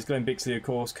you guys. Glenn Bixley, of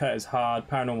course. Curtis Hard,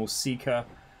 Paranormal Seeker.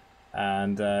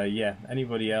 And yeah,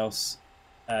 anybody else.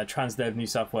 Transdev New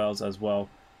South Wales as well.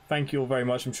 Thank you all very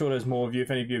much. I'm sure there's more of you. If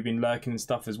any of you have been lurking and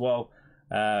stuff as well.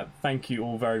 Thank you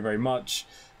all very much.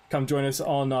 Come join us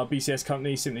on our BCS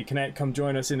company, Simply Connect. Come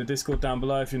join us in the Discord down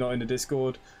below if you're not in the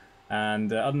Discord.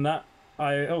 And other than that,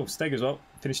 Steg as well.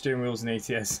 Finished steering wheels and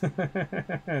ATS.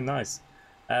 Nice.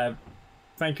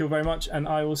 Thank you all very much, and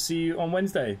I will see you on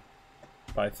Wednesday.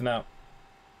 Bye for now.